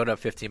air, but you showed up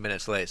 15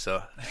 minutes late.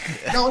 So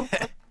no.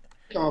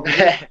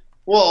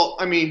 Well,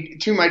 I mean,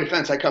 to my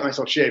defense, I cut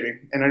myself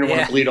shaving, and I don't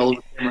want to bleed all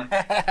over the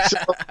camera.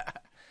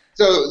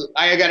 So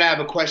I got to have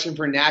a question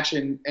for Natch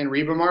and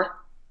Ribamar.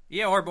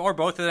 Yeah, or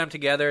both of them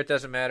together. It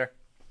doesn't matter.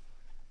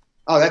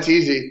 Oh, that's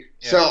easy.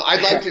 Yeah. So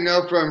I'd like to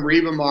know from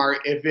Ribamar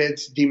if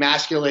it's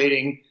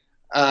demasculating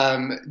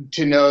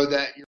to know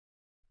that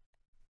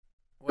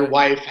your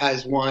wife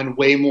has won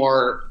way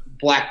more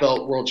black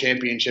belt world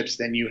championships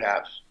than you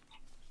have.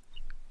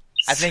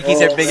 I think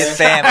he's our biggest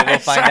fan, but we'll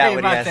find out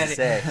what he has to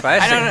say. I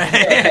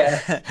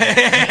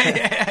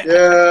don't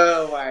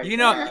know.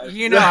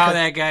 You know how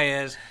that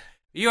guy is.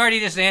 You already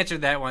just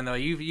answered that one though.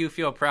 You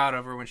feel proud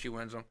of her when she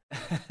wins them.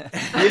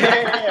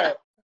 Yeah.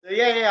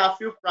 I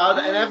feel proud.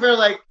 I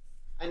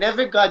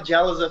never got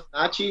jealous of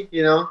Nachi,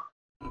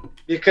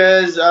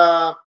 because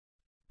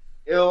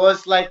it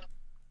was like,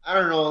 I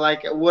don't know,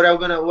 like what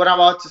I'm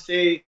about to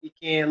say, it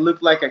can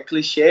look like a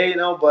cliche,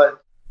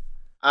 but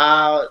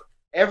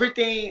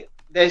everything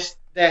that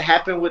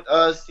happened with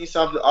us since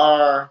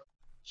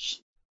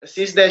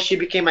that she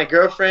became my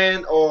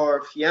girlfriend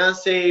or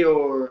fiance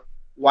or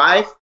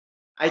wife,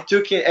 I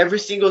took it every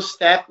single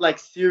step like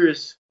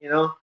serious,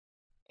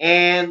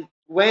 And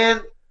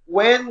when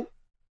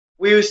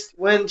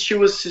she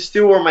was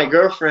still my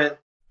girlfriend,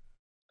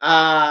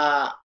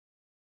 I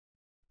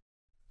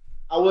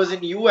was in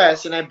the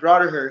U.S. and I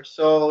brought her,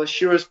 so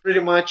she was pretty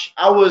much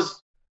I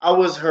was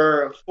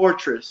her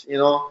fortress,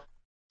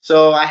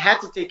 So I had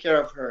to take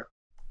care of her.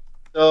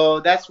 So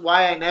that's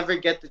why I never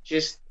got the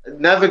chance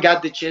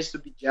to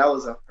be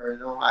jealous of her.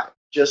 I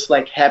just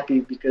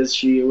happy because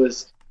she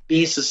was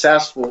being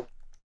successful.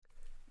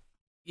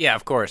 Yeah,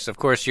 of course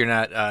you're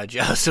not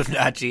jealous of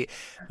Nachi,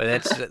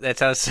 but that's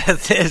how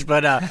Seth is.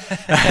 But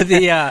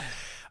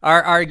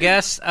our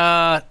guest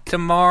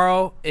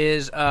tomorrow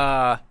is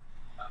Edwin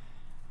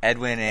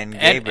and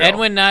Gabriel.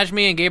 Edwin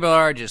Najmi and Gabriel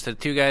Arges, the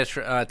two guys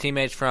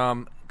teammates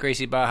from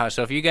Gracie Baja.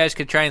 So if you guys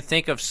could try and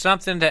think of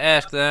something to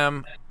ask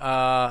them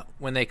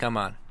when they come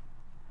on.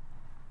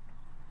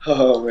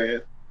 Oh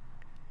man,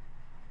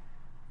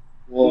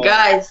 whoa.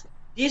 Guys,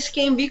 this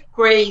can be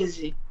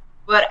crazy,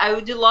 but I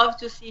would love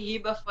to see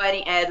Riba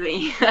fighting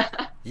Edwin.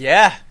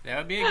 Yeah, That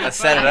would be a good let's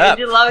set it I up.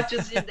 would love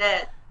to see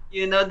that.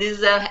 This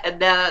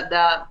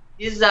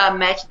is a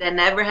match that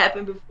never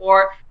happened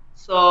before,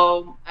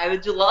 so I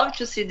would love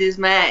to see this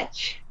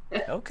match.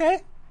 Okay,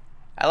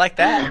 I like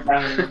that.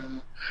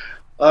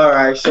 All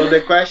right, so the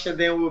question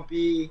then will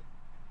be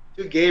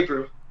to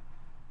Gabriel.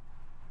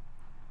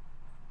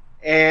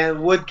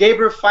 And would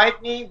Gabriel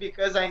fight me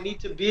because I need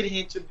to beat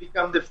him to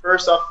become the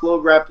first off Flow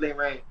grappling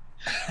rank?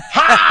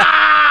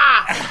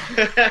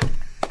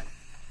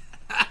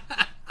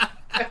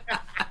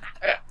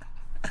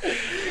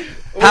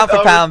 Pound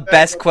for pound,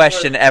 best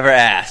question ever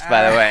asked,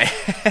 by the way.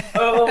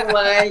 Oh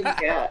my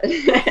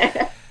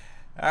god.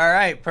 All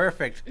right,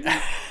 perfect.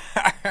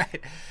 All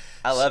right.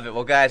 I love it.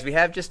 Well, guys, we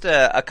have just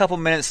a couple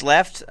minutes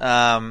left.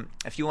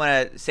 If you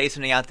want to say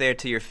something out there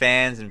to your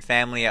fans and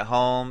family at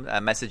home, a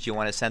message you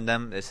want to send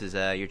them, this is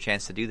your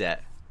chance to do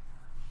that.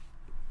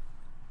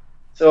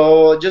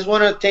 So just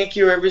want to thank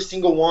you, every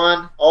single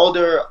one, all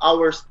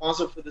our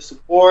sponsor for the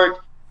support,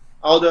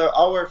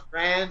 our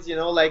friends.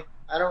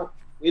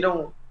 We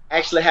don't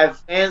actually have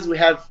fans, we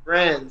have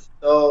friends.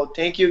 So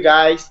thank you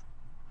guys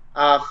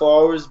for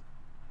always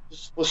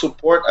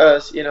support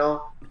us.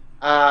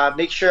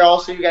 Make sure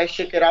also you guys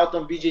check it out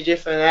on BJJ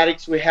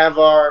Fanatics. We have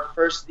our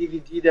first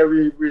DVD that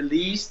we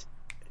released.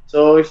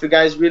 So if you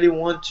guys really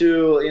want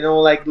to,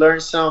 learn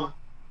some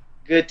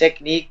good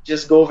technique,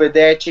 just go over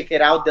there, check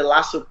it out. The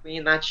Lasso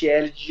Queen,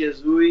 Nathiely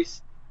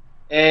Jesus.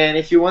 And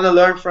if you want to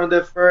learn from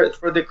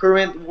for the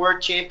current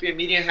world champion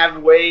medium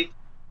heavyweight,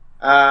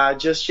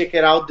 just check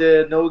it out,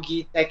 the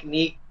no-gi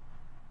technique,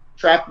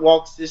 trap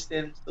walk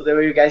system, so that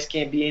way you guys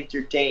can be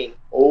entertained.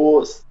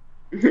 Oh.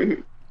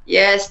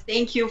 Yes,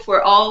 thank you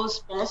for all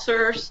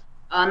sponsors.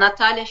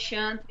 Natalia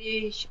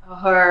Shanti,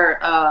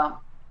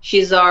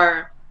 she's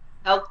our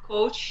health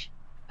coach.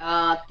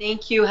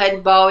 Thank you,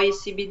 Head Bowie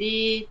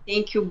CBD.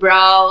 Thank you,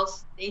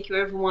 Browse. Thank you,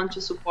 everyone,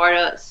 to support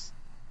us.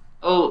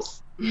 Oh.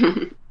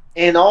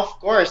 And of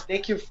course,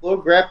 thank you, Flow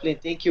Grappling.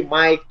 Thank you,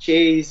 Mike,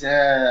 Chase,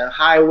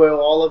 Highway,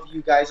 all of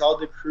you guys, all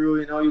the crew.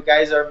 You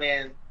guys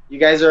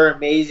are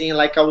amazing.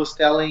 Like I was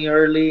telling you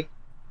early,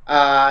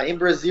 in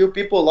Brazil,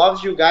 people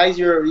love you guys.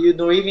 You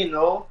don't even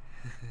know,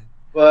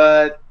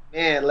 but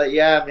man,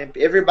 man,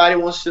 everybody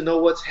wants to know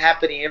what's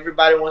happening.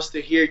 Everybody wants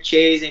to hear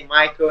Chase and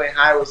Michael and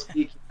Highway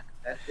speaking.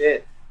 That's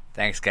it.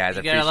 Thanks, guys.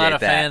 You I got appreciate a lot of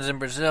that. fans in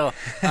Brazil.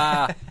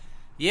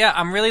 Yeah,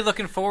 I'm really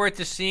looking forward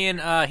to seeing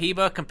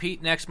Riba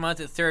compete next month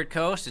at Third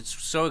Coast. It's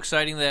so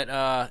exciting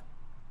that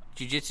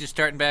Jiu-Jitsu is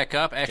starting back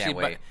up.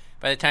 Actually,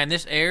 by the time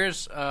this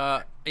airs,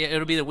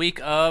 it'll be the week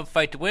of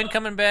Fight to Win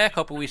coming back.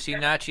 Hoping we see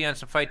Nachi on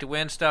some Fight to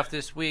Win stuff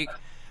this week,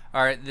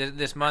 or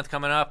this month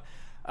coming up.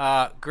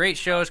 Great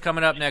shows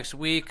coming up next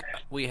week.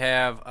 We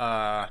have,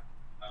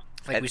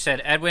 we said,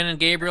 Edwin and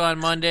Gabriel on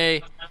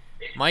Monday.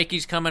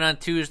 Mikey's coming on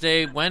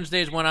Tuesday.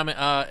 Wednesday's one I'm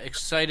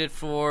excited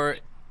for.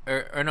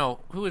 Or no,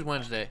 who is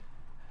Wednesday?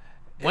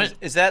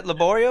 Is that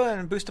Laborio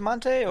and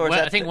Bustamante? Or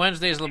I think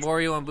Wednesday is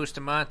Laborio and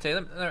Bustamante.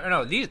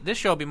 No, this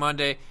show will be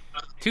Monday.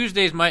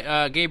 Tuesday's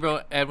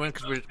Gabriel Edwin,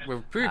 because we're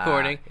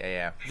pre-recording.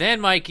 Yeah.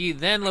 Then Mikey,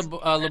 then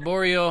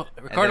Laborio,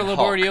 Ricardo then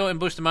Laborio and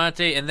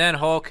Bustamante, and then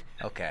Hulk.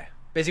 Okay.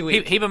 Busy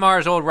week.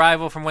 Hibamar's old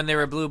rival from when they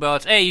were blue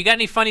belts. Hey, you got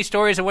any funny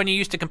stories of when you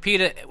used to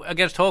compete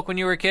against Hulk when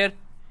you were a kid?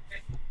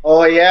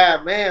 Oh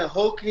yeah, man,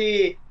 Hulk,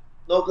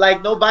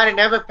 nobody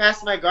never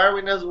passed my guard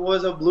when I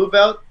was a blue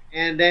belt.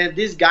 And then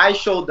this guy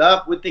showed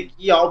up with the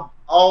gi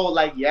all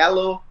like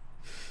yellow,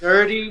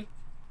 dirty,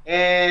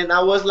 and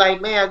I was like,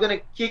 man, I'm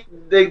gonna kick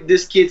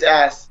this kid's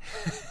ass.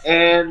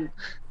 and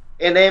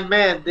then,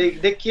 man,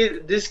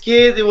 this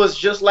kid, it was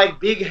just like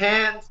big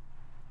hands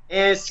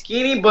and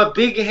skinny, but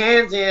big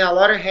hands and a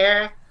lot of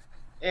hair.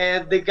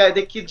 And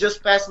the kid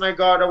just passed my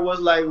guard. I was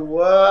like,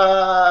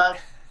 what?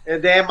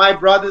 And then my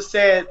brother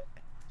said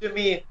to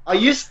me, are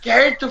you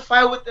scared to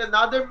fight with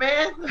another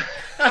man? Because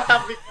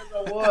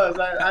I was.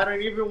 I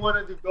don't even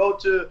wanted to go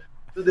to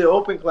the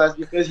open class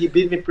because he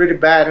beat me pretty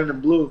bad in the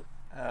blue.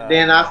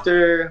 Then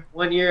after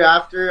 1 year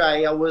after,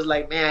 I was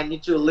like, man, I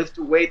need to lift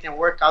the weight and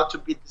work out to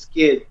beat this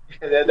kid.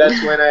 And then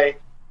that's when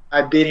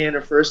I beat him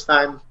the first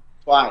time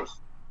twice.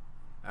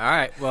 All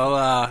right,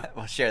 well,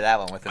 we'll share that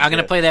one with him. I'm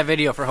going to play that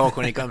video for Hulk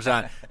when he comes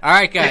on. All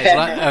right, guys,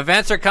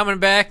 events are coming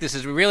back. This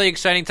is a really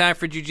exciting time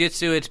for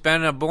Jiu-Jitsu. It's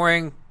been a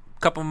boring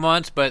couple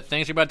months, but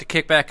things are about to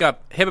kick back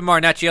up.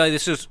 Hibamar, Nathiely,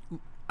 this is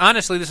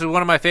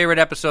one of my favorite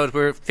episodes.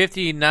 We're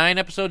 59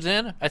 episodes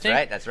in, I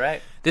think. That's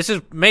right. This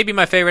is maybe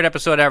my favorite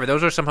episode ever.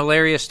 Those are some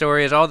hilarious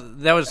stories.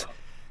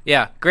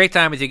 Yeah, great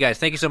time with you guys.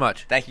 Thank you so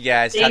much. Thank you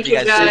guys. Talk Thank to you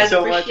you guys soon. guys.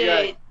 so much,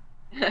 Appreciate.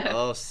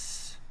 Oh,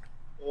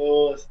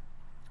 Oh.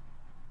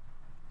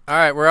 All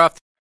right, we're off.